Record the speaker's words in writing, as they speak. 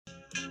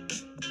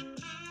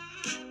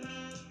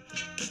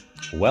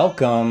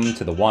Welcome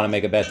to the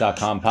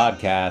wantamakaebet.com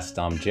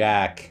podcast. I'm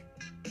Jack.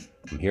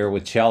 I'm here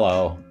with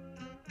Cello,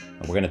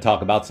 and we're going to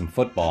talk about some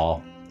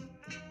football.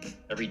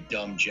 Every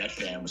dumb Jet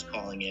fan was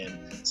calling in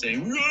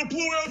saying, we got to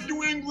blow out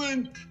New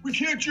England. We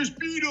can't just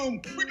beat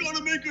them. We got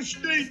to make a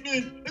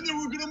statement. And then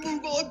we're going to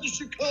move on to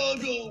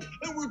Chicago.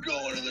 And we're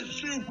going to the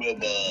Super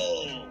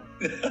Bowl.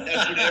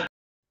 That's what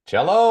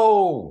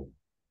Cello!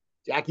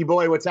 Jackie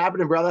boy, what's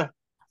happening, brother?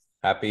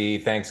 Happy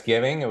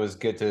Thanksgiving. It was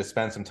good to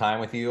spend some time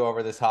with you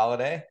over this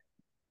holiday.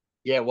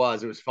 Yeah, it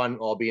was. It was fun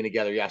all being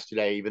together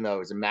yesterday, even though it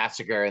was a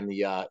massacre in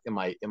the in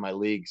my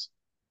leagues.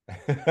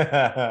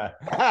 I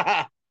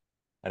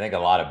think a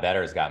lot of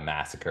bettors got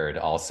massacred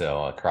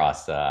also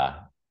across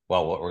well,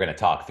 we're going to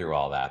talk through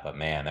all that, but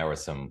man, there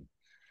was some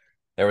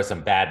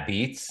bad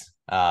beats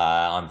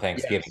on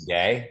Thanksgiving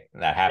Day.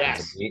 That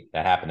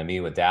happened to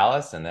me with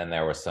Dallas, and then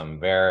there was some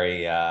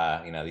very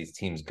these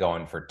teams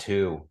going for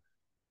two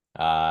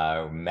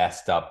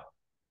messed up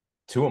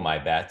two of my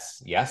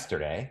bets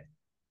yesterday.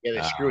 Yeah,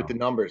 they screw with the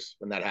numbers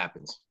when that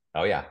happens.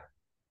 Oh yeah.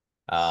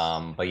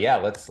 But yeah,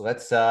 let's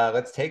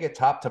take it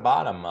top to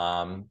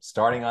bottom.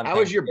 Starting on. How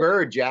was your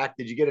bird, Jack?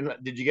 Did you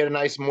get a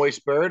nice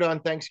moist bird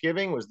on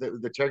Thanksgiving? Was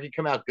the turkey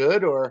come out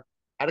good, or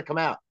how'd it come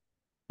out?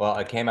 Well,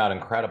 it came out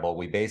incredible.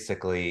 We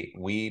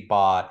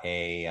bought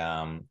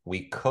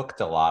we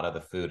cooked a lot of the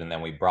food and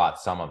then we brought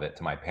some of it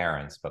to my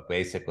parents. But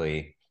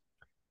basically,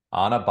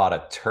 Anna bought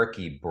a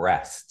turkey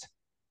breast.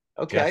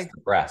 Okay. Just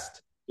the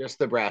breast. Just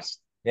the breast.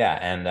 Yeah,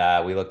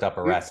 and we looked up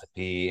a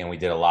recipe and we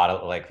did a lot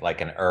of like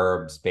an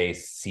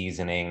herbs-based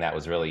seasoning that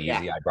was really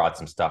easy. Yeah. I brought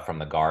some stuff from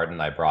the garden.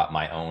 I brought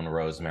my own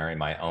rosemary,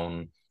 my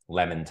own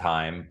lemon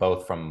thyme,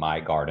 both from my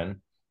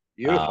garden.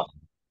 Beautiful.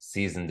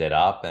 Seasoned it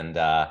up, and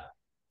the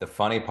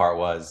funny part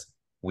was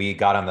we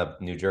got on the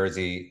New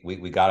Jersey.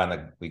 We got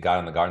on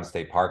the Garden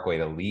State Parkway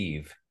to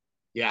leave.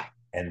 Yeah.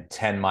 And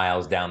 10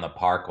 miles down the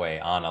parkway,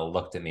 Anna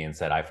looked at me and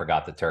said, "I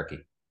forgot the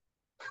turkey."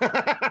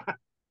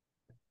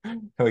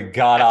 We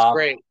got off.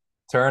 Great.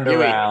 Turned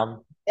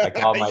around. I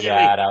called my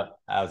dad out.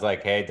 I was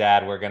like, "Hey,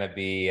 Dad, we're gonna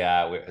be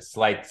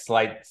slight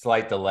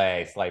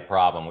delay, slight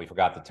problem. We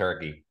forgot the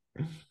turkey."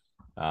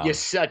 You're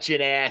such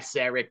an ass,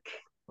 Eric.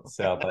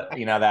 So, but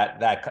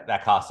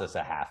that cost us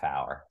a half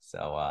hour.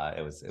 So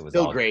it was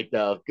still great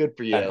though. Good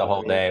for you. Spent the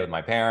whole day with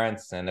my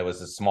parents, and it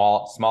was a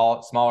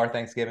smaller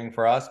Thanksgiving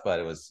for us, but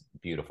it was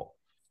beautiful.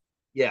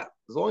 Yeah,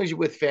 as long as you're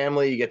with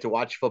family, you get to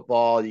watch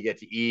football, you get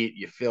to eat,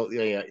 you feel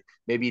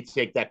maybe you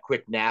take that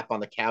quick nap on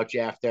the couch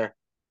after.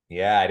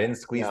 Yeah, I didn't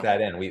squeeze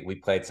that in. We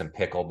played some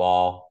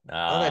pickleball.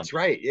 Oh, that's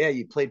right. Yeah,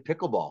 you played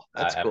pickleball.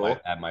 That's cool.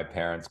 At my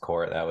parents'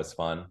 court. That was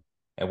fun.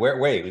 And where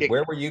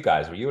were you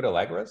guys? Were you at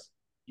Allegra's?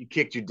 You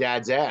kicked your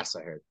dad's ass,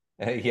 I heard.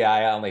 Yeah,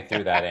 I only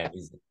threw that in.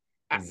 He's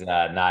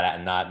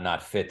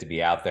not fit to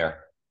be out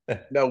there.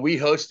 No, we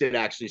hosted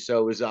actually. So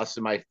it was us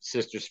and my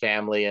sister's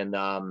family, and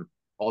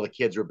all the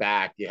kids were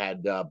back. You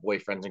had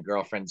boyfriends and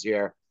girlfriends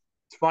here.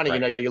 It's funny,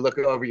 right. You look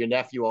over your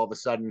nephew, all of a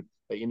sudden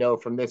that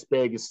from this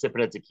big is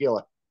sipping a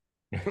tequila.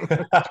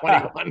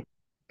 21.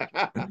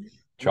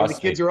 Trust the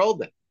kids are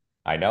older.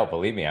 I know.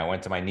 Believe me, I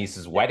went to my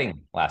niece's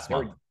wedding last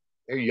month.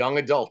 They're young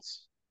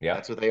adults. Yeah,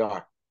 that's what they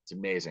are. It's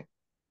amazing.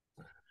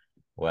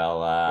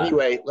 Well,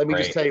 anyway, let me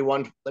tell you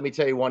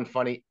one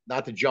funny.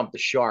 Not to jump the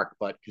shark,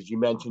 but because you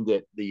mentioned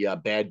it, the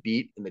bad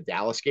beat in the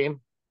Dallas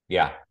game.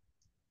 Yeah.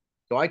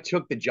 So I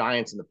took the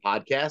Giants in the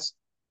podcast,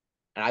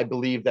 and I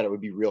believed that it would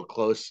be real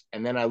close.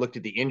 And then I looked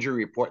at the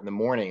injury report in the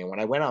morning, and when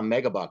I went on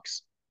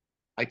Megabucks,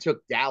 I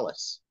took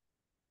Dallas.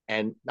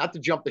 And not to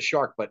jump the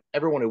shark, but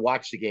everyone who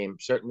watched the game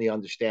certainly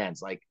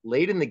understands. Like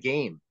late in the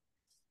game,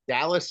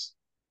 Dallas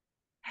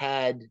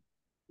had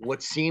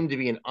what seemed to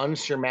be an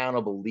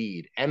unsurmountable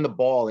lead and the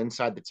ball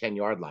inside the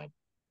 10-yard line.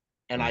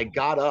 And I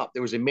got up.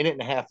 There was a minute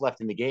and a half left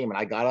in the game, and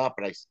I got up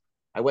and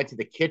I went to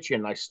the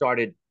kitchen and I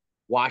started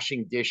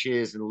washing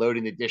dishes and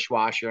loading the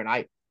dishwasher. And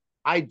I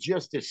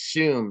just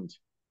assumed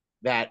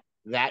that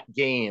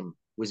game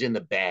was in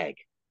the bag.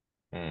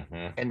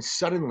 Mm-hmm. And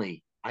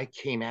suddenly I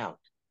came out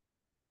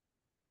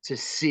to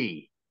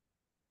see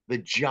the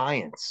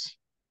Giants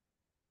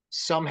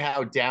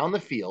somehow down the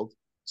field.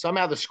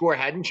 Somehow the score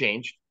hadn't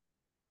changed.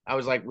 I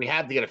was like, we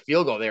have to get a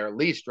field goal there at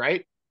least,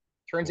 right?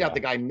 Turns out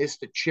the guy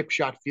missed a chip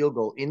shot field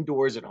goal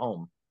indoors at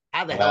home.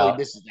 How the hell he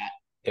misses that?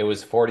 It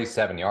was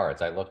 47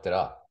 yards. I looked it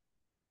up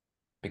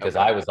because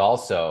I was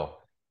also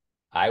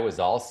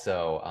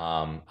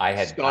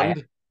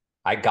stunned.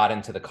 I got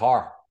into the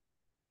car,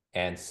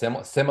 and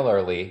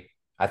similarly,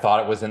 I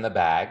thought it was in the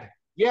bag.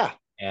 Yeah.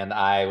 And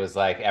I was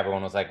like,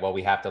 everyone was like, well,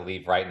 we have to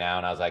leave right now.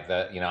 And I was like,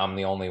 I'm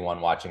the only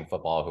one watching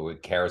football who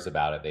cares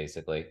about it,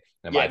 basically.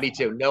 And yeah, me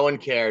too. No one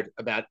cared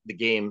about the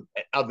game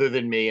other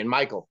than me and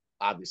Michael,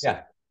 obviously.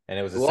 Yeah. And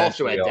it was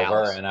essentially over.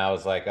 Dallas. And I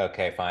was like,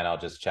 okay, fine. I'll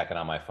just check it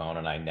on my phone.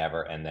 And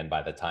then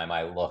by the time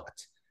I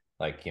looked,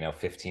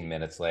 15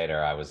 minutes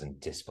later, I was in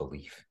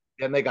disbelief.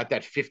 Then they got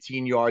that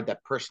 15-yard,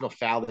 that personal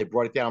foul. They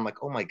brought it down. I'm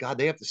like, oh my God,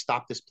 they have to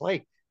stop this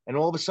play. And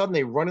all of a sudden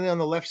they run it on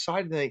the left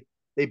side and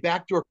they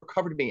backdoor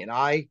covered me. And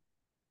I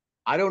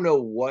don't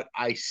know what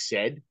I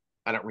said.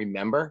 I don't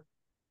remember.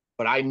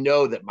 but I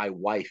know that my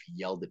wife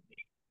yelled at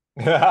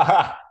me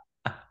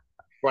in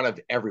front of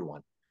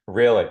everyone.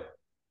 Really?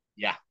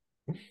 Yeah.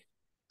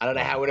 I don't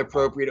know Oh how my God.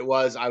 inappropriate it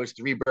was. I was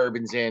 3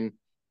 bourbons in,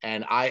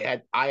 and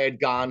I had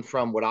gone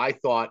from what I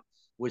thought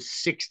was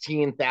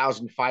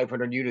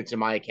 16,500 units in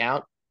my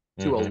account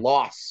to a Hmm.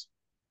 loss.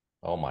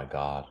 Oh my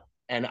God.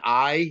 And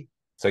I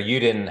So you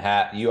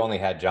only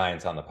had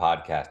Giants on the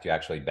podcast. You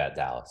actually bet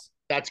Dallas.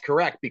 That's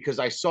correct, because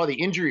I saw the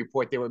injury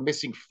report. They were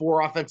missing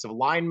 4 offensive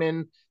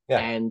linemen, Yeah.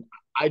 and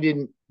I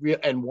didn't.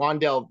 And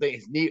Wandell,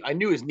 his knee. I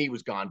knew his knee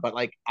was gone, but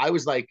like I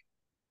was like,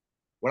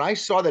 when I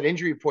saw that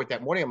injury report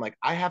that morning, I'm like,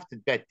 I have to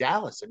bet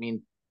Dallas. I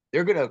mean,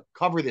 they're going to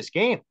cover this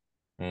game.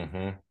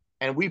 Hmm.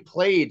 And we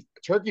played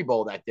Turkey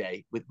Bowl that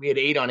day. We had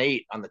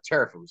 8-on-8 on the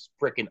turf. It was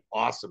freaking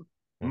awesome.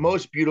 Hmm.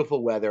 Most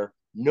beautiful weather,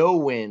 no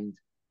wind,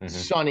 Hmm.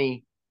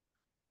 sunny.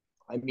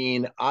 I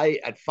mean, I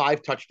had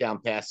 5 touchdown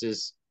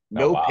passes, Oh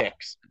no wow.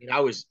 picks. I mean,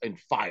 I was in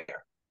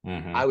fire. I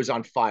Hmm. was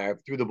on fire.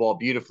 Threw the ball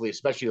beautifully,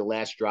 especially the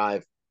last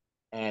drive,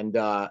 and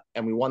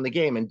we won the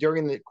game. And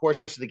during the course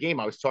of the game,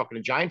 I was talking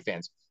to Giant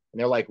fans, and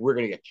they're like, "We're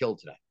going to get killed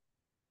today."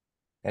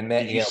 And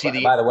Did you see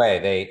by the? the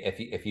way,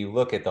 if you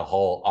look at the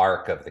whole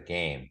arc of the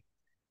game,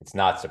 it's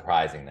not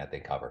surprising that they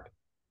covered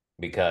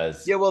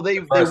because Yeah, well, they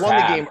the they first won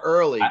the half, game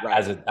early,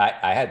 right?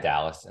 I had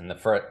Dallas, and the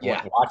first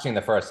Yeah. watching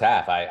the first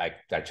half, I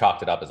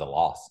chalked it up as a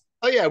loss.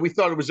 Oh yeah, we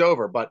thought it was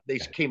over, but they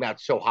came out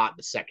so hot in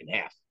the second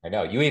half. I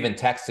know you even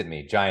texted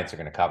me, Giants are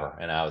going to cover,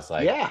 and I was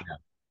like, Yeah, and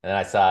then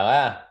I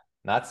saw,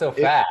 not so it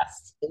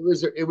fast.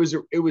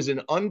 it was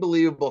an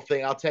unbelievable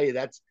thing. I'll tell you,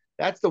 that's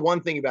the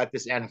one thing about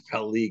this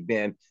NFL league,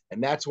 man,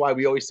 and that's why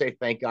we always say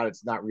thank God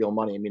it's not real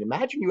money. I mean,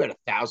 imagine you had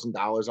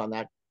 $1,000 on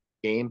that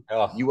game.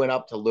 You Oh. went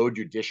up to load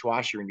your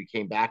dishwasher and you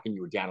came back and you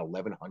were down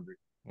 1,100.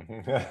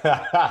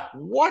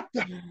 What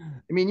the?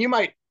 I mean, you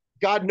might.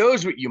 God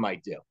knows what you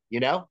might do. You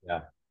know.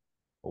 Yeah.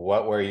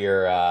 What were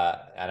your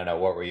I don't know,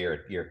 what were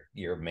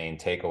your main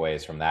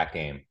takeaways from that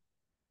game?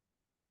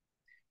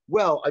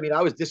 Well, I mean,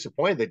 I was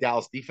disappointed that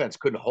Dallas defense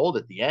couldn't hold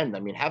at the end. I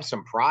mean, have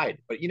some pride.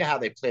 But you know how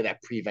they play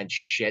that prevent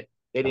shit.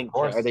 They Of didn't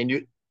care. course.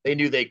 They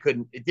knew they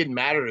couldn't. It didn't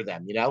matter to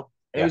them. You know.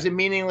 And it was Yeah. a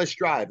meaningless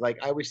drive. Like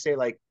I always say,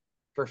 like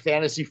for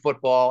fantasy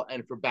football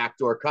and for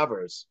backdoor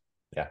covers,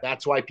 Yeah.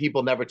 that's why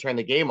people never turn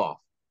the game off.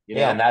 You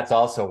Yeah, and know. that's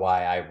also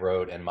why I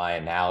wrote in my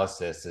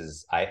analysis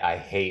is I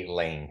hate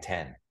laying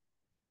 10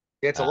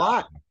 It's a uh,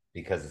 lot.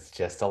 because it's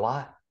just a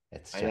lot.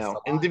 It's I just a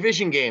know. In lot.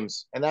 division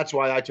games. And that's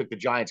why I took the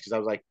Giants, because I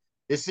was like,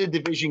 this is a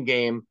division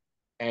game.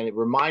 And it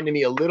reminded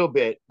me a little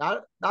bit,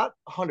 not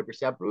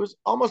 100%, but it was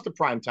almost a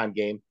primetime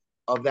game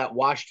of that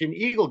Washington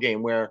Eagle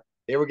game where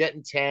they were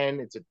getting 10.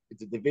 It's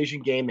a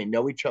division game. They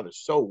know each other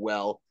so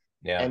well.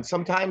 Yeah. And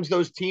sometimes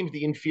those teams,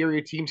 the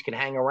inferior teams, can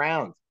hang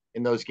around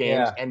in those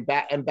games Yeah.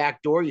 and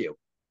backdoor you.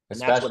 And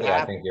that's what Especially, I think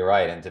happened. you're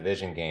right in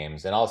division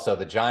games. And also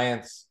the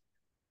Giants,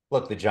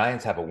 look, the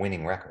Giants have a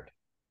winning record.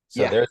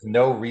 So Yeah. there's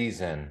no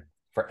reason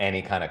for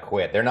any kind of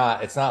quit. They're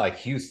not, it's not like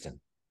Houston,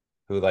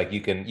 who like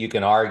you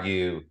can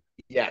argue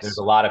there's a Yes.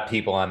 lot of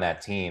people on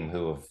that team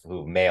who've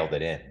mailed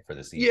it in for the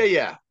Yeah, season.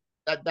 yeah.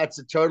 That's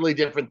a totally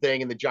different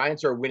thing. And the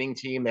Giants are a winning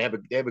team. They have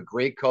a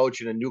great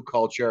coach and a new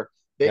culture.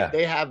 They Yeah.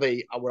 they have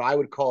a what I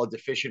would call a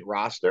deficient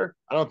roster.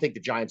 I don't think the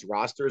Giants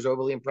roster is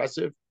overly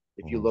impressive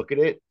if you Mhm. look at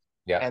it.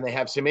 Yeah. And they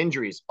have some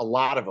injuries, a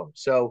lot of them.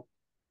 So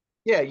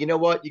yeah, you know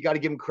what? You got to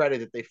give them credit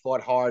that they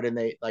fought hard, and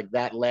they like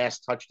that last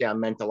touchdown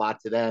meant a lot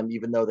to them,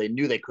 even though they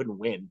knew they couldn't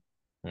win.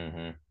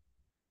 Hmm.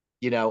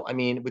 I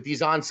mean, with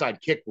these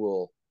onside kick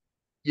rule,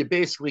 you're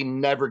basically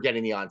never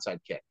getting the onside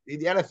kick. The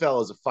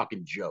NFL is a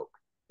fucking joke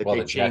that Well,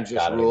 they the Jets changed this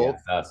got it rule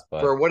against us,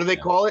 for, but what do they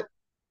yeah. call it?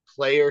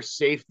 Player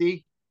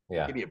safety.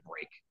 Yeah. Give me a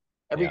break.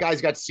 Every Yeah.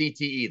 guy's got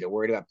CTE. They're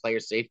worried about player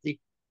safety.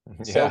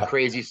 So Yeah.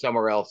 crazy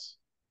somewhere else.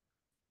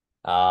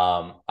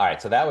 All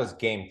right, so that was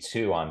game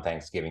two on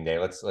Thanksgiving Day.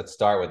 Let's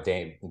start with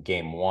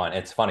game one.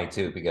 It's funny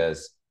too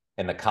because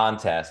in the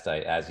contest,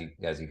 as you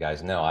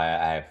guys know,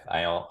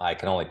 I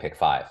can only pick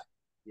five,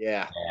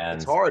 Yeah,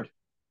 it's and hard.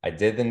 I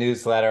did the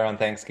newsletter on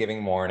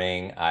Thanksgiving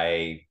morning.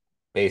 I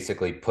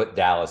basically put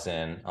Dallas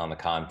in on the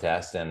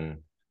contest and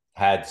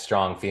had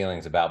strong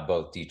feelings about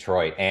both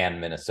Detroit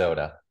and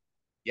Minnesota,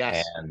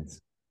 Yes. and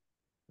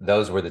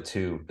those were the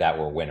two that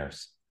were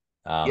winners.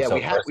 Yeah,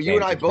 So first you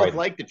and game, I both Detroit.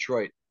 like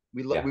Detroit.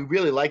 Yeah, We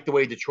really like the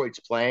way Detroit's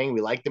playing. We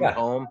like them at yeah.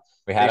 home.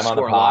 We They had him on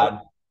the score a lot.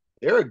 pod.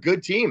 They're a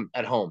good team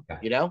at home, Yeah,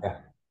 you know? yeah,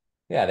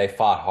 yeah. They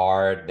fought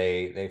hard.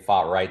 They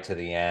fought right to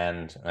the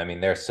end. I mean,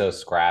 they're so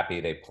scrappy.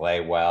 They play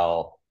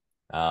well.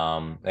 They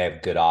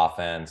have good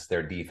offense.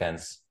 Their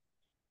defense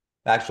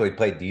actually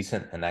played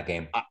decent in that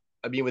game.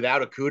 I mean,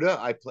 without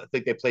Akuda,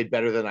 think they played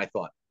better than I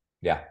thought,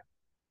 Yeah,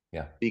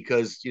 yeah,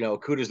 because,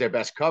 Akuda's their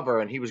best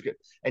cover and he was good.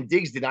 And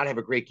Diggs did not have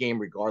a great game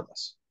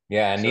regardless.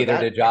 yeah. And So neither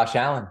did Josh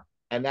Allen.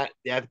 that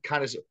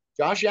kind of,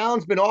 Josh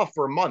Allen's been off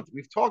for a month.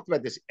 We've talked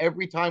about this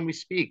every time we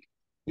speak.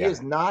 He Yeah,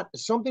 is not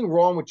something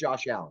wrong with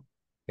Josh Allen.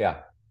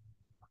 yeah.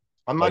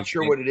 I'm Well, not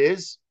sure what it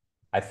is.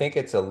 I think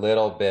it's a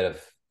little bit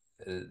of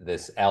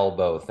this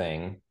elbow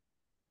thing,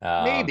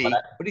 but Maybe,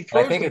 but he I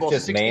throws think the it's ball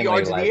just 60 mainly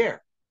yards in the like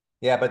air.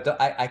 Yeah, but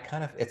I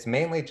kind of it's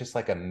mainly just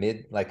like a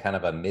like kind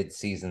of a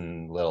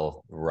mid-season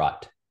little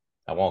rut.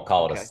 I won't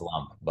call it a Okay.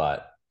 slump,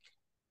 but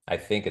I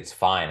think it's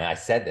fine. And I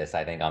said this,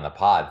 I think, on the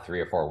pod 3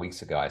 or 4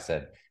 weeks ago. I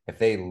said if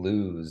they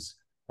lose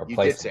or You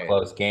play did some say it.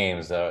 close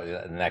games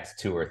the next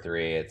 2 or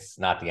 3, it's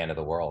not the end of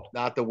the world.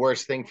 Not the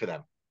worst thing for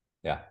them.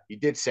 Yeah. You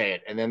did say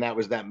it. And then that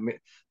was the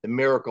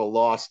miracle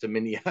loss to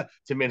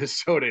to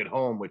Minnesota at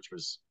home, which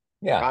was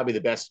Yeah. probably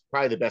the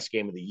best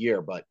game of the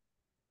year. But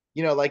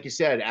like you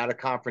said, out of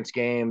conference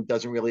game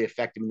doesn't really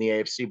affect them in the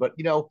AFC. But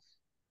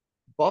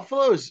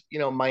Buffalo's,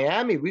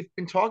 Miami. We've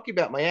been talking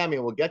about Miami,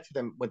 and we'll get to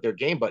them with their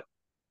game. But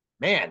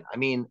man, I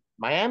mean,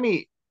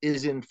 Miami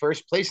is in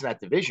first place in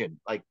that division.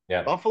 Like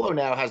Yeah. Buffalo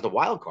now has the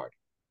wild card,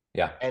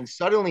 Yeah. and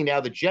suddenly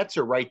now the Jets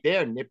are right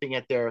there, nipping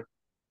at their.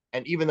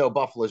 And even though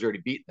Buffalo's already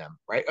beaten them,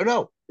 right? Oh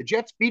no, the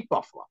Jets beat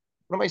Buffalo.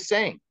 What am I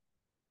saying?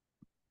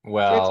 Jets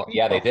Well, beat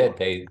yeah, they did.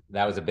 Buffalo.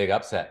 That was a big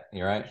upset.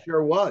 You're It right.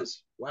 sure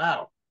was.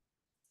 Wow.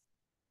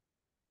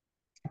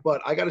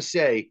 But I got to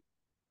say,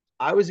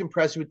 I was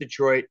impressed with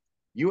Detroit.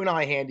 You and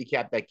I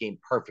handicapped that game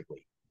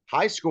perfectly.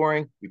 High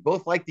scoring. We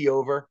both like the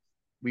over.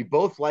 We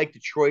both like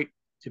Detroit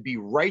to be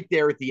right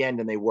there at the end,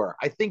 and they were.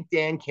 I think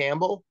Dan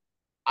Campbell.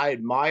 I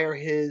admire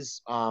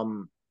his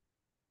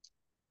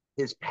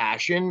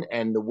passion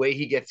and the way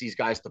he gets these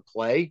guys to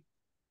play.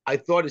 I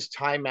thought his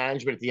time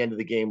management at the end of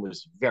the game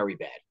was very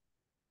bad.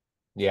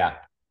 Yeah,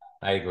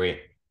 I agree.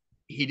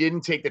 He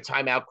didn't take the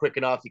timeout quick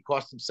enough. He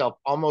cost himself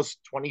almost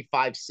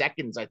 25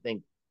 seconds, I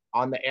think,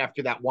 on the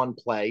after that one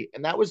play,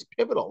 and that was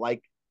pivotal.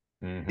 Like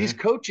these Hmm.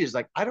 coaches,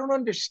 like I don't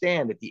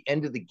understand at the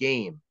end of the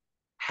game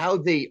how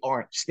they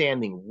aren't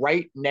standing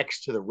right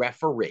next to the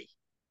referee.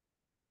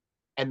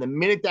 And the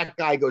minute that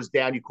guy goes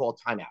down, you call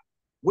timeout.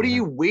 What are Hmm.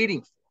 you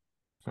waiting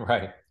for?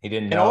 Right. He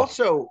didn't And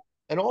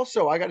know.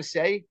 also, I got to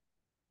say,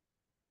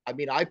 I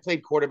mean, I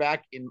played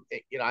quarterback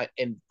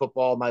in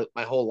football my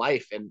whole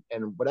life and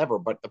whatever.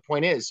 But the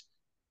point is,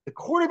 the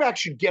quarterback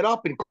should get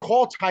up and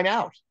call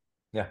timeout.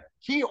 Yeah.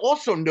 He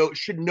also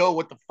should know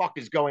what the fuck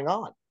is going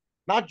on,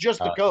 not just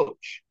the Uh,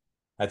 coach.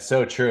 That's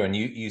so true. And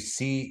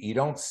you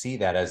don't see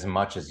that as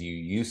much as you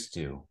used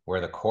to,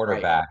 where the Right.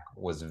 quarterback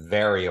was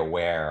very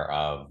aware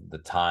of the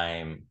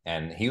time.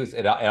 And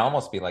it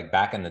almost be like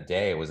back in the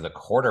day, it was the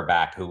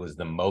quarterback who was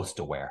the most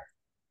aware.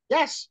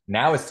 Yes,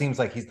 Now it seems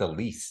like he's the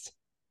least.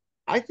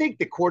 I think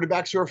the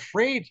quarterbacks are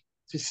afraid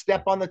to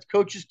step on the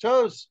coach's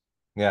toes.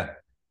 Yeah.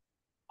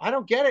 I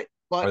don't get it,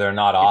 Or but they're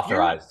not if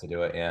you're authorized to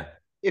do it. Yeah.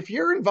 if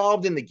you're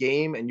involved in the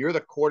game and you're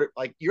the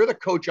you're the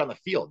coach on the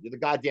field, you're the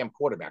goddamn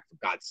quarterback for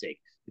God's sake.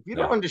 If you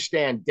don't Yeah.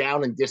 understand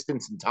down and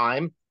distance and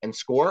time and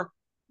score,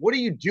 what are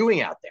you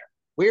doing out there?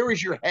 Where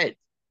is your head?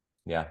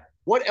 Yeah.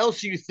 What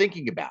else are you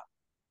thinking about?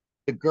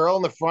 The girl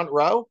in the front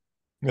row?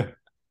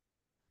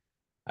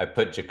 I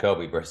put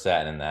Jacoby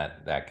Brissett in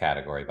that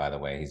category, by the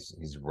way.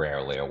 He's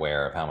rarely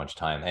aware of how much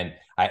time. And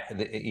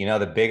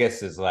the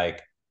biggest is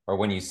like, or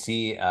when you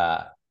see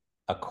a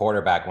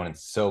quarterback when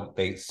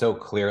they so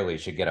clearly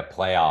should get a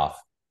playoff,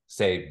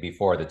 say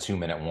before the 2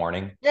 minute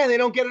warning, Yeah, they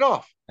don't get it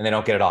off. and they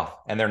don't get it off,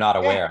 and they're not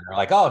Yeah, aware. And they're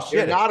like, oh they're shit,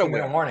 it's not 2 minute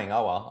aware. warning.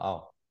 Oh well,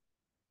 oh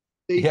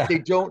They yeah, they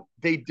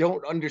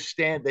don't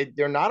understand.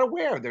 They're not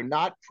aware. They're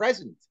not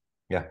present.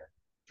 yeah.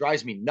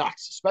 Drives me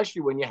nuts,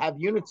 especially when you have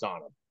units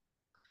on them.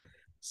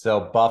 So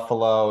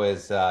Buffalo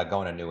is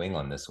going to New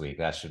England this week.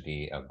 That should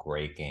be a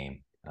great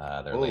game.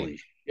 They're laying, Holy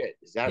shit.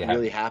 Is that yeah,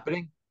 really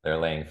happening? they're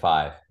laying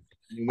 5.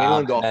 New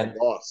England And off a then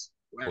loss.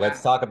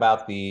 let's Wow. talk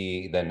about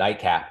the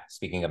nightcap.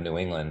 Speaking of New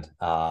England,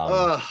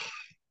 Ugh,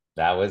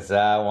 that was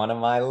one of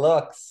my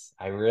looks.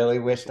 I really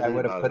wished I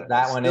would have put I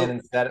that one in still,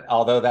 instead.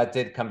 Although that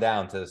did come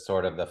down to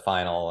sort of the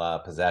final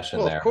possession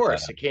well, of there. But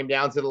course, it came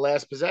down to the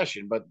last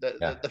possession. But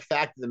yeah, the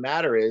fact of the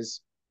matter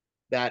is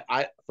that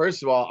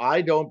first of all,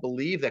 I don't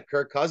believe that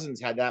Kirk Cousins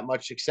had that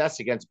much success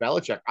against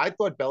Belichick. I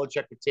thought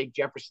Belichick would take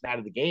Jefferson out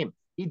of the game.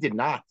 He did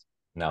not.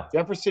 no,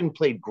 Jefferson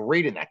played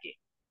great in that game.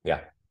 yeah,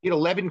 He had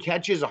 11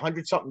 catches,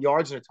 100 something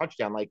yards, and a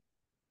touchdown. Like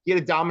he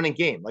had a dominant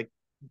game. Like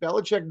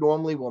Belichick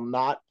normally will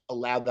not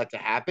allow that to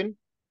happen.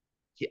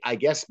 I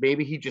guess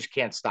maybe he just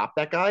can't stop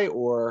that guy,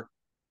 or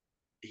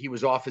he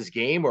was off his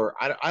game, or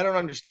I don't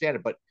understand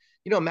it. But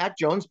Mac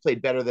Jones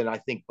played better than I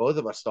think both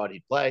of us thought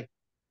he'd play.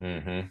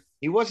 hmm,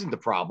 He wasn't the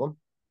problem.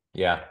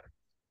 yeah.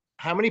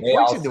 How many They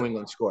points did New also,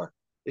 England score?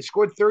 They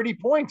scored 30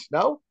 points.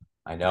 No,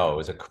 I know it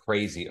was a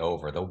crazy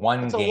over.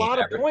 that's a lot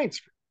of points.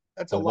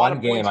 That's a The lot one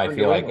of game points I for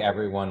feel New like England.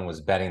 everyone was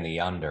betting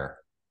the under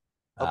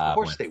Of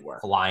course went they were.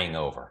 flying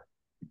over.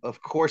 Of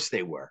course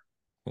they were.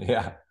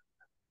 Yeah.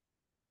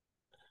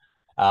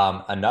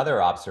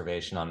 Another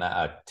observation on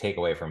that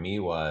takeaway for me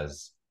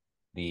was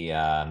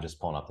I'm just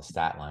pulling up the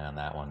stat line on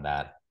that one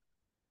that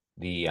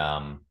the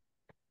um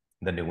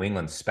the New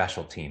England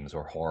special teams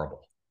were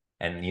horrible.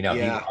 And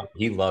Yeah.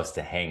 he loves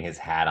to hang his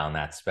hat on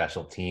that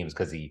special teams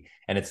because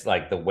and it's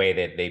like the way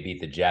that they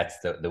beat the Jets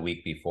the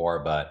week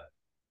before, but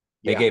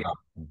they Yeah. gave up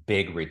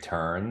big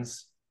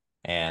returns.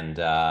 And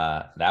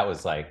that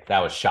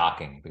was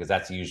shocking because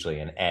that's usually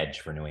an edge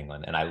for New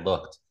England. And I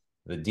looked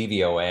the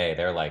DVOA,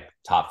 they're like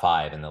top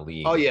 5 in the Oh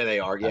league. yeah, they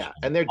are. Yeah,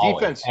 and their Always,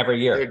 defense, every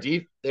year.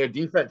 their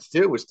defense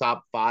too was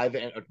top 5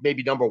 and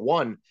maybe number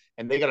 1,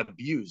 and they got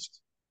abused.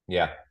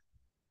 Yeah.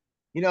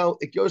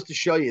 It goes to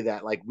show you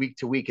that like week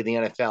to week in the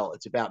NFL,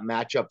 it's about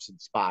matchups and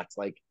spots.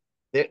 Like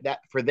that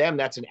for them,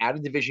 that's an out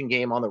of division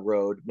game on the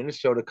road.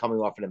 Minnesota coming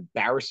off an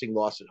embarrassing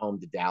loss at home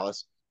to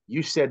Dallas.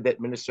 You said that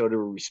Minnesota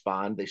would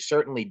respond. They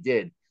certainly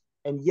did,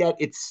 and yet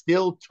it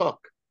still took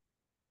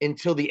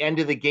until the end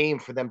of the game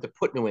for them to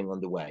put New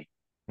England away,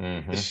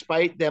 Mm-hmm.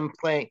 despite them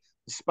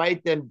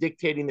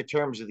dictating the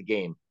terms of the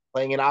game,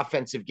 playing an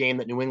offensive game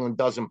that New England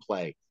doesn't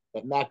play.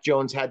 That Mac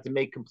Jones had to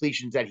make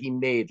completions that he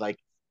made. Like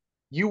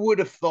you would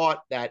have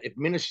thought that if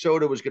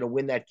Minnesota was going to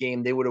win that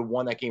game, they would have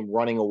won that game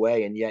running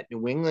away. And yet,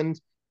 New England,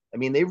 I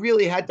mean, they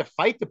really had to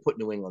fight to put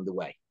New England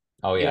away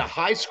Oh in a yeah.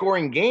 high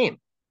scoring game,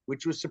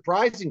 which was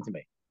surprising to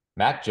me.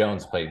 Mac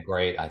Jones played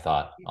great, I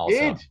thought. He Also,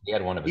 did. he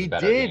had one of his He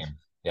better did. games.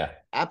 Yeah,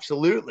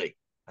 Absolutely.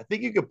 I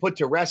think you could put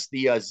to rest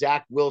the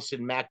Zach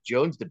Wilson, Mac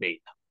Jones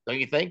debate, don't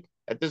you think,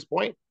 at this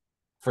point?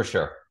 for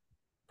sure.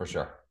 For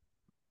sure.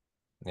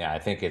 Yeah, I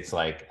think it's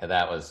like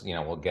that was,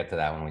 we'll get to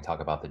that when we talk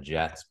about the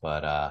Jets,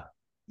 but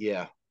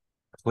Yeah.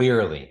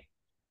 clearly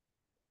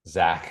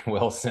Zach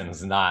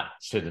Wilson's not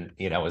shouldn't,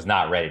 was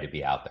not ready to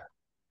be out there,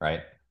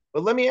 right?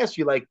 But let me ask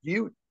you, like,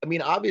 I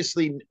mean,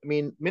 obviously, I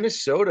mean,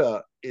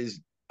 Minnesota is,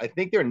 I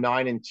think they're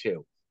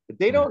 9-2, but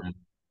they don't Mhm.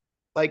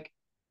 like,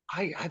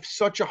 I have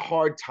such a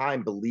hard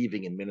time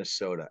believing in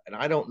Minnesota, and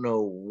I don't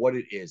know what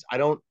it is. I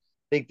don't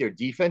think their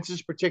defense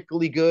is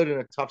particularly good in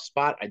a tough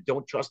spot. I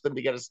don't trust them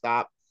to get a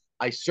stop.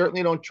 I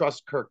certainly don't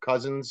trust Kirk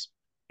Cousins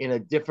in a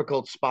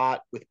difficult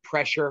spot with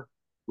pressure,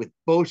 with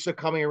Bosa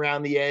coming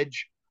around the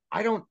edge.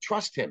 I don't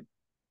trust him.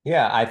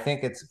 Yeah, I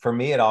think it's for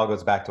me, it all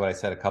goes back to what I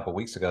said a couple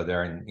weeks ago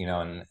during,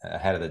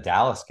 ahead of the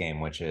Dallas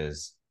game, which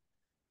is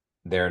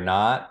they're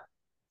not,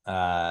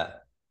 uh,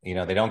 they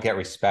don't get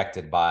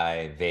respected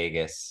by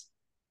Vegas.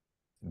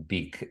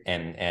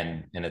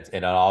 And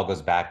it all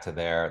goes back to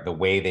the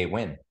way they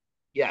win.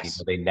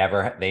 Yes, They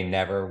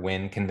never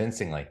win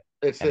convincingly.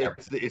 it's And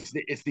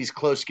it's these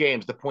close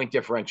games. The point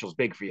differential is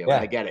big for you, and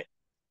I yeah, get it.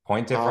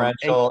 point And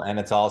differential, and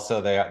it's also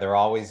they're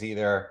always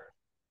either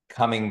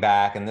coming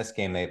back. In this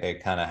game,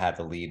 they kind of had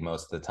the lead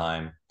most of the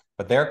time,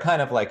 but they're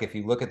kind of like if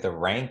you look at the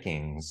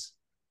rankings,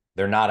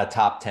 they're not a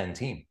top 10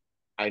 team,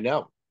 I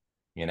know.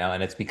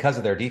 and it's because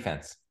of their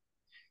defense.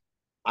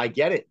 I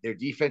get it. Their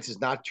defense is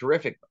not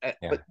terrific, Yeah,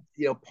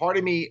 but part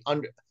of me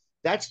under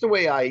that's the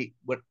way I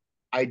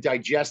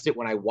digest it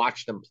when I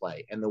watch them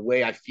play, and the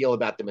way I feel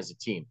about them as a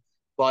team.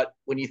 But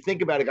when you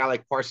think about a guy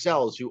like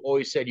Parcells, who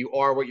always said you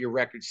are what your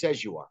record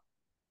says you are,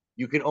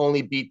 you can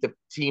only beat the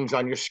teams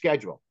on your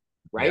schedule,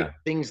 right? yeah,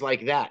 Things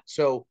like that.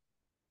 So,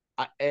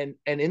 and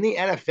in the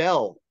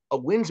NFL, a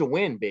win's a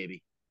win,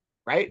 baby,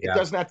 right? It yeah.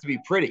 doesn't have to be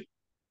pretty.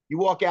 You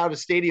walk out of a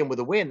stadium with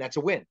a win, that's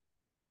a win.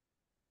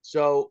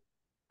 So,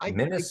 I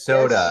guess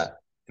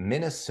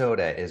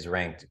Minnesota is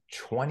ranked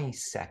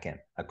 22nd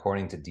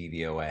according to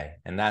DVOA,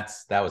 and that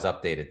was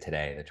updated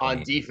today. The on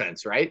 20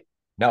 defense, right?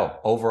 no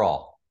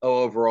overall.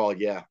 Oh, overall,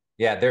 yeah.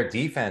 Yeah, their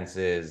defense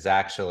is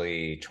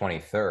actually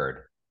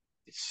 23rd.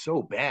 It's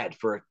so bad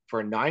for a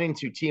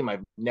 9-2 team.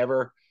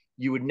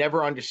 You would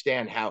never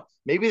understand how.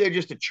 Maybe they're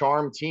just a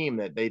charm team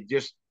that they've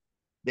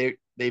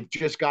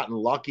just gotten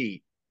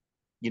lucky,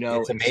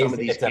 It's in some of amazing.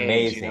 these It's games.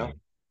 amazing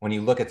when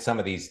you look at some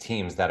of these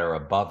teams that are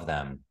above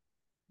them,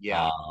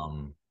 Yeah,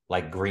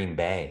 like Green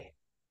Bay,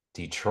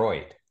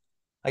 Detroit.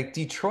 Like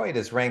Detroit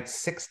is ranked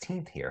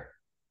 16th here.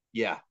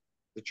 yeah.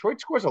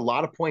 Detroit scores a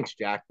lot of points,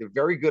 Jack. They're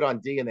very good on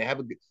D, and they have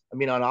I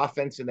mean, on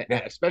offense, and Yeah.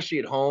 especially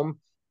at home,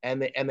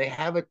 and they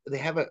have a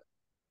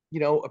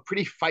a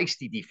pretty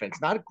feisty defense.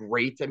 Not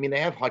great. I mean, they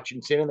have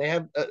Hutchinson and they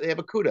have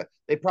Akuda.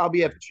 They probably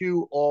have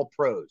two All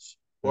Pros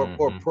or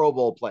Hmm. Pro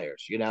Bowl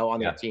players, on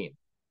their Yeah. team.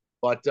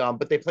 But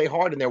they play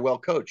hard and they're well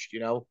coached,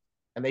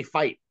 and they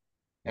fight.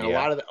 And a Yeah.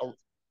 lot of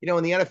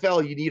in the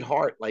NFL, you need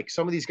heart. Like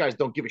some of these guys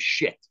don't give a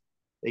shit.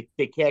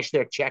 They cash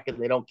their check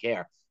and they don't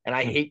care. And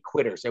I hate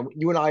quitters. And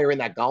you and I are in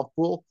that golf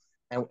pool,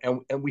 and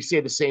we say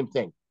the same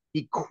thing.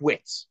 He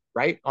quits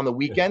right on the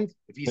weekend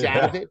if he's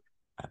out of it.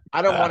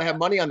 I don't want to have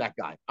money on that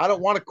guy. I don't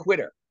want a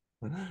quitter.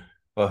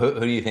 Well, who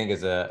do you think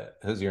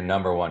who's your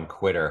number one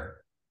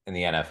quitter in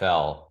the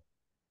NFL?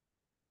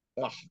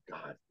 Oh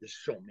God, there's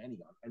so many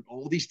and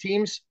all these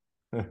teams.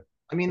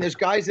 I mean, there's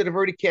guys that have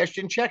already cashed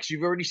in checks.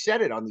 You've already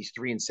said it on these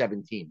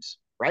 3-7 teams,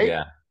 right?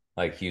 Yeah,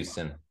 like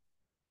Houston.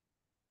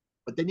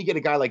 But then you get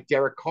a guy like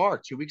Derek Carr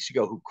 2 weeks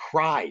ago who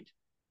cried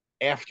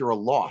after a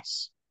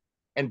loss.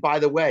 And by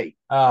the way,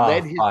 Oh,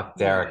 led his fuck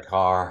team, Derek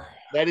Carr.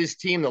 led his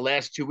team the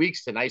last 2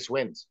 weeks to nice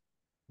wins.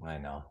 I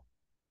know.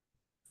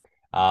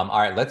 All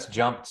right, let's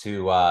jump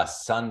to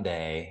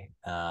Sunday.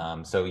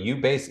 So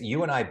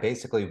you and I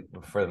basically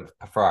for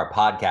our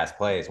podcast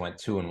plays went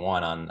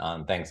 2-1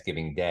 on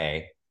Thanksgiving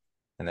Day,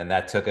 and then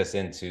that took us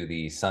into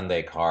the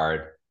Sunday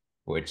card,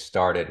 which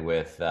started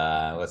with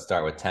let's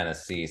start with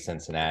Tennessee,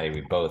 Cincinnati.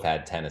 We both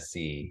had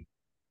Tennessee,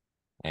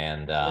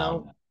 and You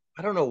know,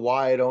 I don't know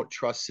why I don't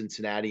trust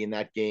Cincinnati in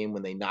that game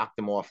when they knocked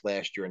them off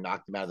last year and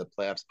knocked them out of the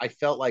playoffs. I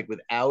felt like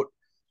without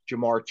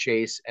Jamar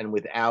Chase and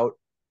without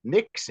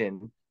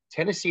Nixon,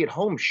 Tennessee at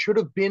home should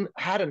have been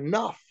had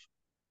enough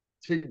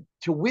to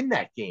win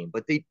that game,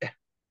 but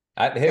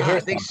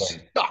Here's they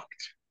something.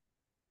 sucked.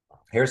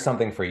 Here's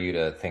something for you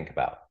to think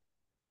about.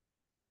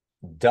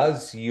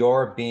 Does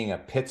your being a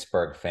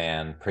Pittsburgh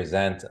fan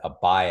present a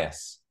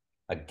bias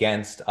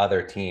against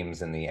other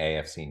teams in the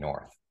AFC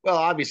North? Well,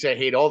 obviously, I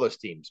hate all those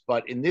teams,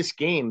 but in this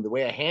game, the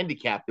way I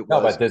handicapped it No,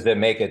 but was does it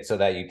make it so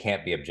that you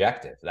can't be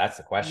objective? That's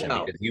the question,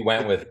 no, because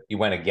the, you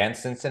went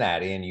against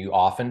Cincinnati, and you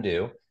often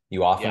do.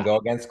 You often yeah, go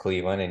against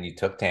Cleveland, and you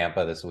took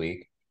Tampa this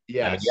week. I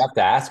mean, you yes. have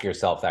to ask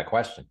yourself that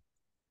question.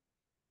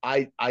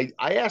 I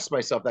asked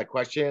myself that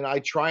question, and I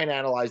try and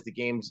analyze the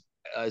games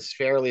as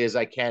fairly as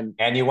I can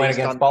And you went based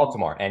against on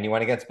Baltimore, and you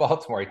went against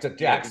Baltimore. You took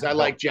yeah, because I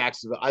like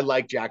Jacksonville. Jacksonville. I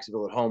like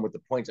Jacksonville at home with the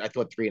points. I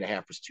thought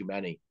 3.5 was too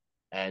many,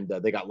 and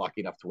they got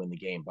lucky enough to win the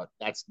game. But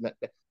that's not,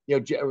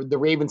 the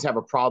Ravens have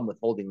a problem with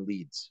holding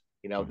leads.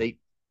 Mhm.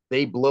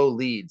 They blow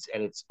leads,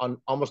 and it's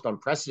almost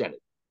unprecedented.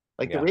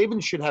 Like the Yeah,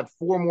 Ravens should have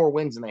 4 more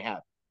wins than they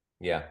have.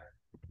 yeah.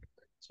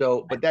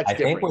 So, but that's I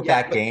think different. with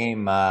Yeah, that but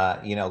game,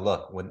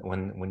 look,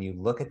 when you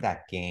look at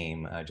that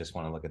game, I just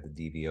want to look at the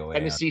DVOA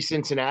Tennessee,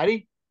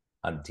 Cincinnati.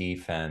 on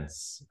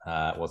defense.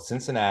 Well,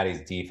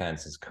 Cincinnati's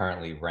defense is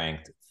currently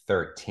ranked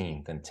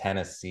 13th, and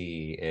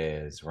Tennessee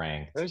is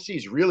ranked.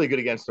 Tennessee's really good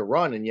against the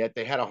run, and yet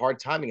they had a hard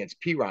time against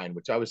P. Ryan,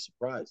 which I was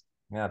surprised.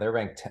 Yeah, they're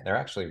ranked. They're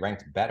actually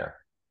ranked better,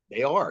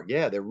 They are,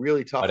 yeah, they're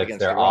really but tough it's against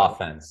their the run.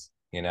 offense.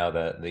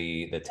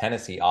 The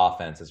Tennessee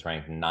offense is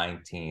ranked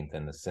 19th,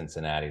 and the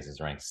Cincinnati's is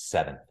ranked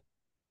 7th.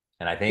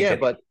 And I think Yeah, it,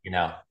 but you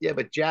know, Yeah,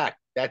 but Jack,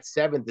 that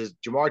seventh is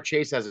Jamar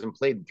Chase hasn't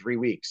played in 3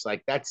 weeks.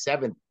 Like that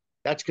seventh,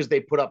 that's because they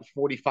put up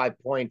 45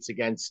 points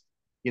against,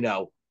 you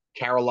know,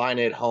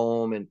 Carolina at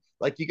home. And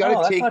like you got to no,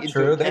 that's take not into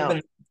true.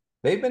 account,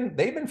 They've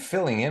been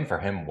filling in for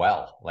him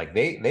well. Like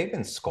they've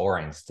been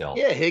scoring still.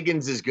 yeah,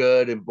 Higgins is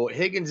good. And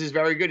Higgins is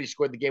very good. He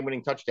scored the game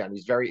winning touchdown.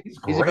 He's He's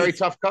a very great.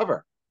 tough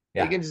cover.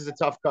 Yeah. Higgins is a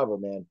tough cover,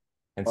 man.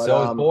 And But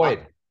so is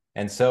Boyd.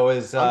 And so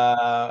is I'm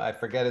I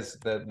forget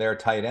their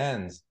tight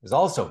ends is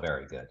also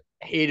very good.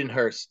 Hayden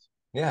Hurst.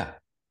 Yeah.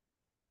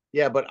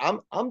 Yeah, but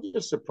I'm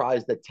just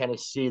surprised that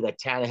that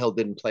Tannehill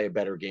didn't play a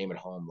better game at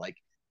home. Like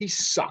he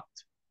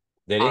sucked,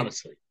 Did he?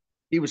 honestly.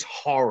 He was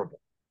horrible.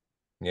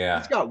 He's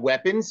Yeah. got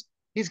weapons.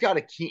 He's got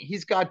the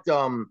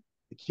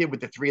kid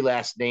with the 3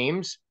 last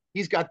names.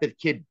 He's got the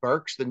kid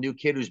Burks, the new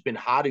kid who's been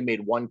hot. He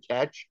made 1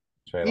 catch.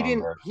 Traylon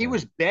Burks. He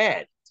was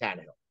bad,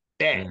 Tannehill.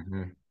 Bad.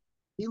 Mm-hmm.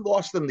 He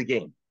lost them the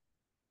game.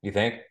 You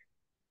think?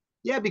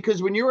 Yeah,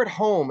 because when you're at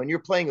home and you're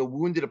playing a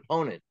wounded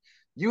opponent,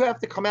 you have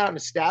to come out and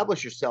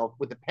establish yourself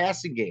with the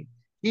passing game.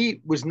 He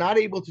was not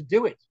able to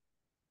do it.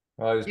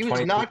 Well, he was He was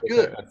 22 not for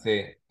good. let's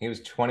see. He was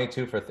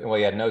 22 for well,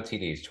 he had no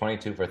TDs,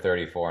 22 for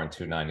 34 and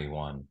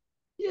 291.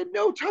 He had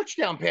no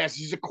touchdown passes.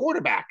 He's a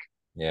quarterback.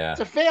 It's Yeah.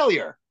 a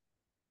failure.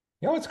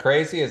 You know what's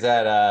crazy is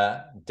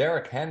that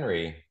Derrick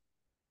Henry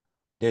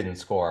didn't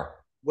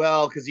score.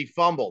 Well, because he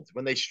fumbled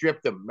when they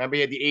stripped him. Remember,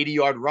 he had the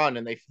 80-yard run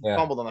and they Yeah.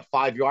 fumbled on the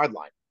 5 yard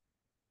line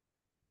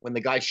when the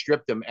guy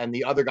stripped him and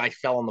the other guy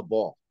fell on the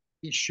ball.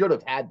 He should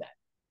have had that.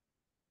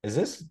 Is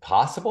this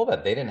possible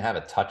that they didn't have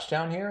a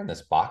touchdown here in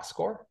this box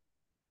score?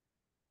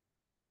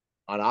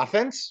 On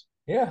offense,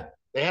 Yeah.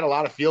 they had a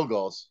lot of field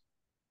goals.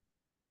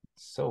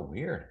 So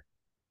weird.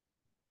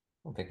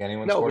 I don't think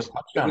anyone No, scored a it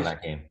touchdown in was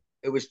that game.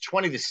 it was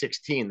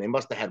 20-16. They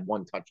must have had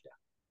 1 touchdown.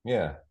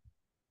 Yeah.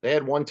 They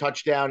had 1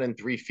 touchdown and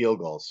 3 field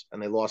goals,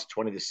 and they lost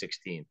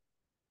 20-16.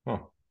 Huh.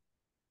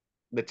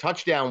 The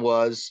touchdown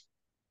was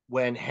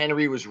when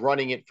Henry was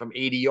running it from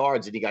 80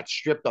 yards and he got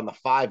stripped on the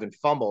 5 and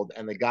fumbled,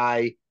 and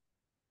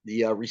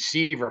the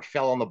receiver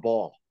fell on the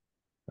ball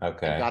and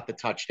Okay. got the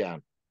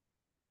touchdown.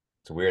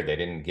 It's weird. They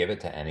didn't give it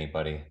to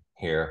anybody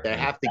here They in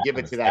have to give on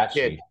it the to that stat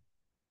kid. sheet.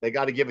 They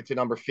got to give it to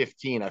number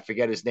 15. I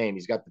forget his name.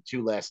 He's got the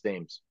 2 last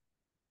names,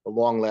 the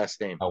long last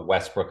name. Oh,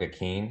 Westbrook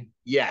Akeen.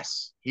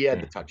 Yes, he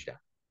had the touchdown.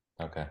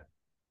 Okay.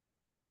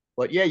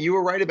 But yeah, you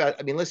were right about.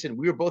 I mean, listen,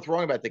 we were both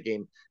wrong about the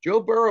game.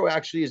 Joe Burrow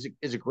actually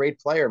is a great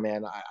player,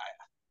 man. I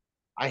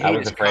I hate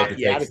was his afraid to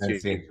cocky take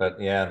attitude. Cincy, but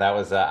yeah, that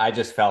was. I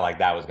just felt like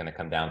that was going to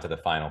come down to the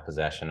final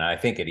possession, and I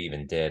think it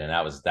even did. And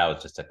that was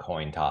just a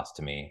coin toss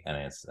to me. And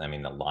it's, I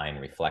mean, the line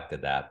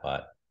reflected that,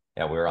 but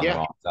yeah, we were on the Yeah,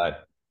 wrong side.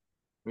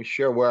 we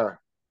sure were.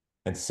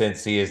 And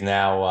Cincy is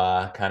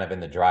now kind of in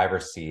the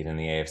driver's seat in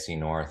the AFC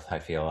North. I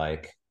feel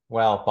like.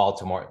 Well,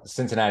 Baltimore,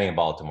 Cincinnati, and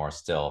Baltimore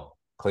still.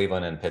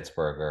 Cleveland and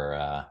Pittsburgh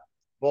are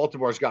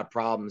Baltimore's got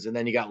problems, and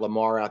then you got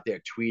Lamar out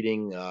there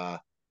tweeting,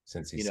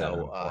 Cincy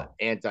 7-4.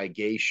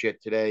 anti-gay shit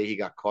today. He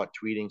got caught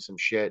tweeting some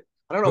shit.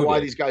 I don't know Who why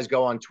did? these guys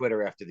go on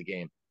Twitter after the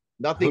game.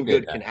 Who Nothing did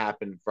good can that?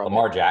 happen from it.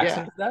 Lamar Jackson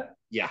Yeah, did that?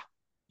 yeah,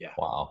 yeah.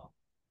 Wow.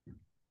 Yeah,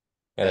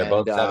 they're And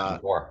both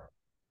 7-4.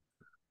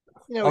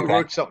 he Okay.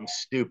 wrote something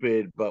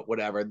stupid, but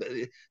whatever.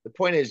 The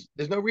point is,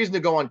 there's no reason to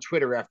go on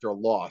Twitter after a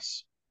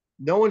loss.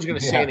 No one's going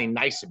to say Yeah. anything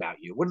nice about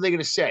you. What are they going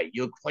to say?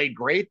 You played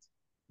great.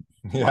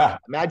 Come on. Yeah.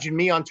 Imagine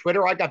me on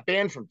Twitter. I got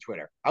banned from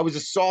Twitter. I was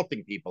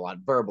assaulting people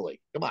on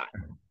verbally. Come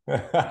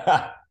on.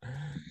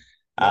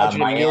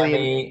 Imagine a million.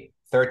 Miami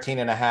 13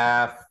 and a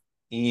half,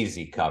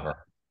 easy cover.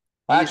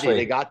 Well, Easy. They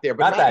actually, got there.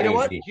 But not that you know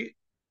what? easy.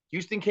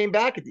 Houston came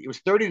back. It was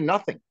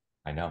 30-0.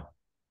 I know.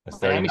 It's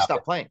 30 Miami nothing.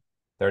 stopped playing.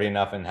 30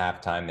 nothing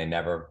halftime. They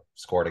never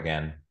scored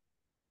again.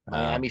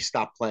 Miami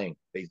stopped playing.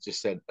 They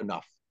just said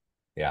enough.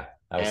 Yeah,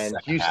 that was And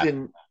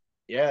second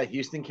half.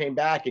 Houston came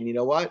back. And you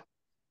know what?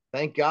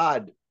 Thank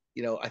God.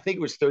 I think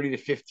it was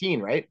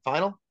 30-15, right?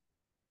 Final?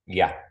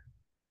 Yeah.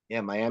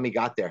 Yeah, Miami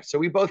got there. So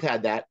we both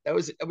had that. It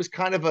was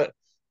kind of a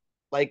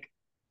like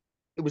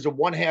it was a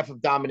one half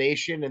of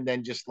domination, and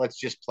then let's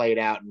just play it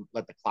out and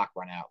let the clock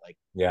run out. Like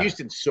Yeah.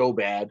 Houston's so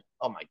bad.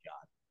 Oh my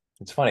God.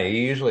 It's funny.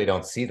 You usually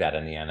don't see that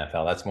in the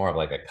NFL. That's more of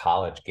like a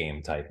college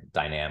game type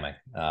dynamic.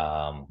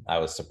 I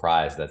was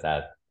surprised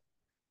that,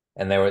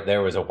 and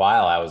there was a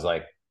while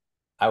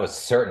I was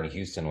certain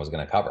Houston was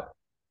going to cover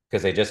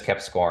because they just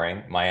kept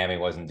scoring. Miami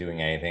wasn't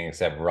doing anything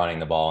except running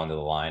the ball into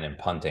the line and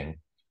punting.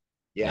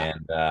 Yeah,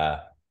 And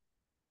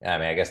I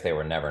mean, I guess they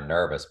were never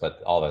nervous,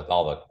 but all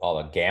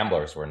the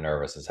gamblers were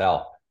nervous as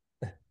hell.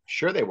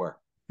 sure they were.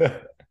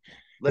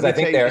 Let Because I me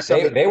think tell you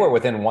something. they were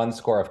within one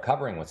score of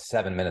covering with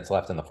 7 minutes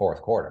left in the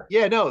fourth quarter.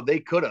 Yeah, no, they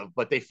could have,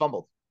 but they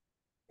fumbled.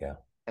 Yeah.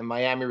 And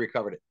Miami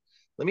recovered it.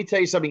 Let me tell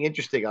you something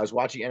interesting. I was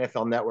watching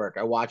NFL Network.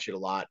 I watch it a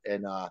lot,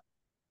 and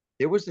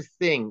there was a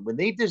thing when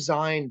they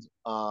designed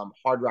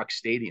Hard Rock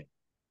Stadium.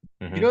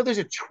 Mm-hmm. There's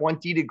a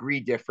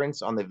 20-degree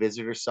difference on the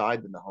visitor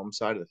side than the home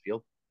side of the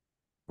field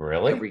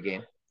Really? every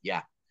game.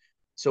 Yeah.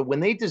 So when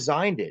they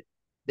designed it,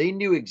 they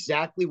knew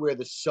exactly where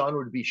the sun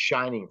would be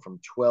shining from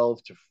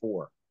 12 to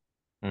 4.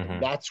 And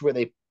Mm-hmm. that's where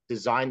they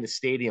designed the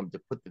stadium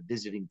to put the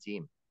visiting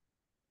team.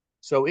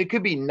 So it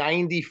could be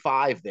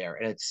 95 there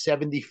and it's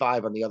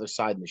 75 on the other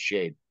side in the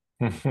shade.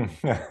 And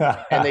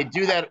they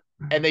do that,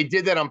 and they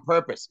did that on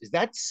purpose. Is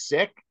that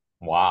sick?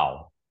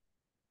 Wow.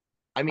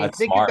 I mean, That's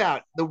think smart.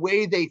 about the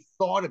way they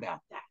thought about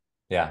that.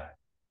 Yeah.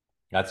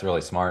 That's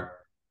really smart.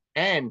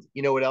 And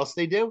you know what else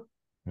they do?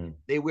 Hmm.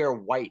 They wear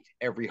white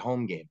every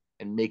home game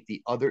and make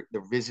the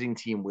visiting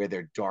team wear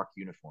their dark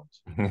uniforms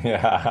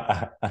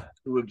Yeah.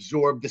 to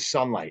absorb the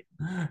sunlight.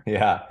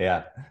 Yeah.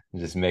 Yeah.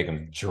 Just make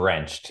them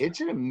drenched. It's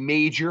a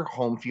major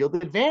home field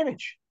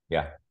advantage.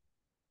 Yeah.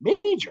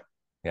 Major.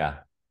 Yeah.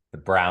 The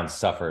Browns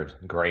suffered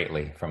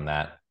greatly from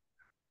that.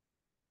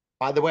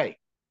 By the way,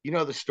 you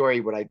know the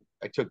story when I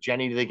took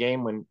Jenny to the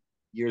game when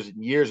years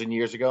and years and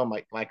years ago.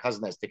 My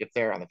cousin has tickets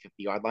there on the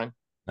 50-yard line.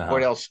 Uh-huh.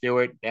 Cordell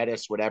Stewart,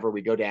 Bettis, whatever.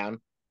 We go down.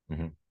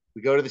 Mm-hmm.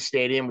 We go to the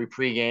stadium. We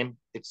pregame.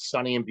 It's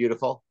sunny and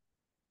beautiful.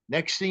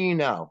 Next thing you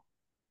know,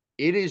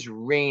 it is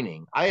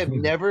raining. I have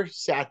never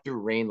sat through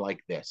rain like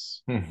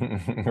this. This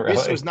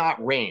Really? was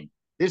not rain.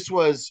 This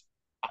was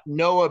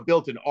Noah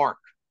built an ark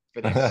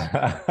for this.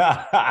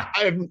 I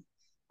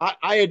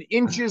had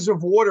inches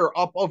of water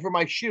up over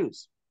my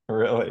shoes.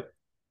 Really?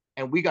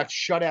 And we got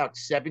shut out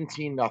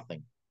 17-0. And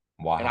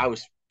I Wow.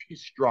 was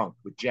pissed drunk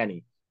with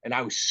Jenny, and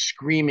I was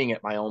screaming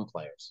at my own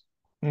players.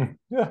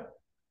 Yeah.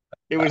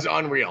 It was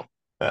unreal.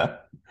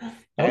 That was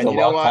And a you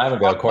know long what? time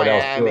ago, Fuck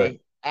Cordell Stewart.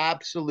 Miami.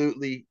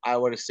 Absolutely. I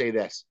want to say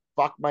this.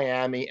 Fuck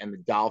Miami and the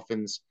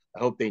Dolphins. I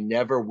hope they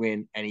never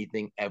win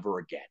anything ever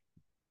again.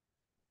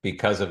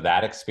 Because of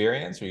that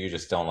experience, or you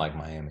just don't like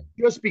Miami?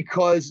 Just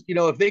because,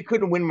 if they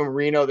couldn't win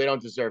Marino, they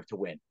don't deserve to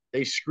win.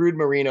 They screwed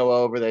Marino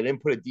over. They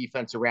didn't put a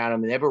defense around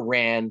him. They never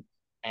ran.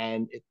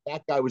 And if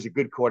that guy was a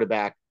good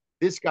quarterback,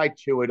 this guy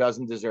Tua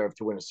doesn't deserve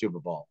to win a Super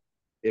Bowl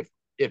if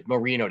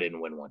Marino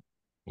didn't win one.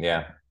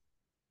 Yeah.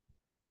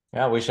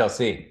 Yeah, we shall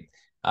see.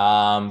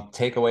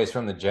 Takeaways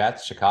from the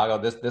Jets, Chicago.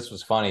 This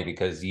was funny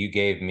because you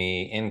gave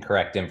me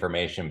incorrect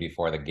information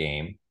before the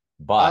game,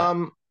 but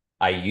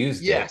I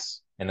used it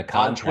Yes, in the on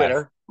contest.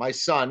 Twitter. My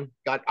son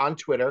got on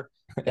Twitter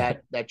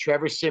that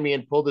Trevor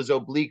Siemian pulled his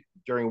oblique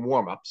during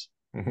warmups,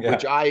 Yeah.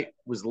 which I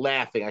was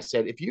laughing. I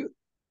said, if you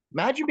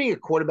imagine being a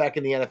quarterback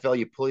in the NFL,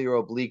 you pull your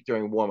oblique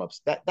during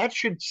warmups. That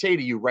should say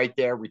to you right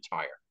there,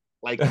 retire.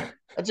 Like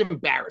that's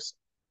embarrassing.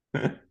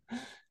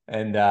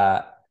 And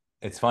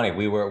it's funny.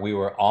 We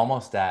were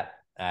almost at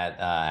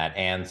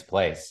Ann's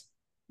place.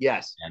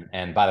 Yes.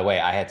 And by the way,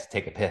 I had to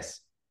take a piss.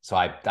 So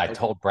I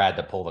told Brad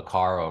to pull the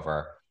car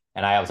over.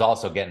 And I was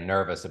also getting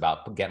nervous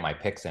about getting my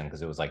picks in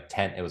because it was like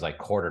 10, it was like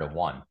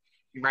 1:45.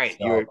 Right.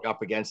 So You're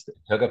up against it.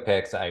 took a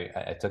piss.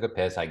 I took a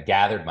piss. I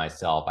gathered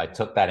myself. I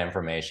took that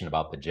information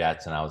about the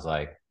Jets and I was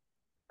like,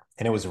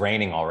 and it was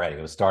raining already.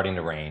 It was starting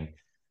to rain.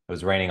 It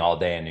was raining all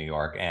day in New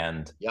York.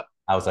 And Yep.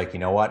 I was like, you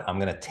know what? I'm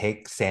going to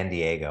take San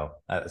Diego.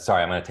 I'm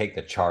going to take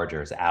the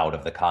Chargers out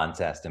of the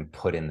contest and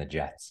put in the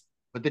Jets.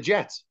 But the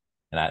Jets.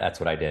 And that's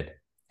what I did.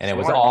 And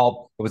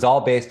Smart. it was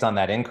all based on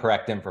that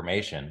incorrect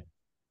information.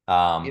 You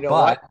know but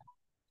what?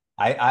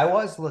 I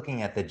was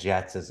looking at the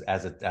Jets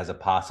as a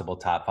possible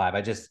top five.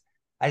 I just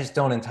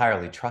don't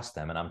entirely trust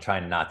them, and I'm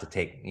trying not to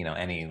take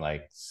any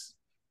like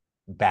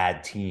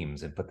bad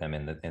teams and put them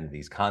in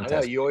these contests. I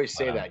know you always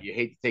say that you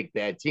hate to take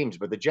bad teams,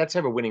 but the Jets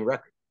have a winning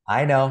record.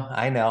 I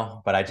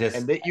know, but I just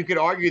and you could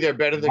argue they're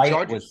better than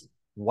Chargers.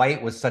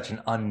 White was such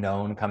an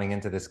unknown coming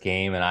into this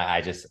game, and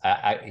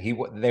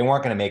they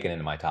weren't going to make it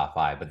into my top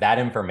five. But that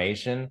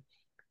information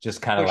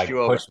just kind of Pushed like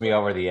you over. pushed me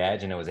over the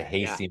edge, and it was a Yeah.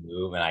 hasty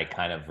move, and I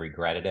kind of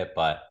regretted it.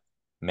 But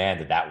man,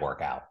 did that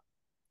work out?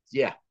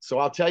 Yeah. So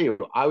I'll tell you,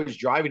 I was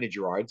driving to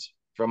Gerard's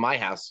from my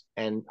house,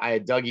 and I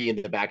had Dougie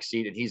in the back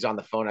seat, and he's on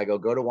the phone. I go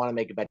to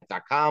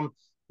wannamakeabet.com.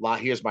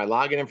 Here's my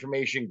login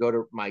information. Go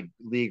to my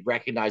league,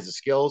 recognize the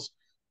skills,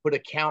 put a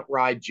count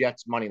ride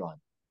Jets money line.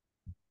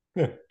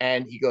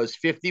 And he goes,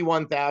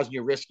 51,000,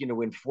 you're risking to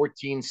win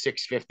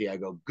 14,650. I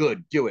go,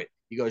 good, do it.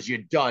 He goes, you're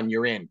done,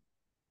 you're in.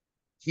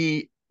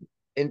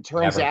 And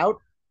turns Never.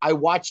 out I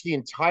watched the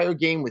entire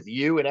game with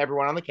you and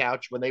everyone on the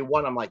couch. When they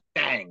won, I'm like,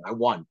 dang, I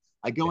won.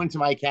 I go into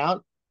my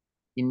account.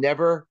 He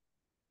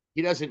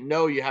doesn't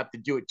know you have to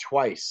do it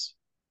twice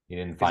He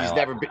didn't because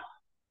finalize.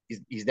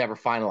 he's never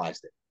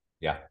finalized it.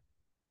 Yeah.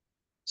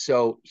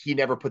 So he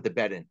never put the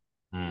bet in.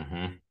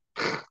 Mm-hmm.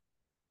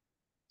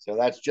 So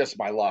that's just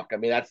my luck. I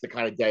mean, that's the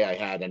kind of day I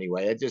had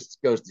anyway. It just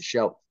goes to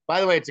show.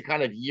 By the way, it's a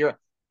kind of year.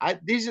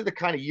 These are the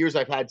kind of years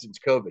I've had since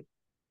COVID.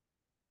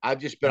 I've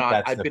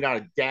been on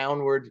a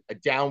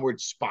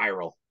downward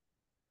spiral.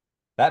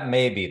 That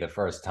may be the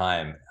first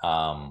time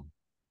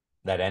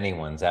that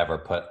anyone's ever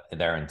put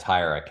their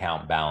entire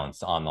account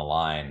balance on the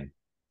line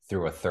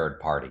through a third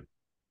party.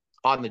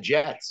 On the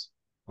Jets.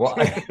 Well,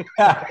 the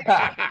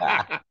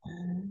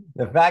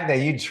fact that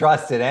you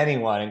trusted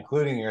anyone,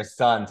 including your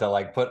son, to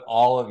like put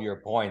all of your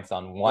points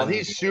on one. Well,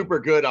 he's game. super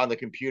good on the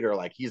computer.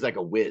 Like he's like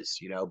a whiz,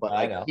 But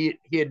like he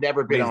had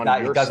never been on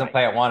your. He doesn't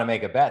play at Want to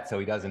Make a Bet, so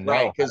he doesn't know.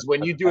 Right, because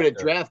when you do it at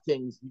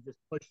DraftKings, you just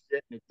push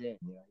it and it's in.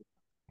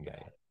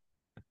 Okay.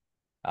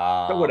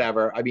 So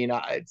whatever. I mean,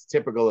 it's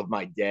typical of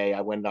my day.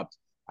 I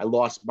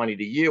lost money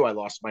to you. I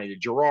lost money to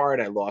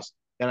Gerard. I lost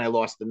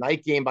the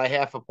night game by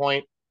half a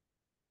point.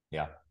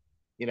 Yeah.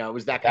 It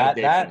was that kind of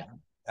day.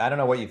 I don't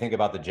know what you think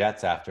about the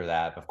Jets after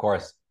that. Of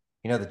course,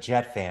 the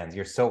Jet fans,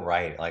 you're so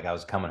right. Like I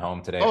was coming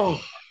home today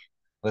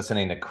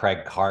listening to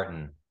Craig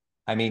Carton.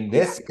 I mean,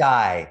 this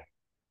guy,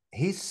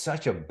 he's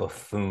such a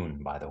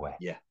buffoon, by the way.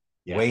 Yeah.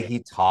 The way he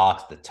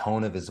talks, the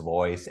tone of his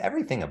voice,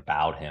 everything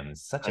about him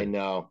is such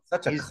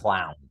a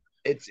clown.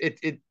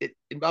 It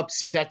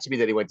upsets me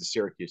that he went to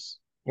Syracuse.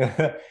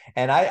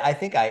 And I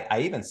think I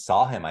even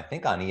saw him. I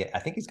think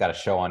he's got a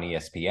show on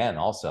ESPN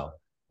also,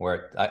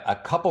 where a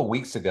couple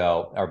weeks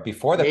ago or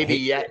before the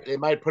they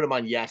might put him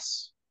on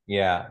Yes.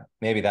 Yeah,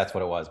 maybe that's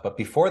what it was. But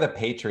before the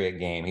Patriot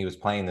game, he was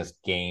playing this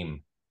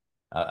game,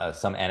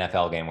 some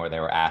NFL game where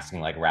they were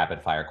asking like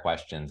rapid fire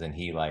questions, and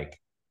he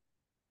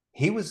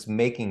was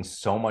making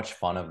so much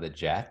fun of the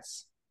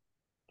Jets.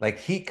 Like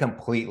he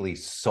completely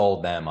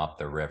sold them up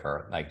the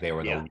river. Like they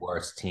were the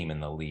worst team in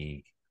the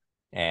league.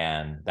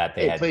 And that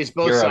they plays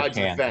both sides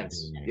of the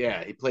fence.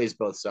 Yeah, he plays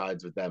both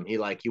sides with them. He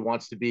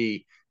wants to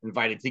be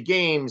invited to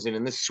games and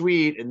in the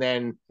suite, and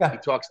then he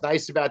talks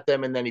nice about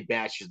them, and then he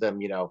bashes them.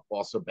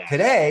 Also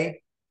bashes.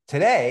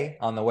 Today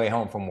on the way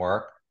home from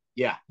work,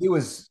 he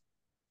was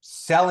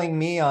selling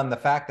me on the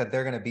fact that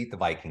they're going to beat the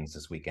Vikings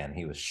this weekend.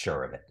 He was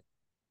sure of it.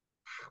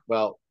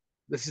 Well,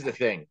 this is the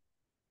thing.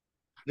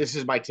 This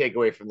is my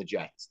takeaway from the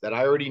Jets that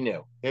I already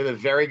knew. They have a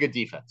very good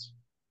defense.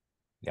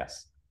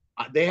 Yes.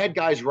 They had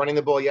guys running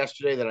the ball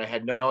yesterday that I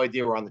had no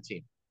idea were on the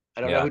team.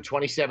 I don't know who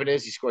 27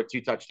 is. He scored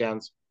 2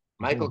 touchdowns.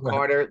 Michael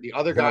Carter, the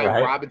other guy,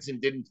 Robinson,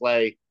 didn't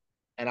play.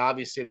 And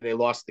obviously they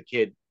lost the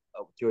kid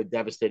to a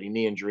devastating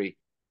knee injury,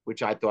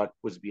 which I thought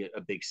was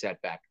a big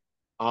setback.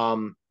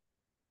 The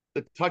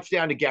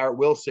touchdown to Garrett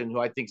Wilson, who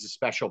I think is a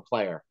special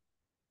player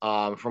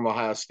from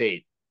Ohio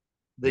State.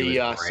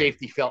 The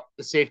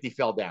safety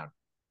fell down.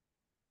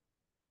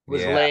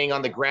 Was laying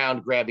on the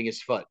ground grabbing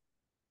his foot.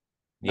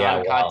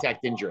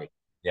 Non-contact injury.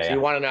 Yeah, so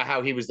you want to know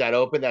how he was that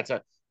open?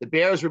 The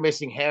Bears were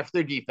missing half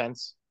their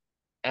defense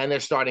and their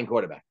starting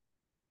quarterback.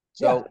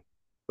 So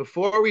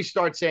before we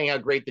start saying how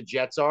great the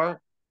Jets are,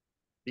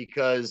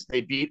 because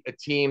they beat a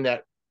team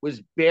that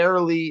was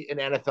barely an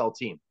NFL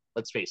team,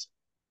 let's face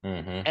it.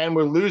 Mm-hmm. And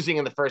we're losing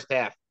in the first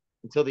half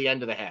until the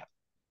end of the half.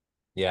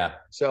 Yeah.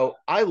 So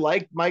I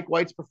liked Mike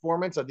White's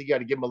performance. I think you got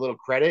to give him a little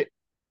credit,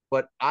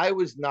 but I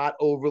was not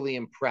overly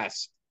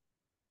impressed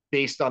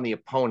based on the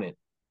opponent.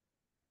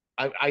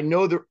 I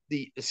know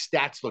the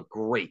stats look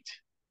great,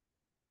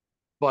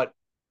 but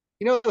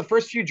the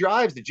first few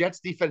drives, the Jets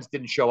defense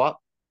didn't show up.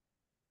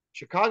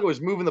 Chicago was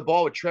moving the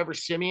ball with Trevor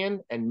Siemian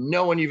and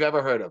no one you've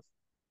ever heard of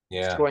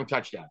scoring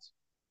touchdowns.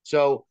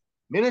 So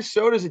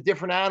Minnesota's a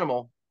different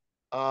animal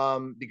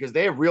because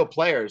they have real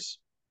players.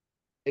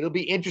 It'll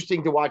be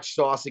interesting to watch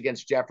Sauce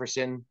against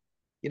Jefferson.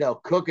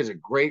 Cook is a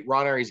great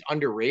runner. He's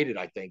underrated,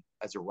 I think,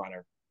 as a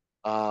runner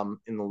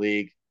in the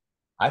league.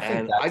 I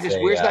think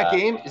where's that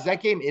game? Is that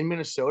game in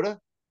Minnesota?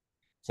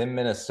 It's in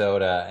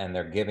Minnesota, and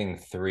they're giving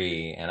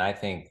 3, and I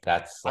think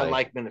that's I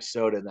like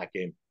Minnesota in that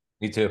game.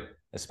 Me too,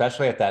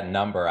 especially at that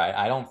number.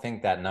 I don't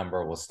think that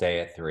number will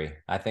stay at 3.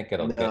 I think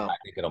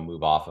it'll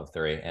move off of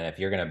 3. And if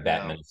you're going to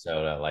bet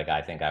Minnesota,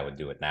 I think I would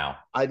do it now.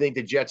 I think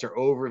the Jets are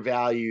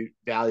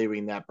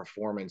valuing that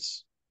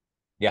performance.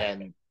 Yeah.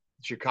 And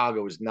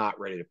Chicago was not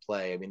ready to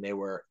play. I mean,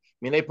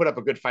 they put up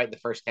a good fight in the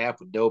first half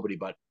with nobody,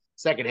 but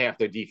second half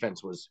their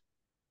defense was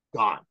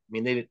gone. I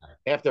mean, they did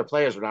half their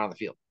players were not on the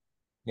field.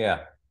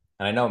 Yeah.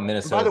 And I know And by the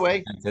Minnesota's way,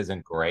 defense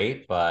isn't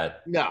great,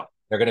 but no,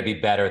 they're going to be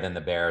better than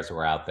the Bears who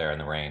were out there in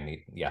the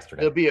rain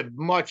yesterday. it'll be a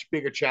much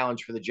bigger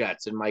challenge for the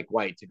Jets and Mike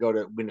White to go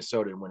to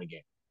Minnesota and win a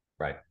game.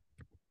 Right.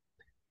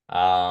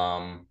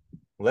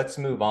 Let's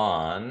move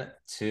on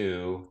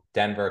to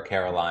Denver,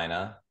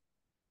 Carolina.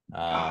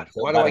 God,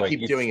 So why do by the I way,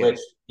 keep doing it?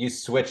 you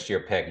switched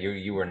your pick.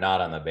 You were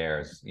not on the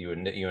Bears. You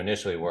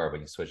initially were,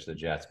 but you switched to the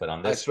Jets. But on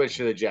I this, switched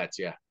to the Jets.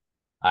 Yeah,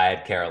 I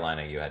had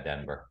Carolina. You had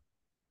Denver.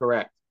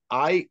 correct.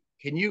 I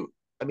can you.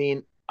 I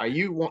mean, are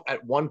you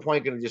at one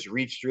point going to just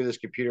reach through this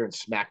computer and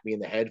smack me in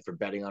the head for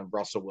betting on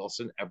Russell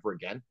Wilson ever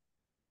again?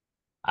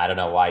 I don't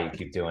know why you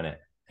keep doing it.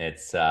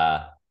 It's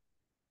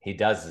he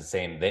does the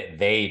same.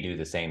 They do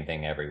the same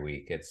thing every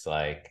week. It's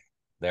like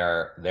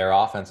their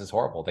offense is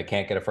horrible. They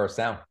can't get a first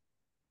down.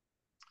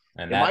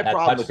 And And my that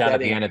problem with touchdown at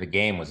the betting, end of the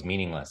game was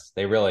meaningless.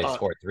 They really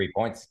scored 3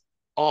 points.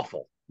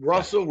 awful.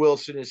 Russell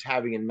Wilson is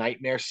having a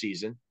nightmare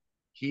season.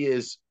 He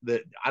is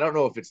I don't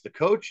know if it's the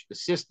coach, the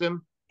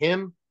system,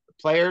 him, the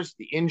players,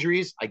 the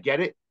injuries. I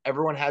get it.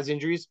 Everyone has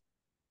injuries.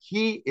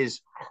 He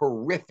is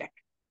horrific.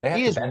 They have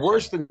He to is bench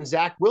worse him. than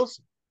Zach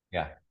Wilson.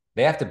 Yeah,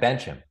 they have to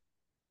bench him.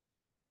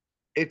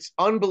 It's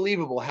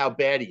unbelievable how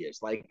bad he is.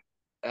 Like,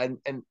 and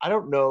I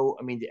don't know.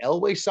 I mean, did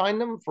Elway sign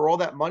him for all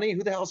that money?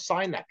 Who the hell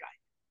signed that guy?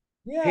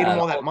 Paid Yeah, him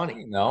the all that whole money.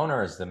 team, the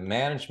owners, the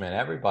management,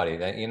 everybody.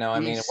 That I He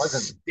mean, it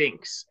wasn't.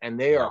 stinks, and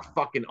they are a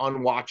fucking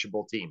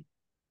unwatchable team.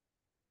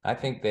 I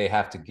think they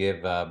have to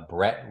give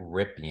Brett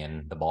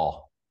Ripien the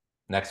ball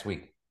next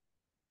week.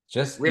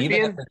 Just even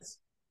if Ripien, it's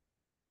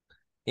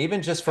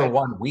even just for that,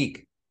 1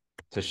 week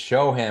to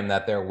show him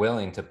that they're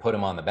willing to put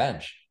him on the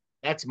bench.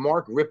 that's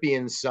Mark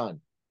Ripien's son.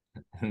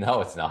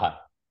 No, it's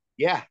not.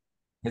 Yeah,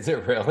 Is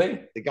it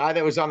really? the guy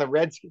that was on the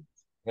Redskins,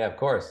 Yeah, of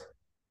course.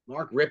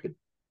 Mark Ripien.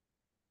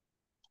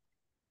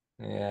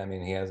 Yeah, I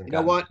mean, he hasn't You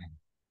know gotten. what?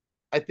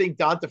 I think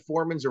Donta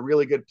Foreman's a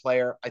really good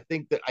player. I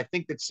think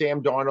that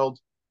Sam Darnold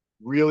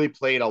really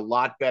played a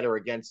lot better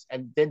against,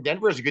 and then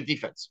Denver is a good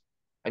defense.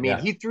 I mean,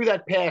 Yeah. he threw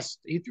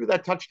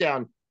that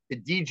touchdown to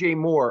DJ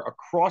Moore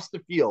across the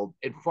field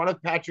in front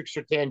of Patrick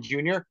Surtain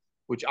Jr.,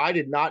 which I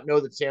did not know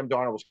that Sam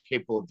Darnold was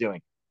capable of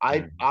doing.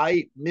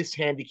 I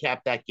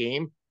mishandicapped that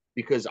game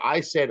because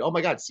I said, "Oh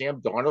my God, Sam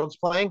Darnold's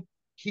playing.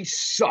 He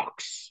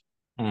sucks.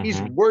 He's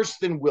Mm-hmm. worse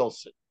than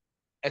Wilson,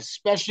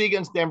 especially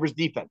against Denver's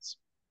defense."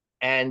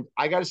 And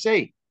I got to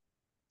say,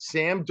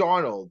 Sam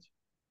Darnold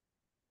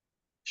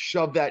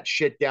shoved that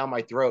shit down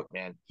my throat,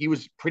 man. He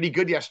was pretty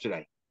good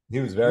yesterday. He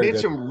was He very made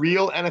good. some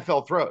real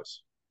NFL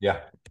throws. Yeah.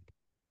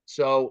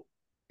 So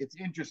it's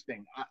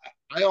interesting.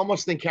 I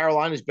almost think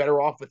Carolina's better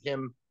off with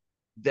him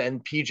than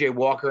PJ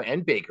Walker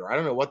and Baker. I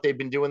don't know what they've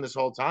been doing this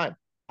whole time.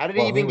 How did he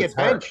Well, he even was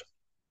get hurt. benched?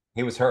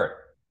 He was hurt.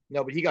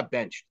 No, but he got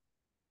benched.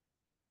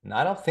 No,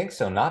 I don't think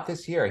so. Not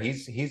this year.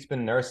 He's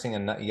been nursing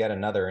yet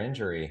another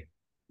injury.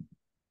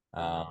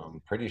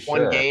 Pretty One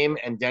sure. game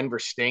and Denver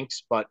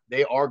stinks, but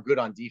they are good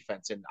on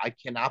defense. And I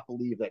cannot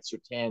believe that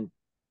Sertan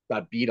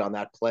got beat on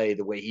that play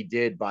the way he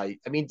did I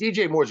mean,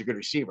 DJ Moore's a good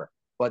receiver,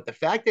 but the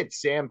fact that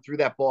Sam threw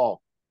that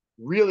ball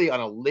really on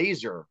a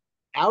laser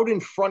out in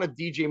front of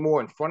DJ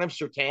Moore, in front of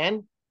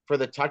Sertan for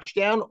the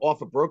touchdown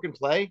off a broken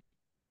play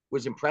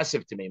was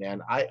impressive to me,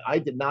 man. I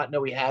did not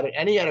know he had it.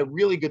 And he had a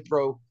really good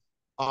throw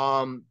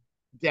down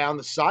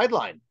the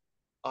sideline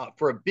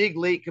for a big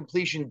late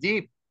completion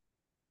deep.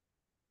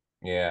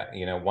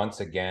 Yeah, once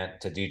again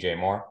to DJ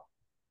Moore,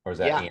 or is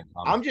that Yeah, Ian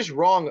Thomas? I'm just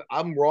wrong.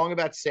 I'm wrong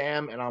about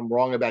Sam and I'm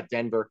wrong about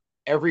Denver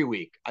every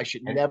week. I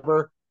should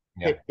never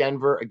Yeah. pick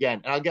Denver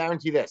again. And I'll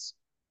guarantee this.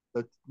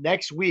 The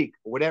next week,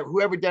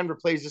 whoever Denver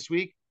plays this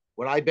week,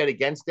 when I bet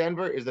against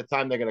Denver is the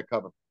time they're going to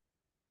cover.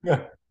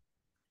 Yeah.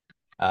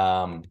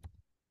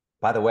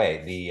 By the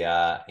way,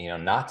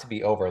 not to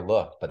be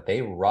overlooked, but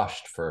they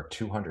rushed for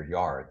 200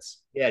 yards.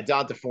 Yeah,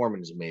 Donta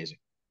Foreman is amazing.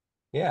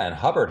 Yeah, and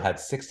Hubbard had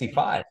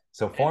 65.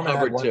 So Foreman had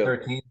Hubbard too.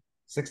 113,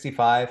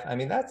 65. I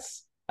mean,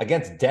 that's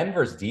against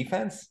Denver's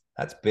defense.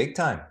 That's big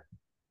time.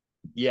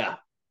 Yeah,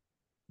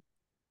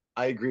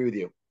 I agree with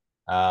you.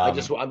 I'm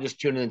just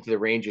tuning into the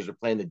Rangers. We're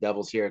playing the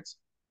Devils here. It's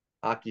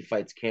hockey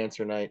fights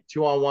cancer night.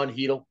 2-on-1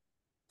 Heedle.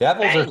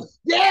 Devils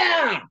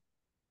Yeah.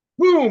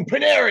 Boom,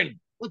 Panarin.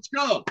 Let's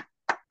go.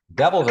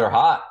 are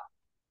hot.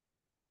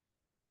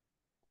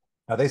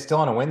 Are they still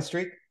on a win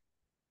streak?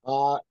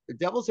 The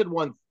Devils had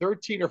won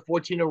 13 or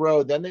 14 in a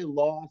row. Then they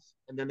lost,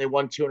 and then they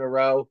won 2 in a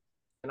row.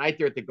 Tonight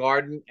they're at the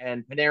Garden,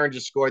 and Panarin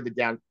just scored the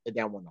down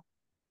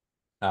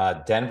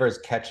 1-0. Denver's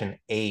catching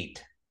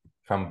 8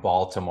 from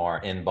Baltimore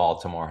in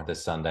Baltimore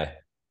this Sunday.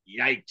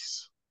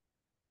 Yikes!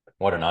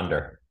 What an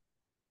under!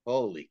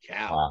 Holy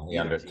cow! Wow, the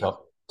under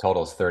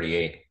totals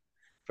 38.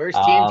 First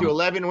team to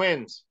 11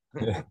 wins.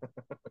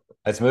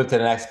 Let's move to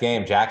the next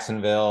game.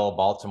 Jacksonville,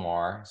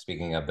 Baltimore.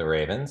 Speaking of the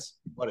Ravens,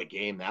 what a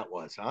game that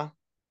was, huh?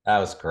 That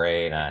was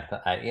great.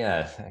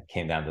 It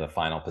came down to the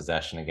final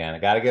possession again. I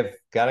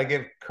gotta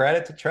give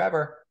credit to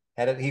Trevor.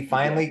 He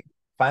finally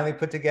finally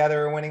put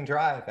together a winning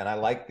drive, and I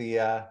like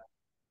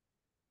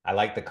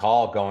the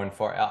call going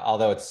for.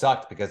 Although it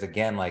sucked because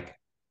again, like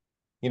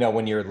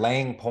when you're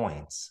laying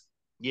points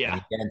and Yeah,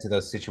 you get into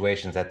those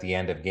situations at the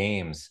end of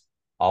games,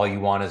 all you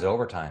want is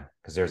overtime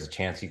because there's a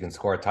chance you can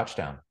score a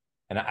touchdown.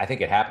 And I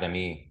think it happened to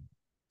me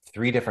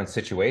three different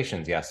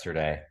situations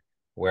yesterday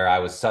where I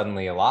was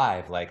suddenly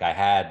alive. Like I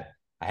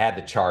had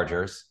the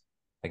Chargers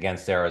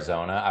against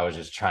Arizona. I was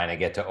just trying to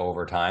get to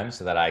overtime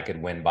so that I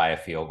could win by a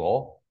field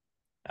goal.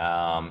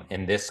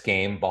 In this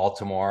game,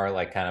 Baltimore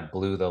like kind of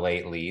blew the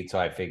late lead, so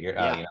I figured,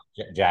 yeah,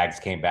 Jags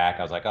came back.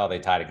 I was like, oh, they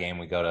tied a game.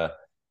 We go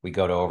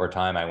to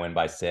overtime. I win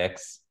by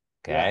 6.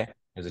 yeah, Okay,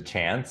 there's a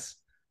chance,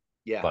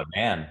 yeah. but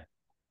man,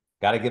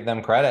 got to give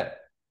them credit.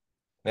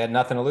 They had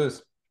nothing to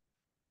lose.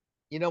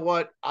 You know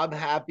what? I'm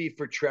happy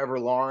for Trevor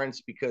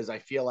Lawrence because I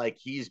feel like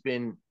he's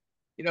been,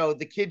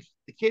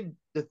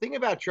 the thing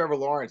about Trevor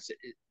Lawrence,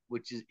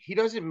 which is he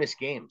doesn't miss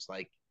games.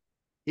 Like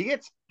he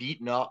gets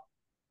beaten up.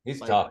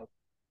 He's Like tough.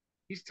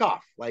 he's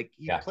tough. Like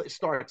Yeah,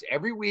 starts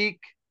every week.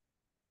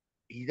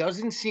 He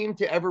doesn't seem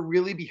to ever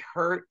really be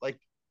hurt. Like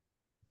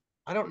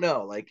I don't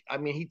know. Like I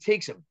mean, he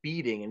takes a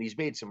beating and he's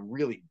made some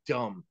really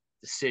dumb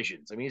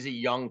decisions. I mean, he's a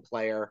young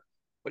player,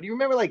 but you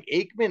remember like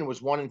Aikman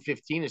was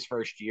 1-15 his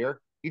first year.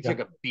 He yeah, took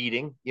a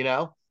beating,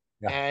 yeah.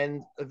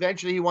 and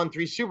eventually he won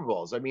 3 Super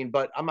Bowls. I mean,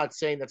 but I'm not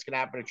saying that's going to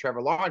happen to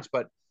Trevor Lawrence,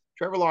 but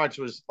Trevor Lawrence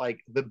was like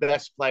the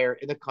best player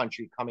in the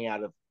country coming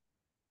out of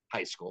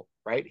high school,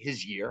 right?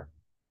 His year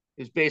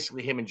is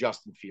basically him and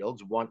Justin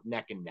Fields, one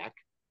neck and neck.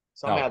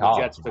 No, Somehow the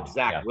college. Jets took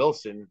Zach Yeah,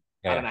 Wilson.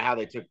 yeah, I don't yeah. know how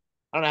they took.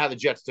 I don't know how the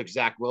Jets took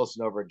Zach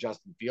Wilson over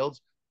Justin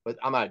Fields, but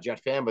I'm not a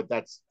Jet fan. But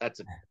that's a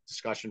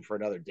discussion for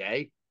another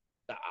day.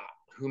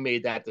 Who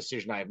made that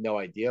decision? I have no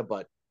idea,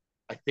 but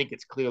I think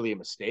it's clearly a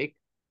mistake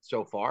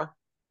so far.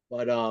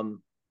 But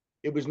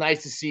it was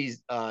nice to see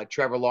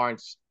Trevor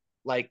Lawrence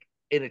like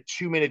in a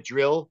 2-minute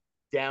drill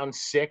down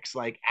 6,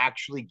 like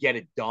actually get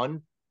it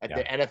done at Yeah.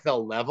 the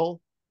NFL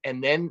level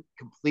and then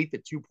complete the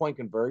 2-point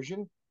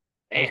conversion.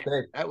 That was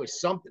Man, big. that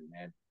was something,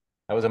 man.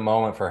 That was a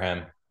moment for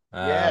him.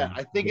 Yeah,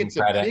 I think Give him it's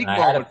a credit. And big I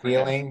had a moment for him.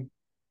 feeling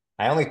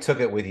I only took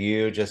it with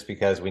you just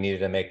because we needed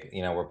to make,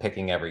 we're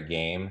picking every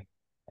game.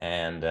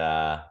 And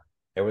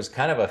there was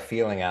kind of a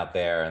feeling out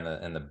there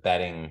in the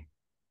betting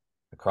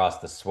across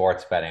the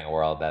sports betting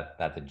world that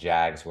the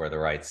Jags were the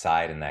right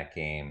side in that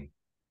game.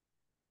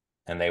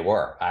 And they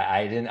were.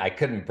 I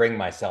couldn't bring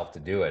myself to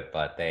do it,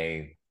 but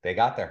they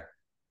got there.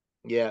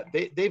 Yeah,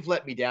 they've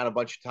let me down a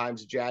bunch of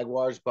times, the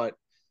Jaguars, but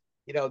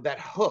that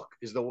hook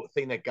is the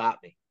thing that got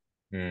me.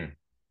 Hmm.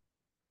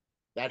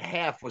 That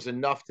half was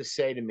enough to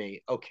say to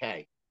me,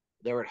 okay,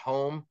 they're at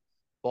home.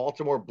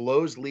 Baltimore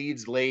blows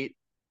leads late.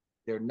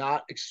 They're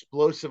not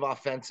explosive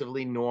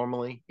offensively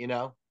normally.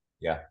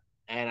 Yeah.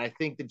 And I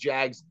think the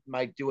Jags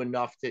might do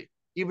enough to,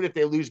 even if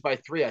they lose by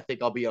 3, I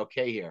think I'll be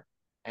okay here.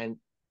 And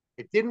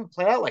it didn't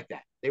play out like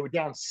that. They were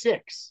down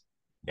 6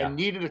 and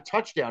Yeah. needed a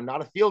touchdown,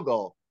 not a field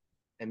goal.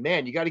 And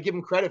man, you got to give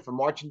them credit for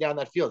marching down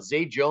that field.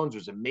 Zay Jones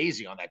was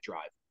amazing on that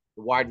drive.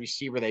 The wide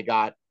receiver they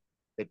got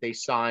that they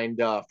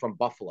signed from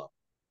Buffalo.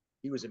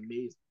 He was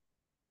amazing.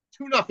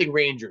 2-0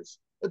 Rangers.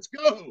 Let's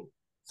go.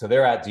 So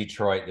they're at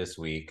Detroit this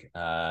week.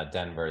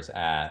 Denver's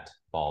at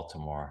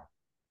Baltimore.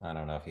 I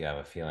don't know if you have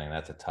a feeling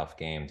that's a tough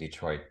game.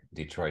 Detroit,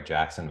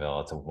 Jacksonville.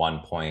 It's a 1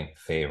 point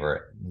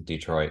favorite.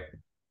 Detroit.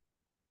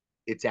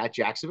 It's at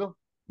Jacksonville.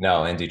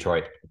 No, in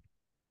Detroit.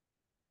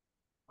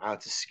 Wow,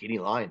 it's a skinny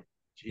line.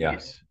 Yeah.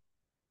 Jeez.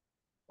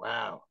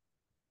 Wow.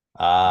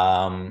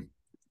 Um,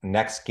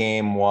 Next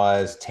game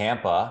was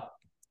Tampa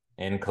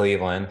in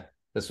Cleveland.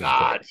 This was great.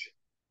 God,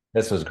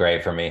 This was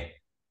great for me.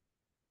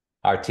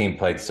 Our team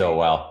played so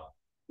well.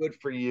 good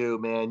for you,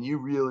 man. You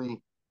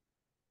really,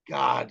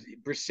 God,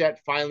 Brissett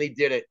finally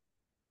did it.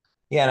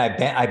 Yeah,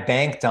 and I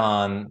banked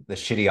on the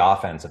shitty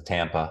offense of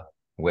Tampa,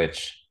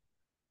 which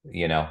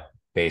you know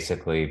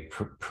basically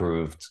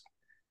proved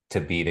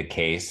to be the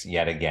case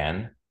yet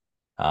again.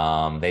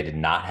 They did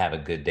not have a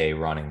good day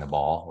running the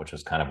ball, which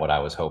was kind of what I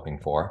was hoping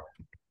for,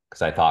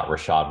 because I thought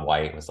Rashad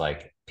White was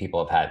like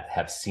people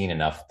have seen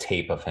enough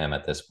tape of him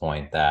at this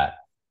point that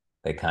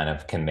they kind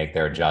of can make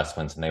their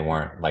adjustments, and they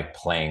weren't like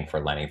playing for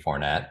Lenny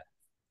Fournette.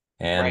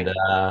 And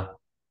Right.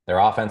 their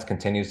offense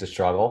continues to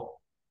struggle,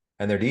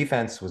 and their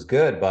defense was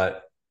good,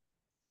 but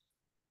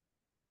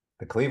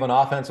the Cleveland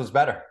offense was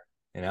better.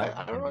 You know,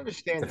 I don't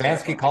understand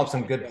Stefanski Tampa. called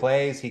some good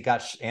plays. He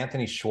got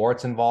Anthony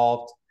Schwartz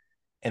involved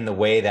in the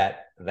way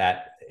that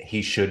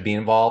he should be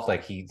involved.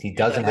 Like he Yeah,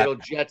 doesn't that have.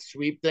 little jet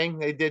sweep thing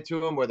they did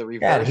to him, or the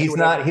Yeah, and reverse, or he's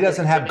whatever not. they He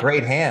doesn't did to have him.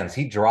 great hands.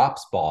 He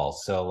drops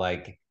balls. So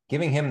like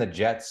giving him the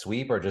jet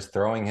sweep or just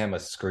throwing him a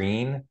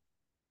screen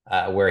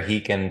where he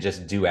can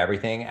just do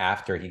everything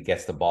after he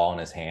gets the ball in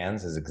his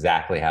hands is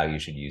exactly how you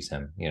should use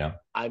him. You know.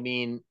 I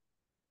mean,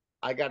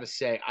 I got to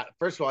say,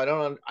 first of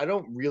all, I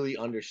don't really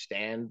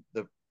understand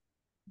the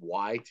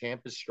why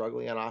Tampa's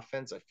struggling on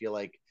offense. I feel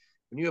like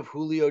when you have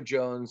Julio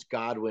Jones,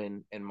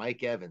 Godwin, and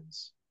Mike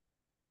Evans,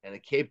 and a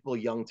capable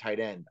young tight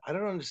end, I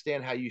don't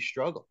understand how you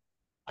struggle.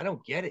 I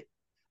don't get it.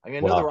 I mean, I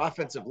know their Well,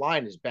 offensive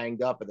line is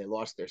banged up and they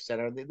lost their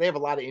center. They have a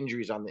lot of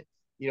injuries on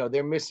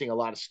they're missing a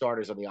lot of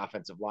starters on the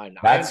offensive line.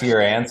 Now, I That's your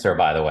understand. answer,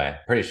 by the way.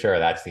 Pretty sure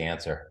that's the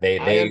answer. I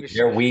They're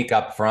understand. weak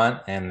up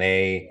front, and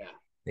Yeah.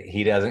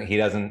 he doesn't.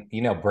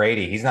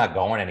 Brady, he's not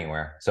going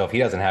anywhere. So if he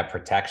doesn't have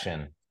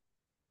protection,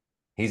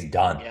 he's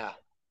done. Yeah.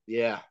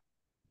 Yeah.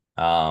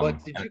 But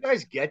Um, did you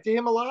guys get to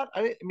him a lot?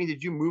 I mean,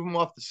 did you move him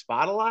off the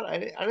spot a lot? I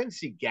didn't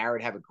see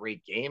Garrett have a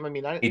great game. I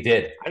mean, he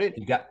did. I didn't.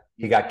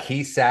 He got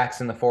key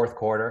sacks in the fourth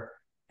quarter,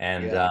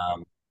 and Yeah.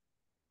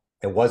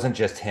 it wasn't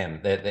just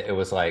him. It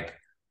was like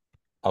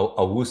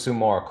Owusu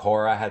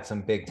Morikora had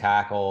some big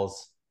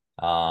tackles.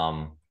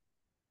 Um,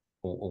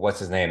 what's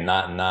his name?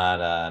 Not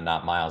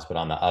Miles, but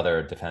on the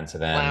other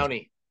defensive end,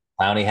 Clowney.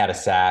 Clowney had a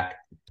sack,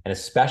 and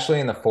especially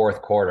in the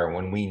fourth quarter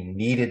when we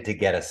needed to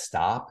get a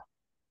stop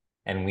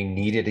and we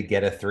needed to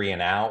get a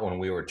 3-and-out when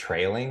we were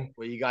trailing.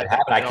 Well, you got It that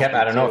happened. I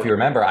penalty don't know if too. you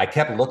remember, I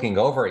kept looking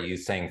over at you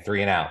saying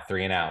 3-and-out,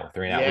 3-and-out,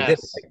 3-and-out. We did it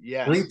Yes.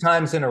 like three Yes.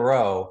 times in a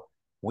row.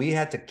 We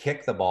had to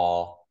kick the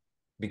ball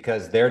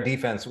because their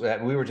defense,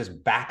 we were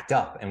just backed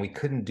up and we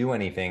couldn't do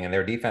anything. And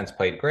their defense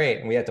played great.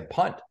 And we had to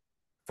punt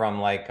from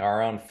like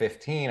our own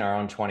 15, our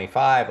own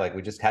 25. Like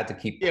we just had to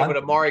keep Yeah, but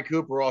punting. Amari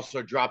Cooper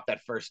also dropped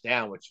that first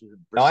down, which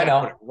No, I Brissett put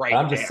know. it But right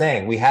I'm just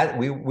there. saying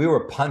we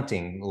were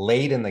punting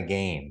late in the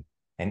game.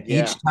 And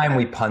Yeah. each time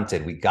we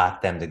punted, we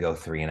got them to go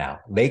 3-and-out.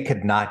 They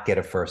could not get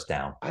a first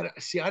down. I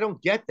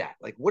don't get that.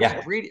 Like, what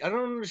is Brady? I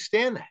don't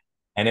understand that.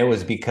 And it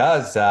was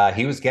because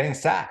he was getting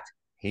sacked.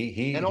 And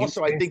He was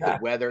also, I getting think the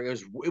sacked. weather, it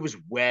was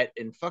wet,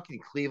 and fucking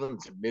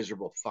Cleveland's a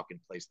miserable fucking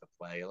place to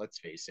play. Let's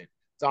face it.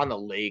 It's on the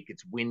lake,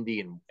 it's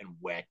windy and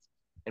wet.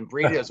 And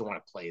Brady doesn't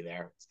want to play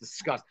there. It's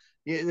disgusting.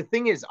 Yeah, the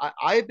thing is,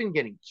 I've been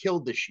getting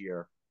killed this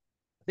year.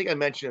 I think I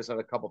mentioned this on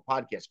a couple of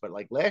podcasts, but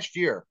like last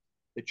year,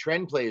 the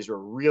trend plays were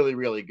really,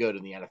 really good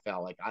in the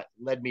NFL. Like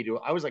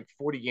I was like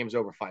 40 games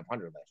over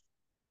 500 last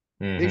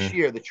year. This Mm-hmm.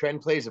 year, the trend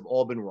plays have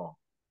all been wrong.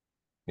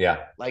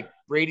 Yeah. Like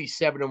Brady's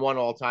 7-1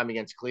 all time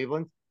against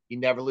Cleveland. He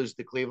never loses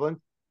to Cleveland.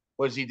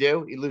 What does he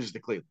do? He loses to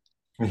Cleveland.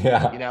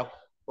 Yeah. You know,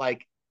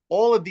 like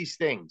all of these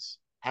things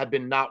have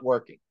been not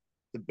working.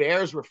 The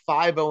Bears were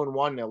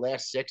 5-0-1 in their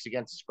last six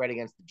against the spread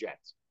against the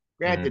Jets.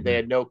 Granted, they Mm-hmm.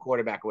 had no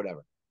quarterback or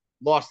whatever.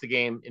 Lost the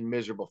game in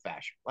miserable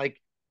fashion. Like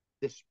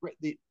I'm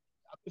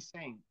just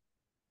saying,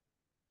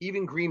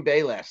 even Green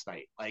Bay last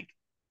night, like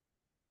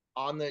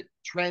on the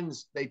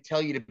trends, they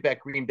tell you to bet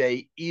Green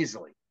Bay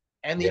easily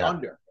and the Yeah.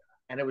 under.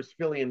 And it was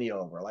Philly in the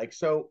over. Like,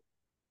 so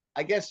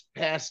I guess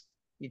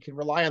you can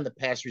rely on the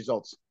past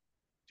results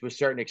to a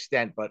certain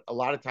extent, but a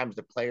lot of times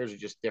the players are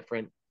just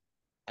different.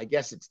 I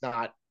guess it's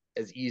not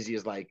as easy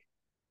as like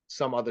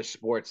some other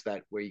sports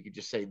that where you could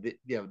just say,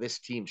 this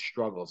team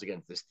struggles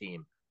against this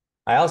team.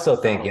 I also It's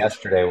not think always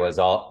yesterday true. was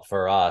all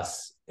for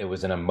us. It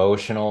was an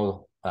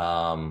emotional.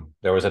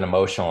 There was an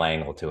emotional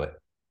angle to it.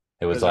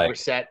 It was Because of like,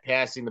 Brissett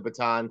passing the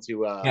baton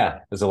to, yeah,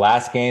 it was the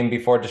last game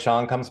before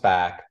Deshaun comes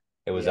back.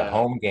 It was a yeah.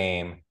 home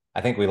game. I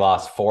think we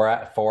lost four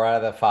out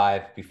of the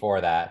five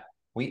before that.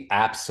 We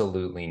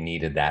absolutely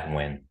needed that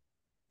win,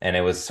 and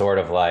it was sort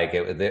of like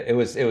it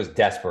was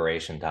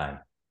desperation time.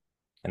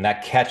 And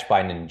that catch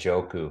by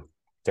Njoku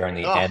during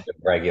the Oh, end of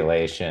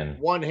regulation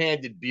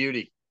one-handed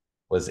beauty.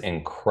 was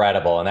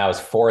incredible, and that was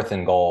 4th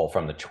and goal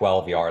from the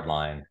 12-yard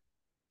line.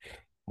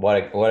 What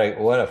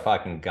a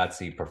fucking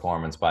gutsy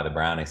performance by the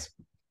Brownies.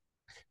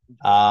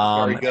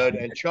 Very good.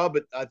 And Chubb,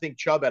 I think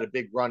Chubb had a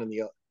big run in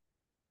the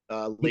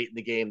late in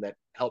the game that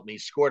helped me. He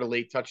scored a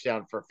late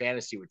touchdown for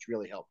fantasy, which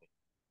really helped me.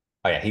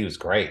 Oh yeah, he was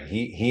great.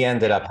 He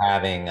ended up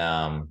having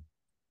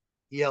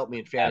He helped me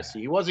in had, fantasy.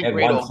 He he wasn't had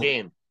great one all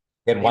game,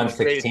 he had but he was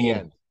great at the 116,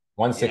 end. Yeah,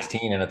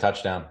 116 and a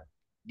touchdown.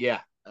 yeah,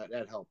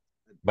 that helped.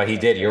 But he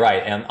did, you're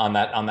right. And on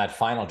that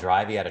final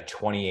drive, he had a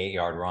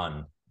 28-yard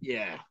run.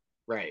 Yeah,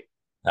 right.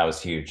 That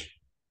was huge.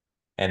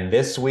 And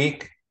this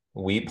week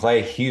we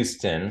play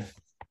Houston.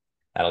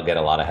 That'll get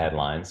a lot of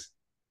headlines.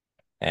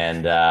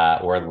 And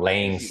we're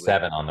laying Easy win.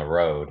 7 on the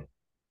road.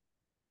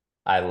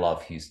 I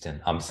love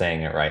Houston. I'm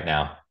saying it right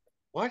now.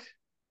 What?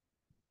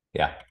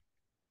 Yeah.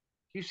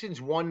 Houston's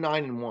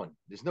 1-9-1.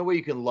 There's no way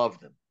you can love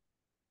them,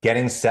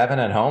 Getting 7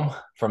 at home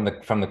from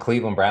the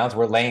Cleveland Browns.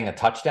 We're laying a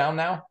touchdown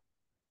now.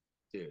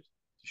 dude.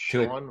 To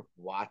Deshaun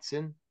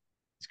Watson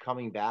is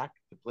coming back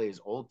to play his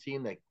old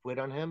team that quit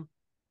on him,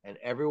 and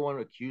everyone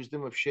accused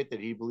him of shit that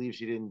he believes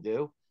he didn't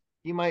do.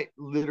 He might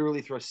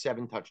literally throw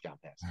 7 touchdown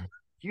passes.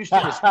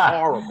 Houston is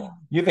horrible.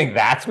 You think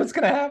that's what's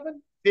going to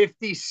happen?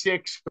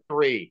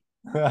 56-3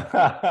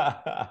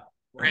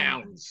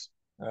 rounds.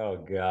 Oh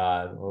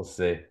God, we'll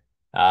see.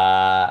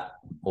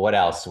 What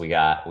else we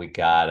got? We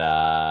got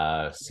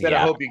Better Seattle.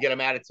 hope you get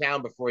him out of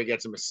town before he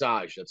gets a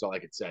massage. That's all I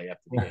could say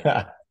after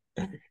the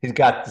game. He's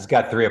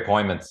got 3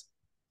 appointments.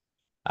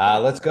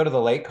 Let's go to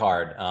the late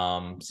card.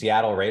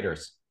 Seattle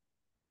Raiders.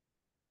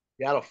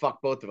 That'll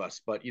fuck both of us.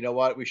 But you know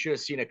what? We should have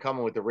seen it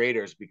coming with the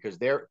Raiders because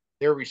they're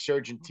a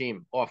resurgent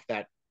team off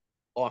that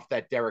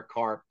Derek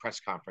Carr press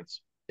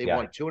conference. They've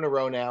won 2 in a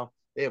row now.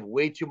 They have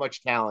way too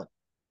much talent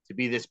to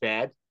be this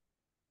bad.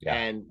 Yeah.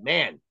 And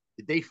man,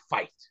 did they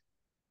fight?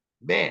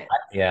 Man.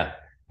 Yeah.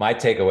 My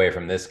takeaway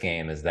from this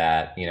game is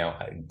that,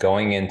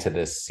 going into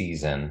this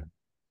season,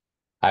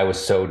 I was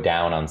so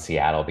down on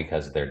Seattle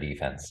because of their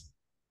defense.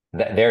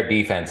 Their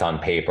defense on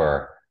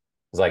paper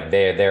was like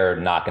they're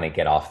not going to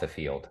get off the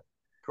field, and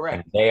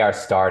Correct. they are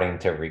starting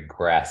to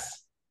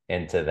regress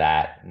into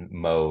that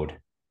mode,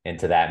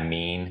 into that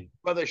mean.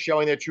 Well, they're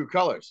showing their true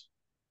colors.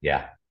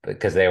 Yeah,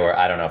 because they were.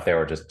 I don't know if they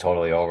were just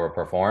totally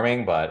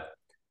overperforming, but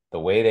the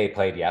way they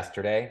played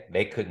yesterday,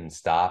 they couldn't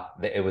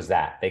stop. It was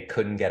that they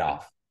couldn't get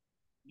off.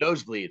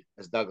 Nosebleed,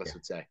 as Yeah. Douglas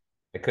would say.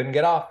 They couldn't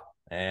get off.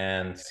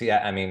 And see,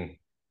 I mean,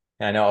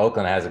 I know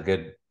Oakland has a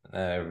good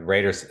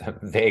Raiders.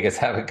 Vegas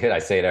have a good. I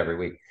say it every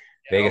week.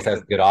 Yeah, Vegas has a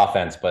Oakland. good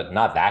offense, but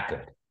not that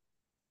good.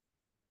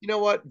 You know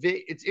what?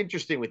 It's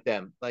interesting with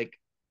them. Like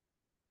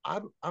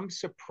I'm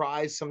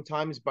surprised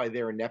sometimes by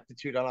their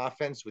ineptitude on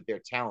offense with their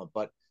talent,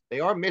 but they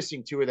are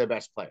missing two of their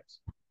best players.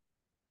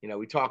 You know,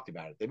 we talked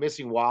about it. They're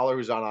missing Waller,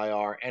 who's on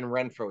IR, and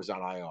Renfro is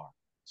on IR.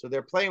 So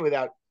they're playing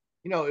without.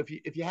 You know, if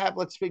you have,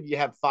 let's figure you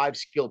have five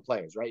skilled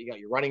players, right? You got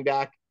your running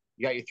back,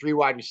 you got your three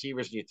wide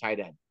receivers, and your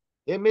tight end.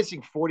 They're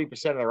missing 40%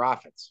 of their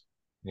offense.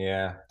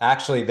 Yeah,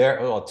 actually,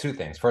 they're well. Two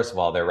things. First of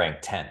all, they're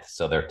ranked 10th,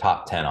 so they're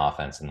top 10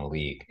 offense in the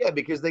league. Yeah,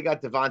 because they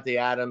got Devontae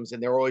Adams,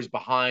 and they're always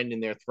behind,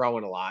 and they're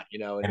throwing a lot. You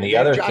know, And and the they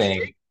have other Josh thing,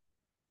 Jacobs.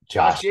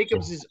 Josh Josh,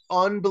 Jacobs is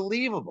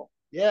unbelievable.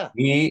 Yeah,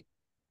 he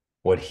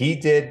what he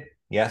did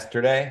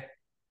yesterday,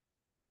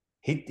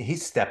 he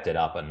stepped it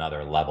up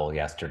another level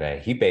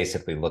yesterday. He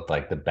basically looked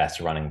like the best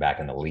running back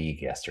in the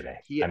league yesterday.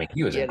 he I mean,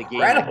 he was he had a game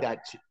like incredible.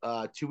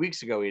 that 2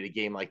 weeks ago. He had a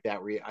game like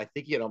that where I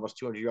think he had almost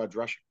 200 yards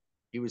rushing.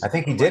 He was I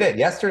think he did it incredible.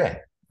 yesterday,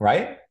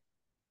 right?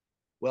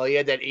 Well, he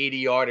had that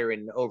 80-yarder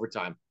in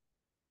overtime.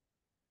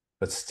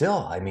 But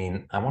still, I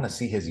mean, I want to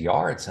see his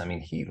yards. I mean,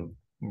 he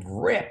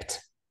ripped.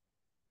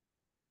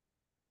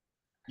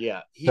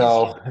 Yeah, he's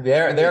So really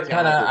they're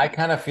kind of talented. I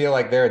kind of feel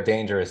like they're a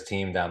dangerous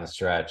team down the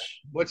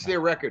stretch. What's their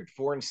record?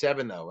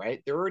 4-7 though,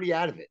 right? They're already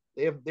out of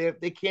it.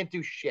 They can't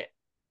do shit.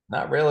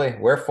 Not really.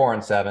 We're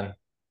 4-7.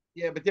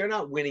 Yeah, but they're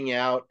not winning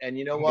out. And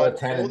you know You can go what?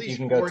 10 All and you these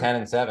can go four,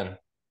 10-7.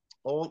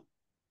 all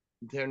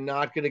they're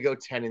not going to go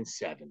 10-7.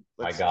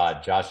 My Let's,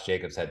 God, Josh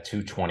Jacobs had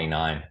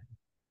 229.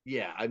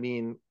 yeah. I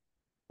mean,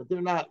 but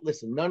they're not.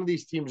 Listen, none of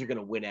these teams are going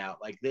to win out.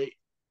 Like the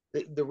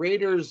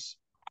Raiders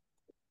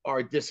are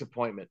a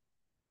disappointment.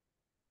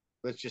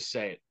 Let's just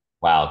say it.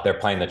 Wow, they're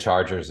playing the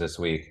Chargers this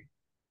week.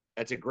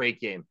 That's a great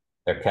game.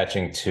 They're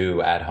catching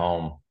two at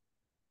home.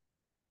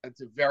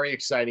 That's a very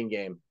exciting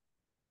game.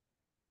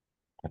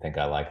 I think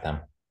I like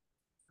them.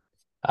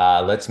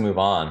 Let's move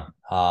on.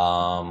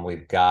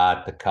 We've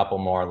got a couple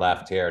more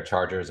left here.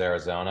 Chargers,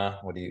 Arizona.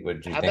 What did you How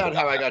think about about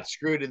how I that? got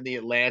screwed in the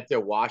Atlanta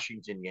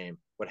Washington game?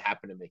 What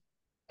happened to me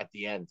at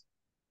the end?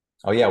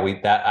 Oh yeah, we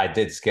that I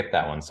did skip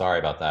that one. Sorry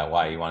about that.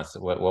 Why you want to?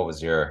 What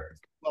was your?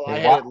 Well, I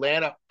had What?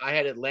 Atlanta. I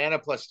had Atlanta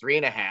plus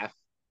 3.5.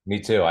 Me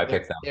too. I They're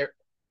picked them. they're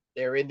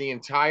they're in the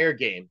entire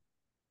game,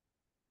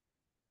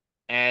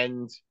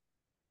 and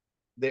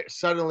they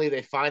suddenly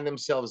they find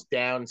themselves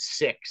down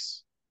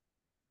six.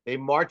 They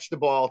march the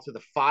ball to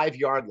the 5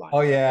 yard line,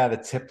 Oh yeah, the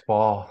tipped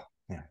ball.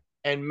 Yeah,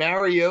 and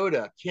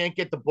Mariota can't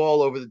get the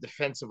ball over the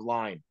defensive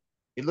line.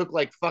 He looked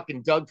like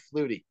fucking Doug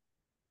Flutie,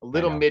 a I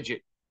little know.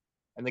 midget.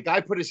 And the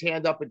guy put his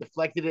hand up and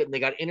deflected it, and they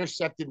got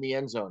intercepted in the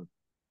end zone.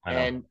 I know.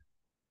 And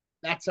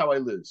that's how I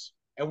lose.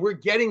 And we're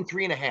getting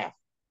 3.5.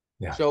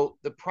 Yeah, So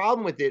the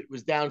problem with it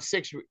was down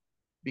six.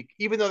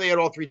 Even though they had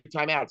all three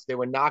timeouts, they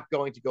were not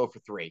going to go for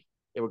three.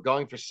 They were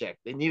going for six.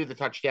 They needed the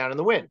touchdown and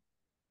the win.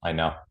 I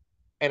know.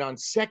 And on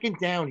second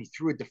down, he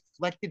threw a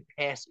deflected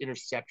pass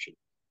interception.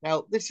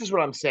 Now, this is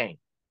what I'm saying.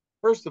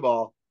 First of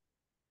all,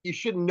 you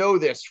should know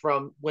this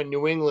from when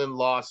New England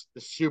won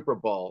the Super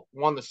Bowl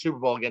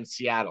against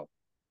Seattle.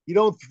 You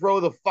don't throw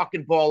the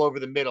fucking ball over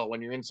the middle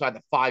when you're inside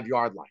the 5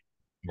 yard line.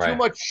 Too Right.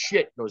 much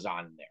shit goes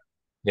on in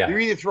there. You're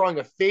Yeah. either throwing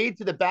a fade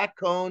to the back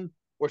cone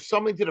or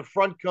something to the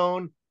front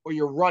cone, or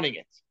you're running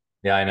it.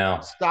 Yeah, I know.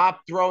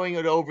 Stop throwing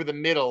it over the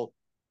middle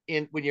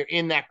in when you're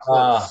in that Uh,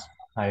 close.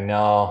 I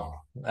know.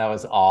 That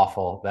was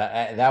awful.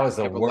 That was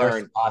the Never worst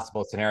learn.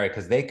 possible scenario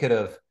because they could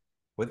have,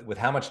 with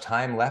how much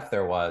time left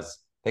there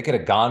was, they could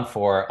have gone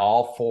for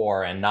all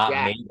four and not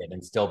Jack, made it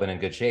and still been in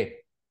good shape.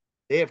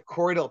 they have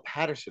Cordell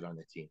Patterson on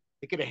the team.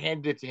 They could have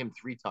handed it to him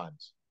 3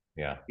 times.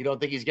 Yeah. You don't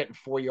think he's getting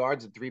 4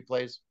 yards in 3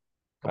 plays?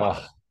 Come on.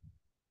 Oh,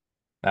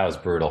 that was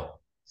brutal.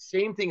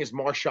 Same thing as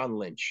Marshawn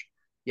Lynch.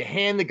 You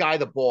hand the guy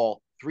the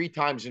ball 3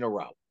 times in a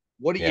row.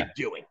 What are you Yeah.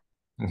 doing?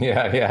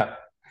 Yeah, yeah.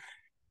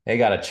 They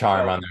got a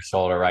charm So on their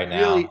shoulder it right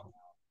really, now.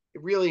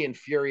 it really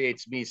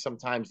infuriates me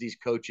sometimes. These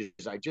coaches,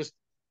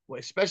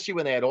 especially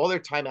when they had all their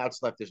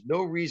timeouts left. There's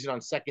no reason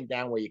on second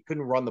down where you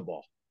couldn't run the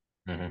ball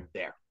Mhm.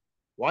 there.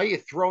 Why are you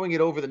throwing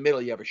it over the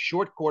middle? You have a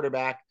short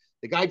quarterback.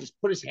 The guy just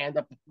put his hand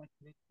up,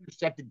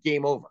 intercepted,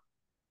 game over.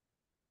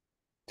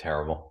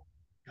 Terrible.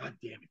 God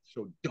damn it,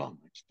 so dumb.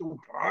 It's so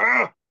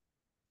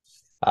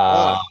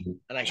Um,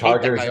 and I hate that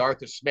Chargers, guy,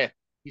 Arthur Smith.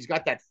 He's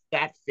got that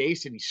fat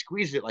face and he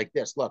squeezes it like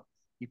this. Look,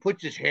 he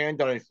puts his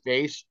hand on his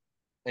face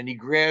and he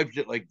grabs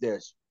it like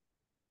this.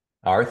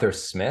 Arthur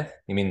Smith.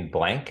 You mean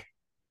blank?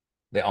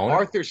 The owner?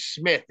 Arthur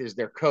Smith is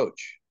their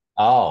coach,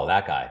 Oh,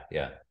 that guy.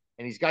 Yeah.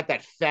 and he's got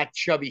that fat,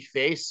 chubby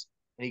face.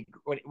 And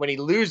when he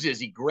loses,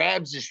 he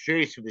grabs his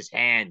face with his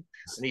hand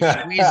and he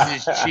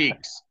squeezes his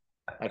cheeks.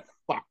 Like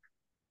fuck.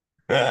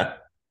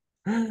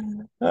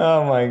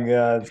 Oh my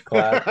God, it's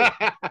classic.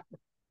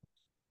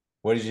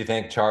 What did you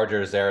think,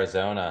 Chargers,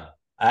 Arizona?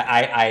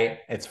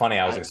 It's funny.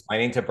 I was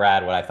explaining to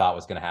Brad what I thought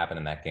was going to happen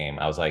in that game.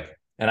 I was like,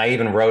 and I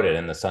even wrote it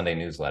in the Sunday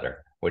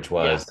newsletter, which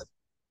was Yes.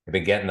 they've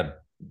been getting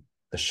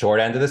the short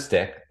end of the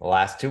stick the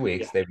last 2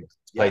 weeks. Yeah. They've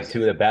played Yes. two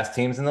of the best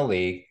teams in the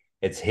league.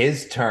 It's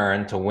his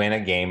turn to win a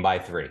game by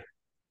 3.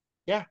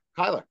 Yeah.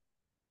 Kyler.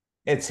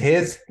 It's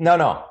his. No,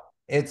 no.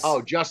 It's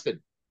Oh,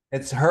 Justin.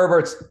 it's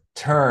Herbert's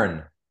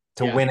turn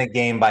to Yeah. win a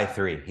game by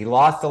 3. He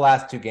lost the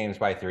last 2 games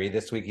by 3.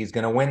 This week he's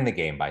going to win the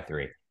game by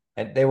 3.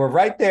 And they were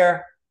right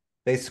there.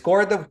 They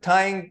scored the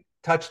tying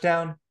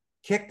touchdown,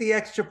 kick the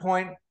extra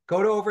point,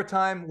 go to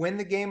overtime, win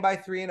the game by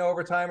 3 in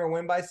overtime or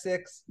win by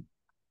 6,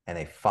 and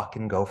they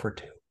fucking go for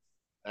 2.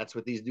 That's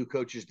what these new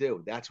coaches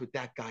do. That's what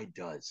that guy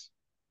does.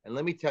 And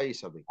let me tell you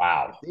something.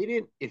 Wow.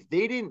 If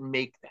they didn't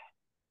make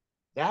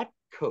that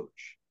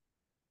coach,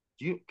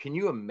 can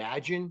you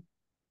imagine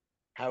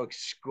how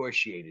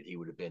excoriated he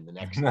would have been the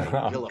next night,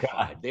 Oh, vilified?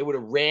 God. They would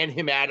have ran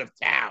him out of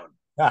town.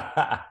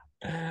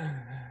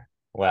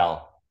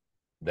 Well,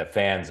 the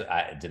fans,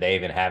 do they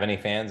even have any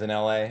fans in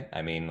LA?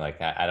 I mean,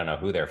 like, I don't know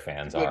who their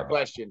fans Good are, but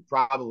question.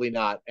 Probably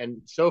not.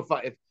 And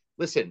SoFi,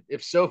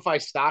 if SoFi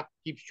stock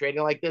keeps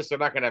trading like this, they're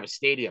not going to have a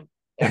stadium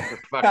after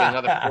fucking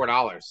another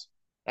 $4.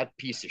 That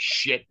piece of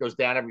shit goes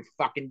down every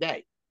fucking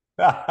day.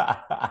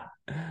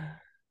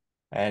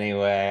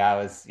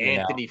 Anyway,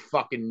 Anthony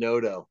fucking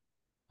Noto.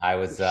 I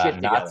was Shit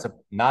together.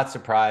 not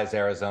surprised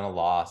Arizona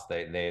lost.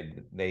 They're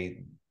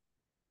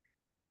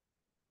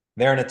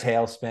in a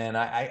tailspin.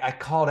 I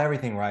called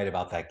everything right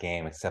about that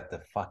game except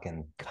the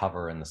fucking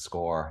cover and the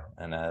score,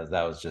 and that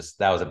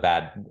was a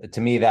bad, to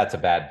me. That's a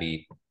bad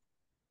beat.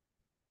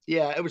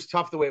 Yeah, it was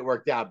tough the way it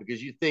worked out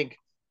because you think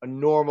a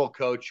normal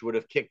coach would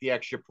have kicked the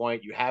extra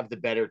point. You have the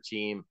better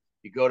team.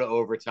 You go to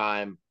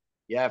overtime.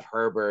 You have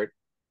Herbert.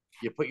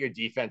 You put your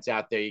defense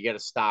out there. You get a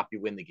stop.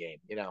 You win the game.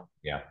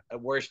 Yeah.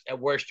 At worst,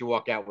 you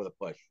walk out with a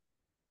push.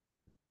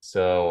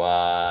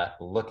 So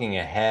looking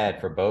ahead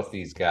for both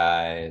these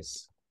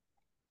guys,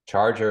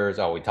 Chargers.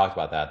 Oh, we talked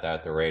about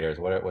that. The Raiders.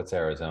 What's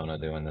Arizona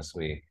doing this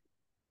week?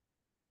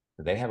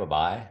 Do they have a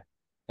bye?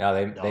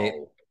 No,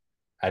 No,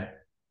 I,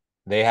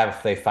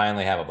 they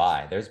finally have a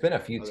bye. There's been a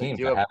few they teams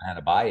do that have. haven't had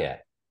a bye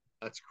yet,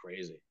 That's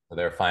crazy. so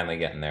they're finally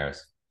getting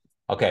theirs.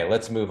 Okay,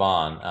 let's move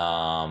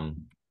on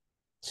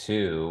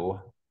to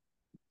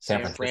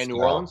San San Fran, New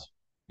Francisco. Orleans.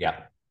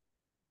 Yeah,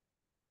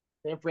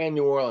 San Fran,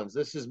 New Orleans.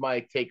 This is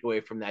my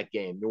takeaway from that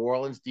game. New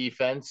Orleans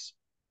defense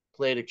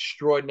played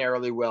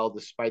extraordinarily well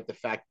despite the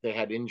fact they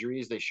had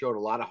injuries. They showed a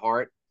lot of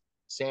heart.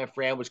 San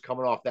Fran was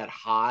coming off that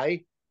high.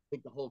 I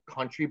think the whole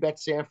country bet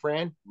San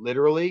Fran,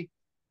 literally.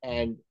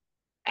 And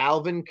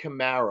Alvin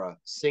Kamara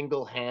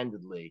single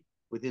handedly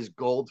with his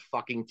gold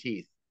fucking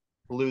teeth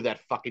blew that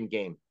fucking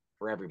game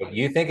for but everybody.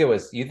 you think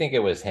it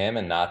was him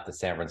and not the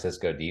San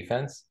Francisco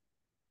defense?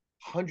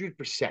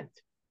 100%.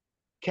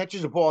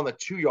 Catches a ball on the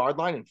 2 yard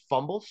line and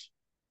fumbles.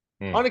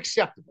 Hmm.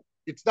 Unacceptable.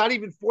 It's not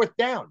even fourth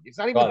down. It's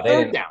not even Well,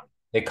 third down.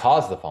 they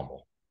caused the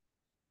fumble.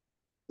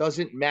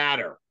 Doesn't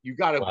matter. You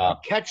Well,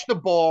 catch the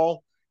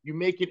ball. You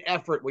make an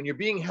effort. When you're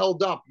being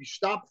held up, you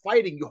stop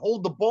fighting. You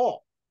hold the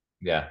ball.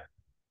 yeah.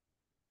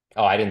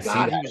 Oh, I didn't see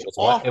God, that. he was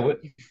awful.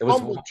 He It was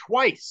fumbled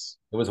twice.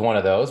 it was one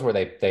of those where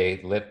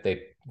they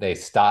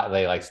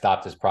stopped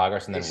stopped his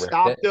progress and They then ripped it.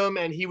 stopped him,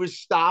 and he was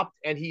stopped,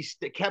 and he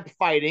kept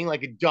fighting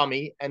like a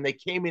dummy. And they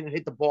came in and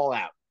hit the ball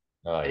out,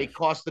 Oh, and he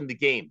cost them the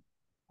game.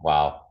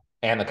 wow.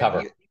 And the And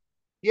cover.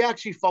 he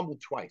actually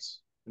fumbled twice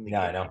in the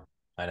Yeah, game.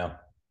 I know.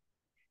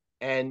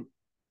 And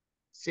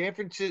San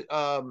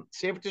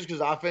Francisco's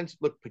offense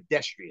looked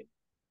pedestrian.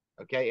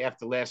 Okay,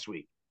 after last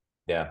week,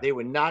 Yeah. they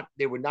were not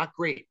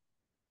great.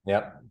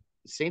 Yep.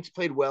 The Saints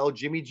played well.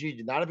 Jimmy G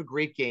did not have a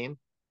great game,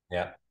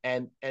 Yeah.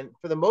 and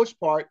for the most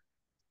part,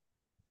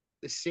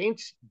 the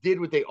Saints did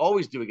what they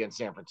always do against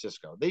San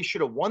Francisco. They should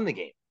have won the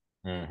game.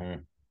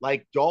 Mm-hmm.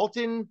 Like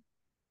Dalton,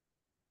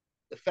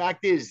 the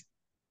fact is,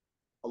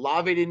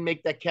 Olave didn't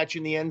make that catch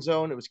in the end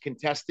zone. It was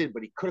contested,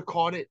 but he could have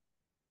caught it.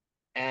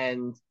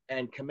 And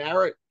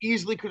Kamara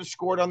easily could have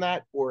scored on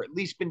that, or at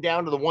least been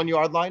down to the 1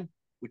 yard line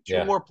with two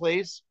Yeah. more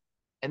plays,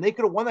 and they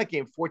could have won that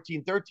game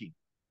 14-13.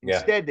 Yeah.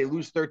 Instead, they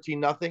lose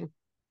 13-0.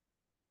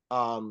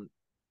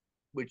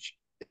 Which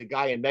the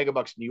guy in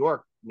Megabucks, New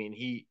York, I mean,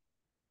 he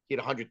had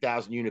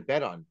 100,000 unit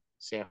bet on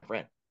San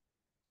Fran.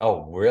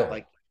 Oh, really?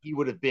 Like he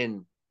would have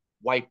been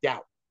wiped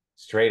out.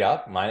 Straight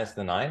up minus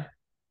the 9?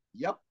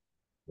 Yep.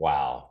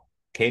 Wow.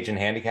 Cajun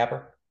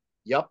handicapper?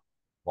 Yep.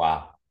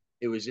 Wow.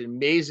 It was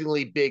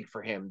amazingly big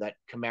for him that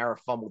Kamara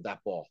fumbled that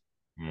ball.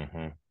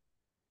 Mm-hmm.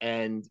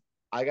 And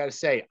I got to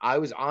say, I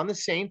was on the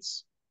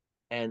Saints,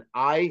 and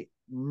I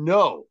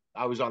know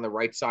I was on the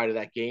right side of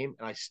that game,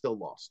 and I still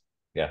lost.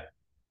 Yeah.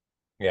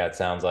 Yeah, it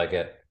sounds like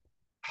it.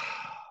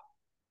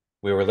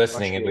 We were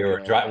listening, and we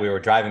were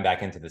driving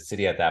back into the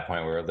city at that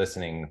point. We were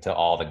listening to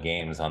all the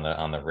games on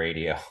the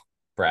radio.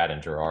 Brad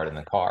and Gerard in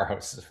the car.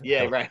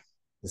 Yeah, right.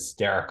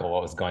 hysterical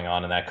what was going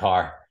on in that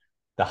car.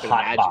 The Could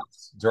hot imagine.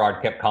 box.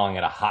 Gerard kept calling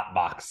it a hot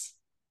box.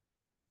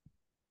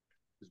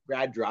 Was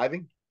Brad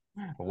driving?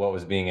 What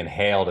was being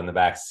inhaled in the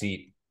back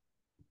seat.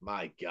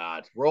 My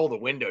God. Roll the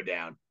window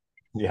down.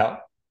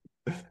 Yep.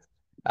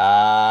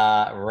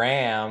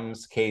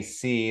 Rams,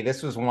 KC.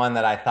 This was one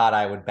that I thought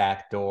I would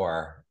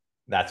backdoor.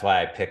 That's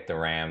why I picked the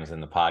Rams in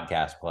the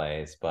podcast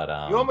plays. But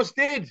You almost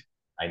did.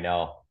 I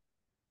know.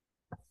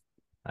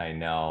 I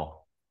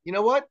know. You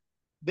know what?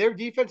 Their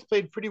defense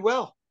played pretty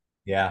well.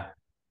 Yeah.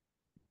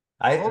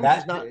 I Mahomes is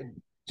that not.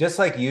 just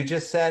like you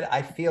just said,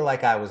 I feel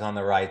like I was on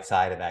the right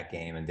side of that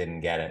game and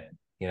didn't get it,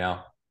 you know?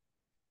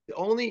 The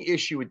only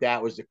issue with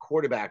that was the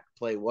quarterback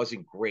play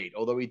wasn't great.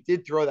 Although he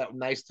did throw that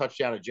nice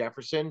touchdown to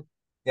Jefferson,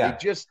 they Yeah.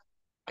 just,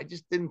 I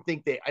just didn't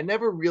think they. I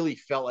never really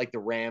felt like the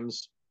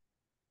Rams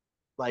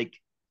like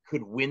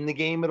could win the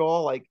game at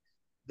all. Like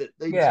the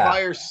Yeah.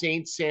 entire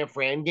Saints San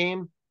Fran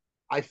game,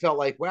 I felt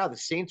like wow, the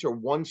Saints are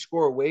one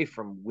score away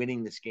from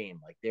winning this game.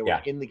 Like they were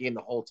Yeah. in the game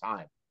the whole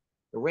time.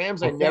 The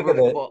Rams, I Well, think never of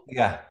it. felt.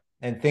 Yeah.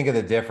 And think of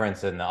the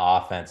difference in the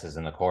offenses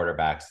and the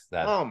quarterbacks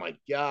that Oh my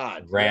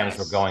God, Rams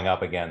were yes, going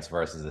up against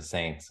versus the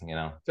Saints, you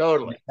know.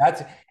 totally.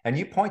 That's and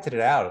you pointed it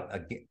out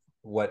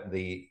what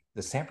the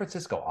San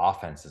Francisco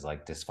offense is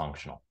like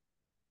dysfunctional.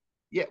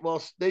 Yeah,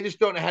 well, they just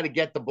don't know how to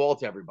get the ball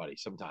to everybody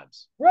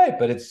sometimes. Right,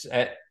 but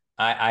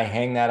I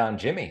hang that on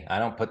Jimmy. I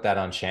don't put that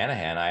on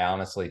Shanahan. I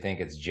honestly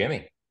think it's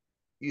Jimmy.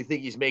 You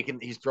think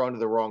he's throwing to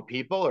the wrong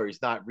people, or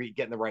he's not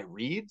getting the right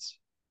reads?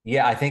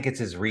 Yeah, I think it's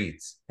his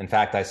reads. In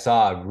fact, I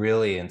saw a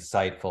really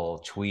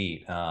insightful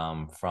tweet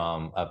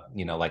from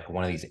like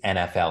one of these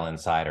NFL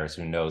insiders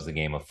who knows the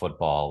game of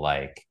football,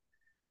 like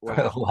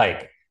Wow.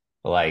 like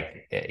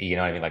you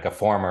know what I mean, like a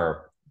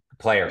former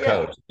player Yeah.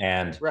 coach,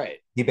 and Right.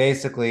 he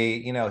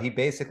basically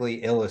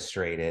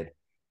illustrated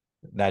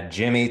that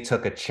Jimmy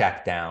took a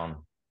check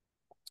down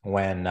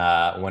when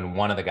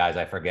one of the guys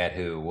I forget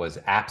who was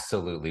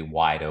absolutely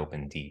wide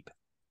open deep.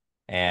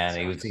 That And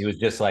he sucks. was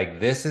just like,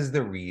 this is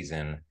the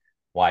reason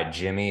why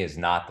Jimmy is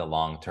not the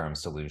long-term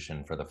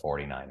solution for the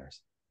 49ers,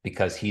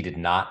 because he did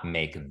not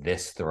make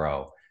this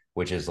throw,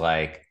 which is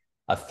like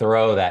a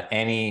throw that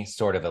any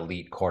sort of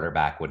elite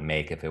quarterback would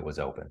make if it was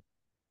open.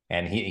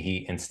 And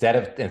he instead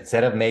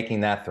of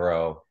making that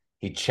throw,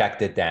 he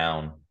checked it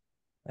down.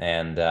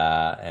 And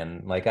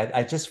like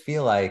I just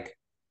feel like,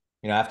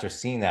 after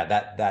seeing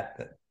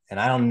that and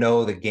I don't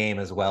know the game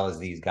as well as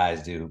these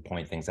guys do who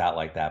point things out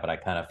like that, but I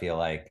kind of feel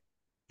like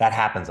that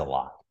happens a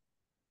lot.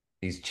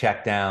 These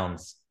check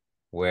downs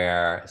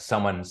where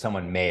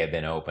someone may have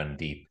been open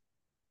deep.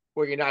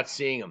 Where you're not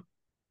seeing them.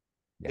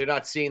 Yeah. They're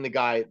not seeing the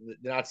guy.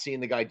 They're not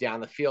seeing the guy down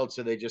the field.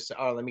 So they just say,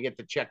 oh, let me get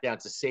the check down.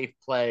 It's a safe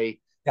play.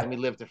 Let Yeah. me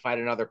live to fight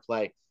another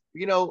play.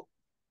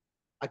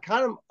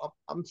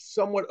 I'm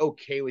somewhat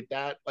okay with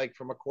that, like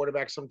from a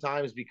quarterback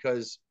sometimes,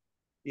 because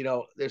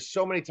there's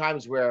so many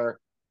times where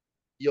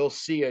you'll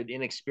see an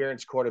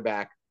inexperienced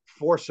quarterback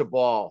force a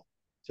ball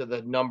to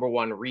the number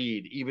one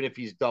read, even if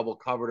he's double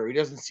covered or he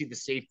doesn't see the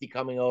safety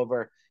coming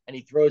over and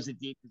he throws it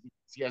deep because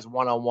he has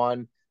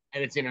one-on-one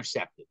and it's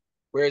intercepted.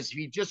 Whereas if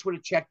he just would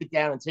have checked it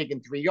down and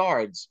taken 3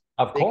 yards,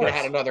 Of they could have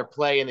had course. another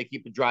play and they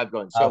keep the drive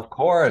going. Of So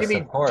course. Of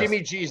Jimmy course.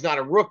 G is not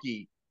a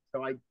rookie.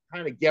 So I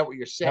kind of get what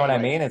you're You know what saying. I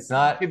Like mean? It's he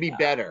not should be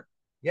better.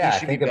 He yeah,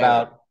 should be think better.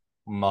 about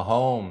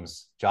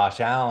Mahomes, Josh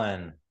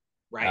Allen,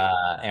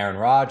 Right. Aaron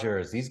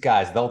Rodgers. These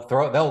guys, they'll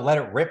let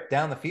it rip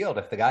down the field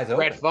if the guy's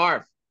Brett open,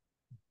 Favre.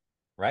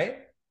 right?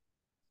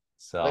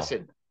 So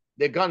Listen,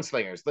 they're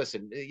gunslingers.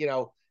 Listen,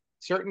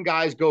 certain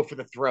guys go for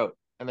the throat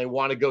and they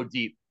want to go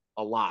deep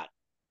a lot,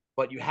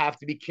 but you have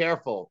to be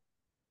careful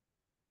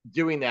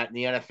doing that in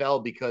the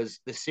NFL because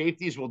the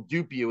safeties will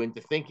dupe you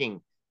into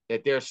thinking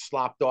that they're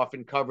slopped off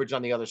in coverage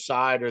on the other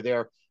side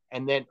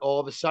and then all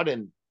of a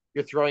sudden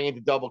you're throwing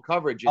into double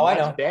coverage, oh, and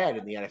I that's know. bad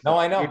in the No,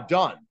 I NFL. You're know.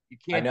 done. You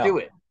I can't do know.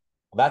 it.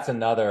 That's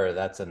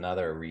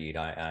another read.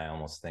 I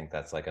almost think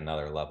that's like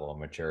another level of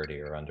maturity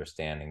or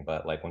understanding.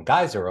 But like when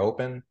guys are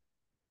open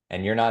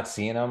and you're not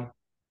seeing them,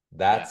 Yeah.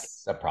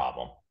 that's a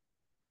problem.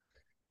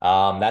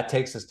 That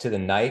takes us to the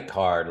night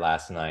card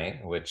last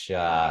night, which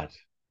God.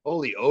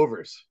 Holy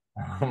overs.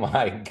 oh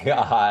my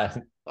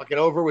God. Fucking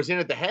over was in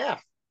at the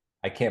half.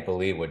 I can't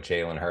believe what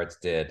Jalen Hurts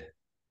did.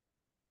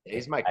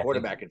 He's my I think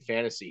quarterback in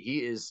fantasy. He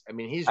is, I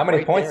mean, he's how many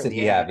right there points in did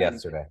the he have MVP.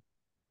 yesterday?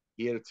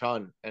 He had a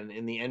ton, and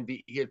in the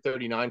MVP, he had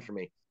 39 for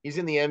me. He's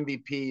in the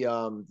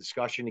MVP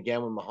discussion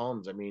again with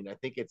Mahomes. I mean, I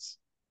think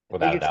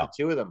Without a it's the doubt.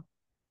 two of them.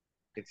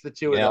 It's the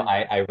two of them.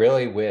 I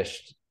really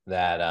wished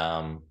that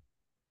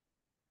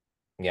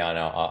yeah, I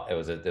know it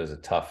was a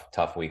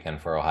tough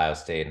weekend for Ohio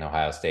State and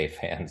Ohio State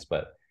fans,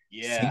 but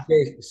Yeah,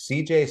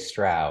 CJ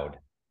Stroud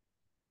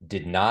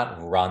did not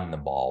run the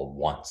ball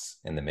once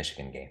in the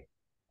Michigan game.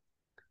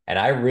 And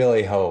I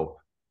really hope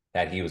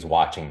that he was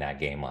watching that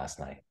game last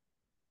night yeah,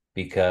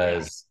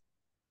 because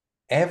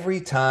every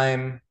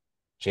time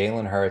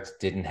Jalen Hurts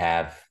didn't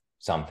have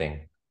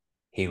something,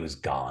 he was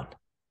gone.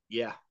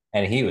 yeah.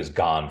 And he was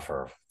gone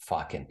for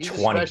fucking He's a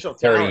 20, special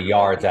 30 talent, man.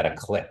 yards at a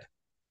clip.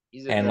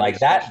 He's a And very like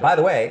that, by special.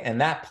 the way, and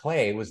that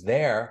play was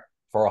there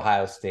for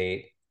Ohio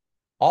State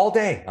all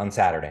day on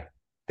Saturday.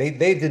 They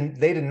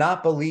did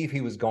not believe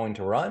he was going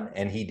to run,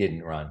 and he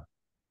didn't run.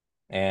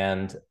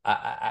 And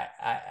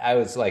I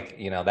was like,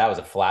 that was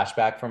a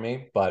flashback for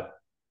me. But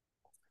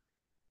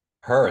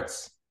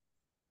Hurts,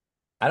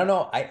 I don't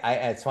know.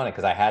 It's funny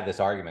because I had this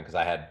argument because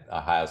I had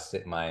Ohio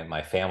State.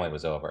 My family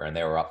was over and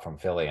they were up from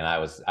Philly, and I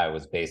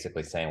was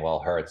basically saying, well,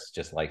 Hurts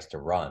just likes to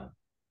run,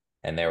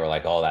 and they were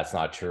like, oh, that's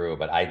not true.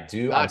 But I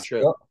do. Not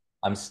true.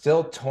 I'm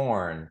still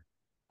torn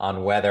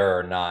on whether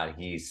or not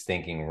he's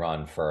thinking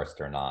run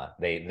first or not.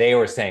 They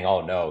were saying,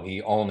 oh no,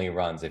 he only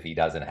runs if he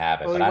doesn't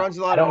have it. Well, But he runs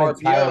a I lot of don't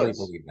entirely RPOs.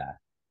 believe that.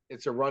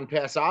 It's a run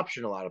pass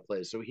option a lot of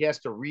plays, so he has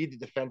to read the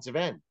defensive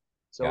end.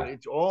 So Yeah.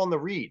 it's all in the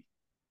read.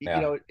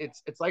 Yeah.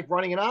 It's like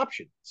running an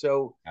option.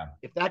 So Yeah.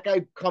 if that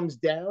guy comes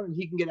down and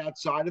he can get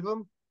outside of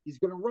him, he's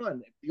going to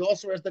run. He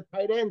also has the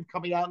tight end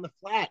coming out in the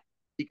flat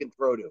he can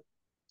throw to.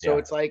 So Yeah.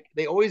 it's like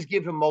they always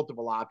give him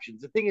multiple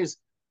options. The thing is,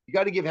 you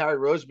got to give Harry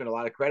Roseman a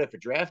lot of credit for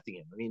drafting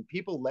him. I mean,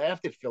 people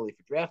laughed at Philly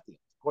for drafting him,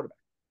 quarterback.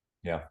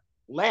 Yeah.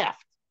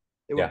 Laughed.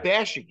 They were Yeah.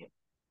 bashing him.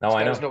 No, This I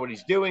guy know. doesn't know what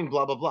he's doing,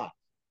 blah, blah, blah.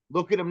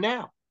 Look at him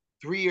now,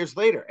 3 years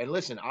later. And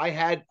listen, I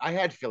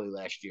had Philly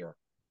last year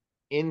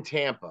in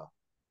Tampa,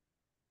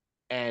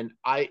 and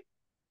I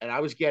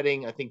was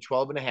getting, I think,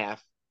 12 and a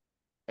half,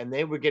 and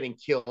they were getting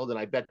killed, and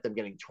I bet them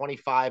getting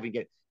 25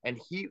 and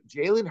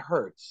Jalen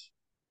Hurts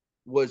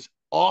was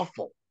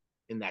awful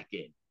in that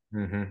game.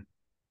 Mm-hmm.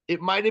 It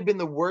might have been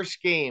the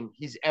worst game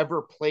he's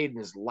ever played in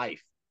his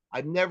life.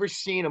 I've never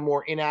seen a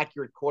more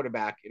inaccurate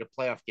quarterback in a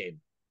playoff game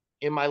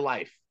in my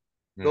life.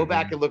 Go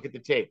back Mm-hmm. and look at the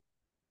tape.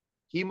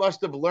 He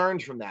must have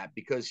learned from that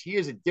because he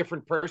is a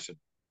different person,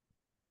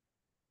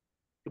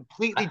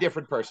 completely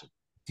different person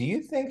Do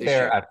you think this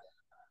year.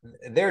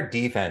 their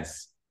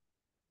defense?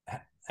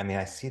 I mean,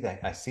 I see that.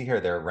 I see here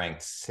they're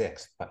ranked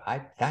sixth, but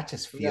that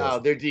just No,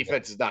 feels. their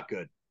defense is not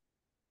good.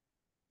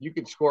 You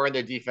can score on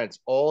their defense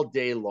all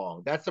day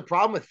long. That's the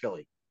problem with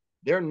Philly.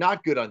 They're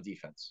not good on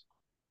defense.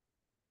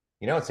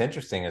 What's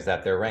interesting is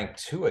that they're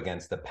ranked 2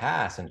 against the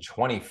pass and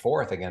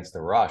 24th against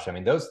the rush. I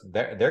mean,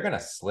 they're going to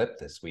slip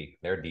this week.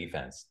 Their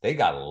defense, they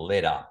got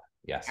lit up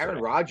Aaron yesterday.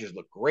 Rodgers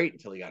looked great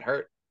until he got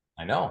hurt.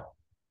 I know.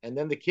 And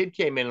then the kid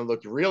came in and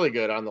looked really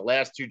good on the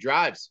last 2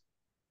 drives.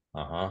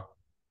 Uh-huh.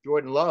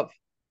 Jordan Love.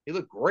 He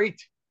looked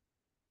great.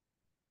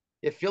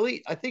 Yeah,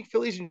 Philly, I think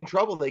Philly's in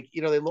trouble. They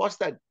lost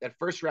that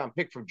first round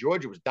pick from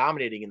Georgia, was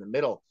dominating in the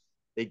middle.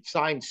 They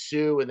signed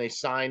Sue and they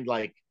signed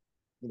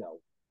you know,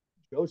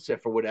 Joseph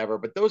or whatever,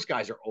 but those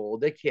guys are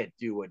old. They can't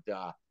do what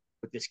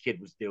this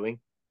kid was doing.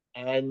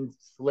 And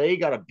Slay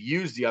got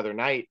abused the other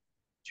night,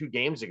 2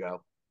 games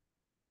ago.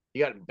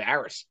 He got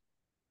embarrassed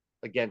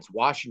against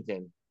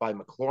Washington by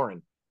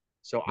McLaurin.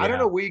 So I don't Yeah,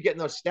 know where you're getting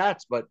those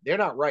stats, but they're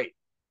not right.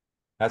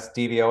 that's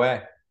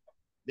DVOA.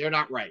 They're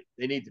not right.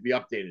 They need to be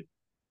updated.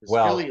 Because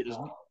Well,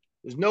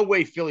 there's no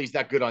way Philly's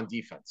that good on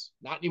defense.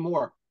 Not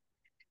anymore.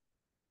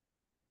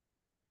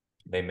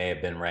 they may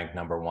have been ranked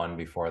number 1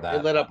 before They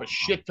that. let up a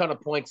shit ton of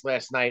points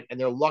last night, and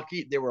they're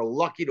lucky. They were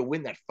lucky to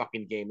win that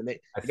fucking game. And I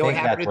you know what think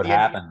happened that's at what the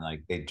end? happened.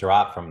 Like they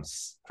dropped from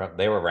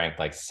they were ranked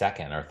like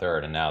second or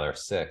third, and now they're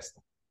sixth.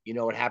 You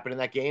know what happened in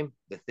that game?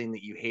 The thing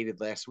that you hated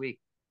last week.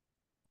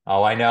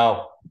 Oh, I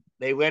know.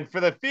 They went for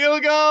the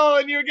field goal,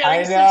 and you're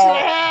getting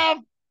I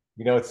 6.5.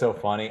 know. It's so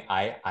funny.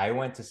 I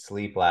went to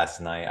sleep last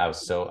night. I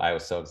was so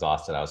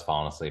exhausted. I was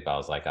falling asleep. I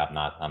was like, I'm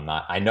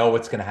not. I know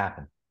what's gonna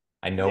happen.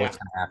 I know Yeah, what's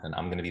gonna happen.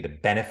 I'm gonna be the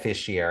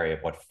beneficiary of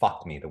what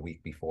fucked me the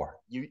week before.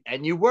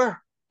 you were.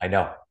 I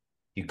know.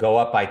 You go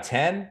up by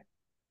 10,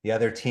 the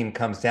other team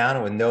comes down,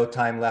 and with no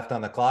time left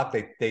on the clock,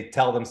 they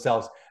tell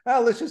themselves,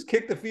 oh, let's just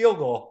kick the field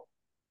goal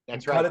and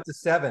That's cut right. it to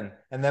 7,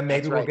 and then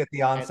maybe That's we'll right. get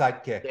the And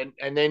onside kick.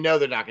 and they know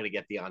they're not going to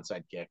get the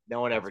onside kick.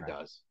 No one That's ever right.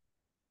 does.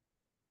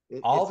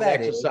 All It's an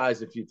that is,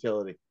 exercise of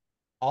futility.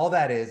 all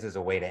that is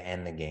a way to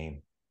end the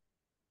game.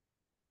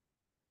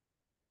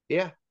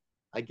 Yeah,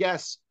 I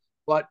guess.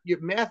 But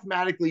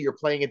mathematically, you're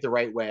playing it the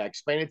right way. I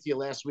explained it to you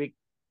last week.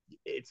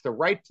 It's the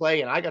right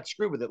play, and I got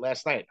screwed with it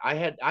last night. I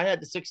had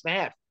the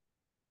 6.5.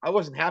 I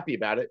wasn't happy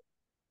about it.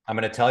 I'm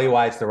going to tell you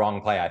why it's the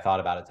wrong play. I thought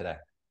about it today.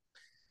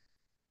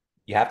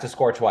 You have to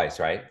score twice,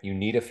 right? You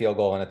need a field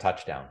goal and a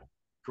touchdown. So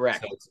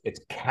Correct.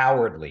 it's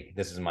cowardly.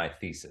 This is my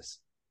thesis.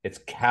 It's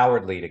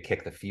cowardly to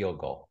kick the field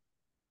goal.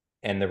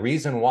 And the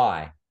reason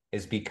why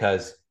is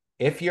because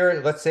if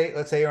you're, let's say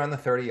you're on the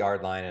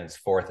 30-yard line and it's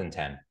 4th and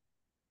 10,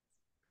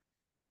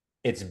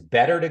 it's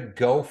better to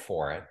go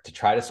for it to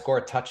try to score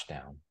a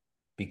touchdown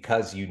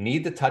because you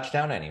need the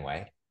touchdown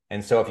anyway.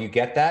 And so if you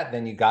get that,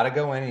 then you got to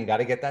go in and you got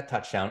to get that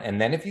touchdown. And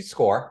then if you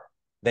score,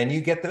 then you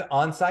get the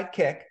onside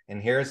kick.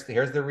 And here's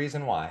the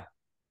reason why.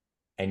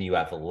 And you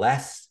have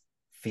less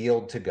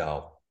field to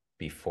go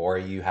before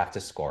you have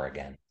to score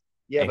again.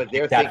 Yeah, And but kick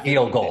they're that thinking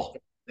field goal.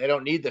 they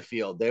don't need the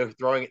field. They're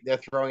throwing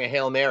a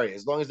Hail Mary.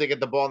 As long as they get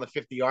the ball on the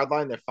 50-yard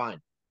line, they're fine.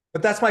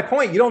 But that's my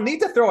point. You don't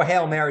need to throw a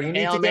Hail Mary. You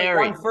need Hail to get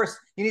Mary. one first.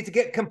 You need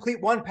to complete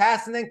one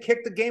pass and then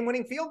kick the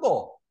game-winning field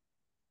goal.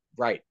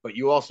 Right. But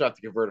you also have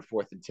to convert a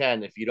 4th and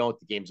 10. If you don't,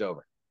 the game's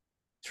over.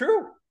 True.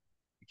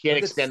 You can't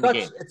extend the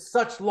game. It's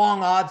such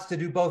long odds to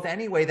do both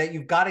anyway that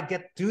you've got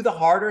to do the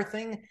harder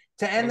thing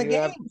to end the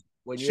game.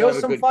 When you Show have a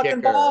some good fucking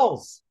kicker,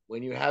 balls.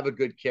 when you have a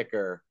good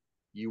kicker,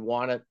 you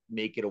want to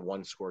make it a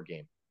one-score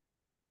game.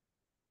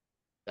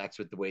 That's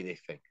what the way they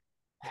think.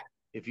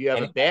 If you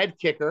have a bad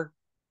kicker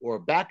or a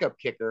backup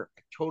kicker,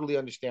 I totally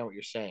understand what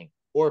you're saying.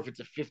 Or if it's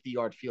a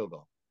 50-yard field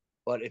goal.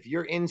 But if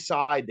you're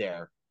inside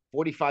there,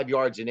 45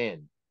 yards and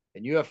in,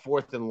 and you have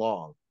 4th and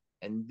long,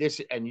 and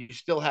you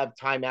still have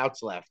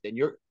timeouts left, and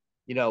you're,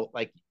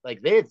 like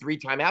they had 3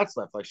 timeouts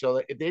left. Like, so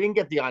if they didn't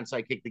get the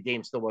onside kick, the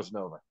game still wasn't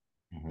over.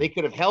 Mm-hmm. They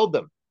could have held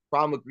them.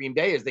 Problem with Green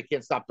Bay is they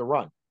can't stop the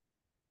run.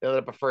 They let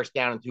up a first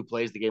down in 2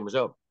 plays, the game was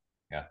over.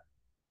 Yeah.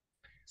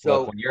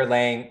 So look,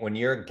 when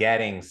you're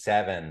getting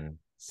 7,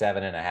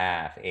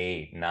 7.5,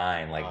 8,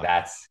 9,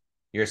 like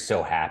you're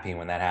so happy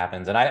when that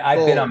happens. And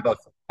I've been on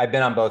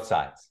both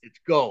sides. It's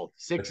gold.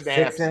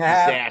 6.5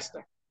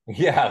 disaster.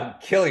 Yeah,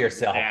 kill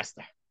yourself.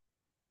 Disaster.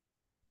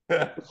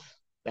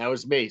 That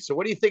was me. So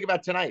what do you think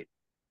about tonight?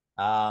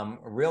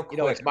 Real quick.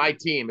 It's my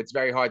team. It's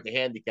very hard to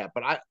handicap,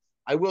 but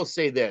I will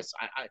say this.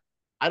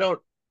 I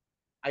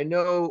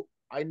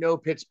know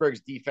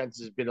Pittsburgh's defense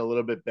has been a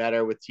little bit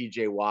better with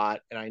TJ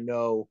Watt, and I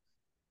know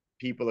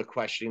people are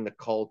questioning the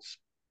Colts,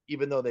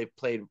 even though they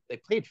played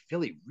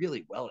Philly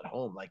really well at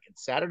home. Like, and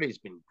Saturday's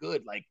been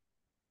good. Like,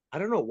 I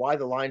don't know why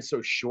the line's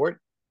so short.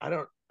 I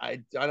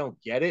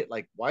don't get it.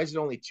 Like, why is it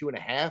only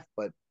 2.5?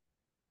 But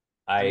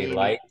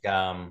I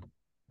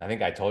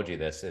think I told you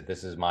this.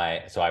 This is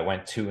so I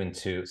went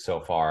 2-2 so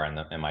far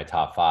in my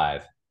top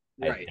 5.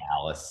 I had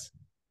Dallas.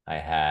 I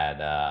had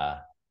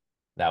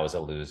that was a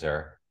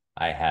loser.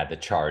 I had the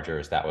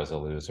Chargers, that was a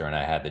loser, and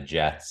I had the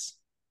Jets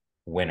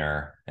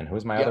winner. And who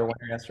was my other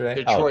winner yesterday?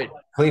 Detroit. Oh,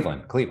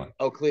 Cleveland.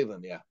 Oh,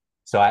 Cleveland, yeah.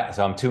 So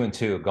I'm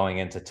 2-2 going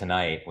into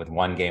tonight with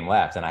 1 game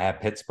left, and I have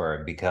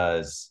Pittsburgh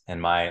because,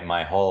 and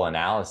my whole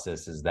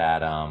analysis is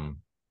that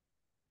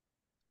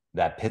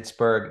that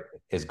Pittsburgh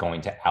is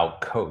going to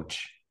outcoach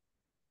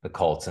the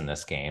Colts in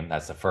this game.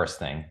 That's the first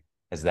thing,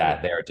 is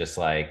that they're just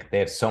like, they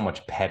have so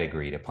much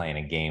pedigree to play in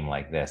a game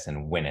like this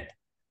and win it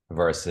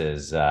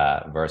versus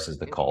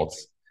the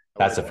Colts.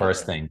 That's the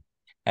first thing.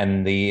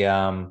 And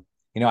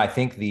I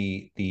think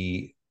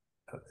the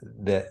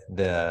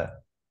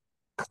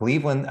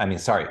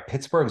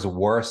Pittsburgh's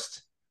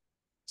worst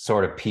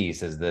sort of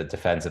piece is the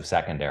defensive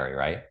secondary,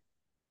 right?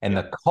 And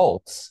the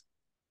Colts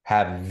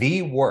have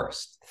the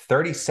worst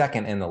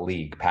 32nd in the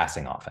league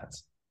passing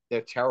offense.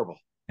 They're terrible.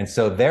 And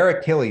so their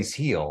Achilles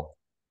heels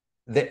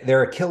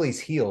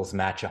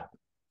match up.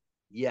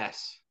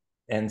 Yes.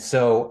 And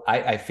so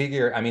I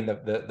figure,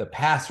 the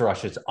pass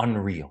rush is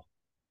unreal,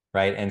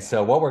 right? And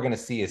so what we're going to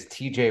see is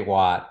TJ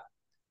Watt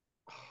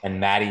and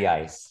Matty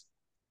Ice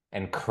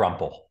and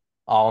Crumple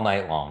all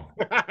night long.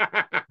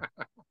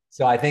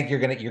 So I think you're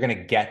gonna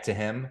get to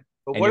him.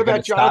 But what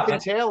about Jonathan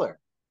Taylor?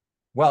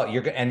 Well,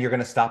 you're going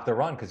to stop the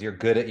run because you're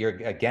good at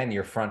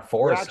your front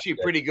four. You're actually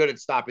pretty good at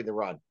stopping the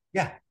run.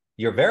 Yeah,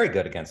 you're very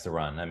good against the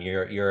run. I mean,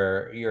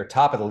 you're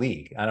top of the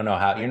league. I don't know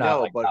how you're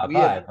not like top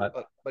 5,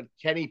 but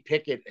Kenny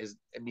Pickett is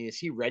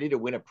he ready to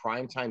win a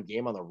primetime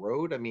game on the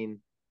road?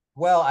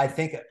 Well, I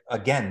think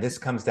again, this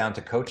comes down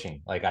to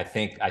coaching. Like I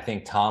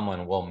think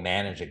Tomlin will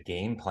manage a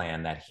game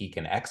plan that he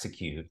can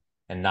execute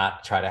and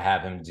not try to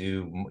have him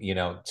do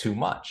too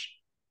much.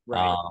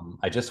 Right.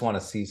 I just want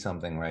to see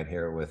something right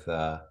here with.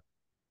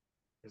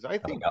 Because I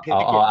think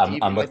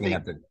I'm looking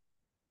at the.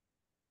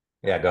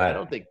 Yeah, go ahead. I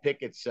don't think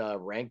Pickett's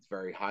ranked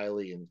very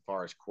highly as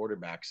far as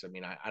quarterbacks.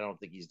 I don't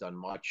think he's done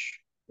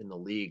much in the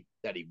league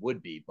that he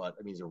would be, but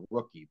he's a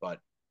rookie. But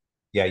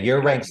yeah,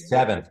 you're ranked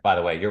 7th, by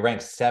the way. You're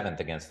ranked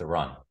 7th against the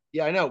run.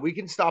 Yeah, I know. We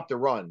can stop the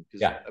run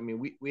because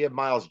we have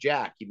Miles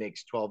Jack. He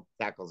makes 12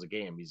 tackles a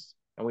game.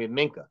 And we have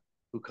Minka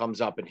who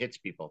comes up and hits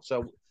people.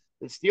 So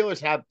the Steelers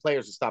have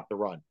players to stop the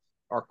run.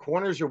 Our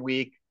corners are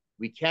weak.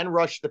 We can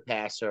rush the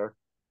passer.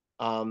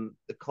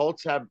 The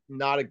Colts have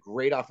not a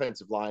great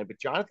offensive line, but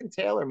Jonathan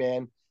Taylor,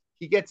 man,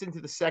 he gets into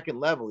the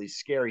second level. He's a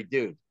scary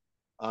dude.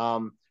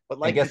 But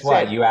like, guess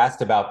what? You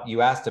asked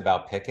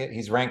about Pickett.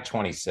 He's ranked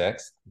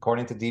 26th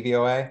according to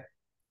DVOA.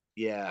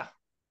 Yeah.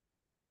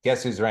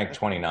 Guess who's ranked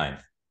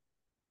 29th?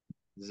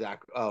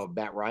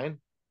 Matt Ryan.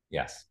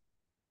 Yes.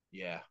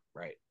 Yeah.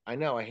 Right. I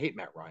know. I hate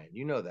Matt Ryan.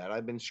 You know that.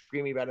 I've been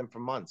screaming about him for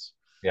months.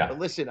 Yeah. But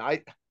listen,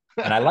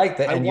 and I like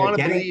that. And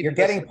you're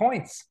getting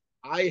points.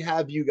 I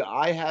have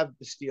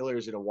the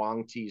Steelers in a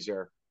Wong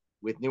teaser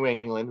with New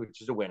England,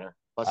 which is a winner,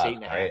 plus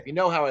 8.5. Great. You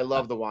know how I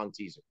love the Wong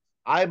teaser.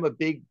 I'm a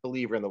big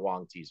believer in the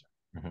Wong teaser.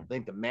 Mm-hmm. I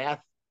think the math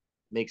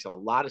makes a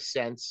lot of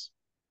sense.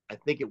 I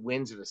think it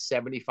wins at a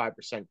 75%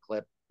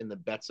 clip in the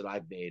bets that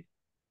I've made.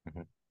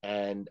 Mm-hmm.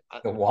 And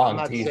the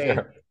Wong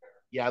teaser.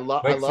 I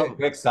love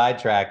quick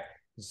sidetrack.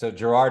 So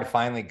Gerard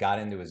finally got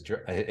into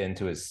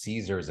his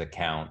Caesars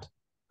account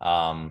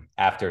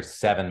after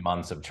 7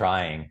 months of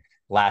trying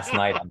last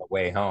night on the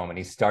way home, and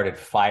he started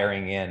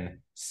firing in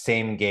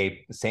same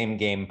game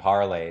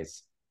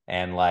parlays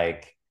and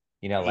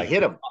he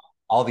hit him.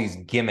 All these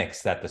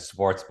gimmicks that the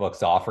sports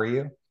books offer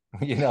you,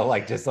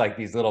 just like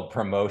these little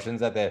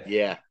promotions that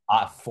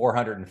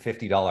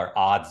 $450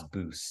 odds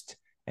boost,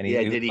 and Yeah,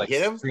 he was did he like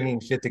hit him? stringing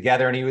shit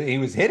together, and he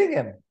was hitting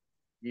him.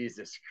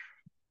 Jesus,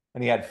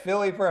 And he had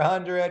Philly for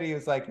 100. He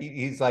was like,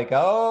 he's like,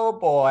 oh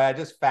boy, I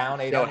just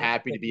found he's eight so hundred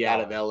happy to fifty be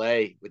out of dollars.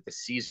 LA with the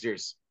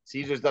Caesars.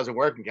 Caesars doesn't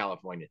work in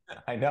California.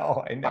 I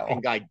Fucking know.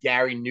 guy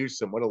Gary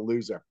Newsom, what a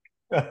loser.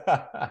 Fucking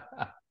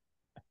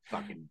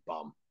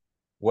bum.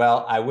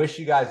 Well, I wish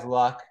you guys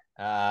luck.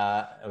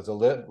 It was a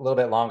little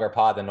bit longer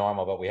pod than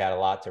normal, but we had a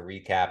lot to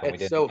recap, and we It's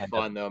didn't so end up.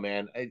 fun though,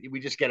 man. We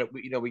just get it.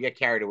 We get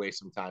carried away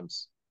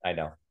sometimes. I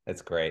know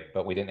it's great,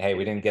 but we didn't. Hey,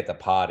 we didn't get the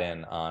pod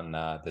in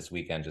on this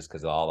weekend just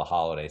because of all the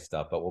holiday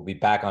stuff. But we'll be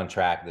back on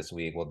track this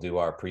week. We'll do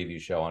our preview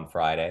show on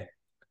Friday,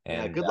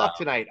 Yeah, and good luck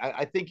tonight.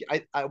 I think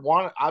I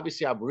want.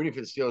 Obviously, I'm rooting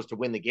for the Steelers to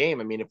win the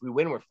game. I mean, if we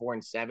win, we're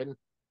 4-7.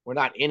 We're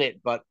not in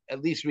it, but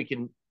at least we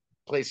can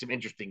play some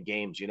interesting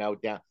games. Down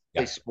play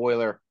yeah,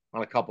 spoiler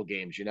on a couple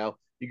games. You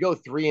go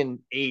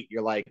 3-8,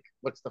 you're like,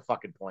 what's the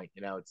fucking point?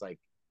 It's like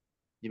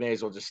you may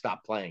as well just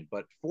stop playing.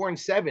 But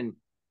 4-7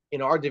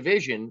 in our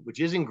division, which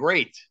isn't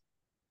great.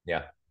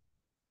 yeah.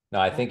 No,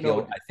 I I don't think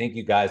know. I think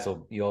you guys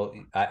will.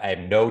 I have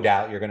no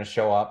doubt you're going to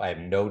show up. I have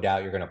no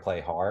doubt you're going to play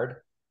hard,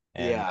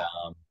 and Yeah,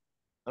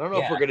 I don't know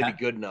if yeah, we're going to be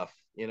good enough.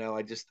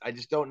 I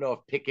just don't know if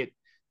Pickett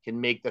can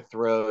make the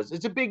throws.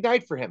 It's a big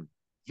night for him.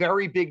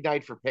 Very big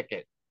night for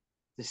Pickett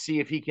to see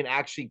if he can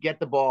actually get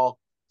the ball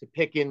to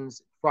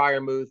Pickens,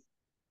 Fryermuth,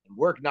 and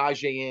work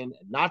Najee in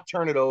and not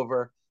turn it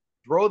over,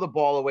 throw the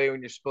ball away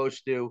when you're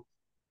supposed to.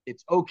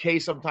 It's okay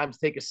sometimes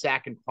take a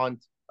sack and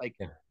punt. Like,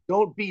 yeah.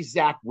 don't be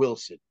Zach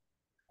Wilson.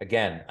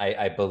 Again,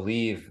 I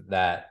believe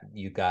that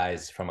you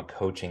guys, from a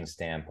coaching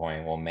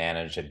standpoint, will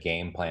manage a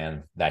game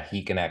plan that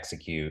he can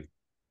execute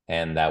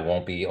and that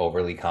won't be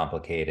overly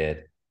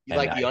complicated. You And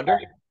like the under?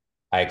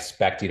 I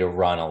expect you to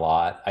run a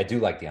lot. I do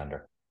like the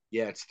under.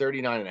 Yeah, it's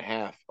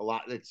 39.5. A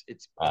lot. I It's think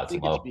it's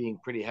low. being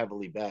pretty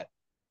heavily bet.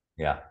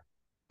 Yeah.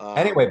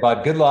 Anyway, Um,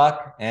 bud, good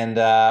luck, and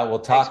we'll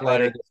Thanks, talk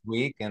later buddy. this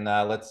week, and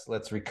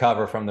let's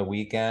recover from the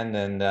weekend,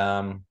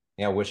 and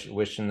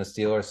wishing the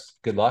Steelers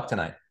good luck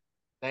tonight.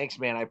 Thanks,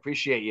 man. I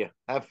appreciate you.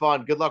 Have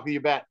fun. Good luck with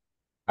your bet.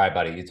 All right,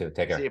 buddy, you too.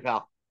 Take See you, care.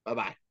 pal. Bye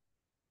bye.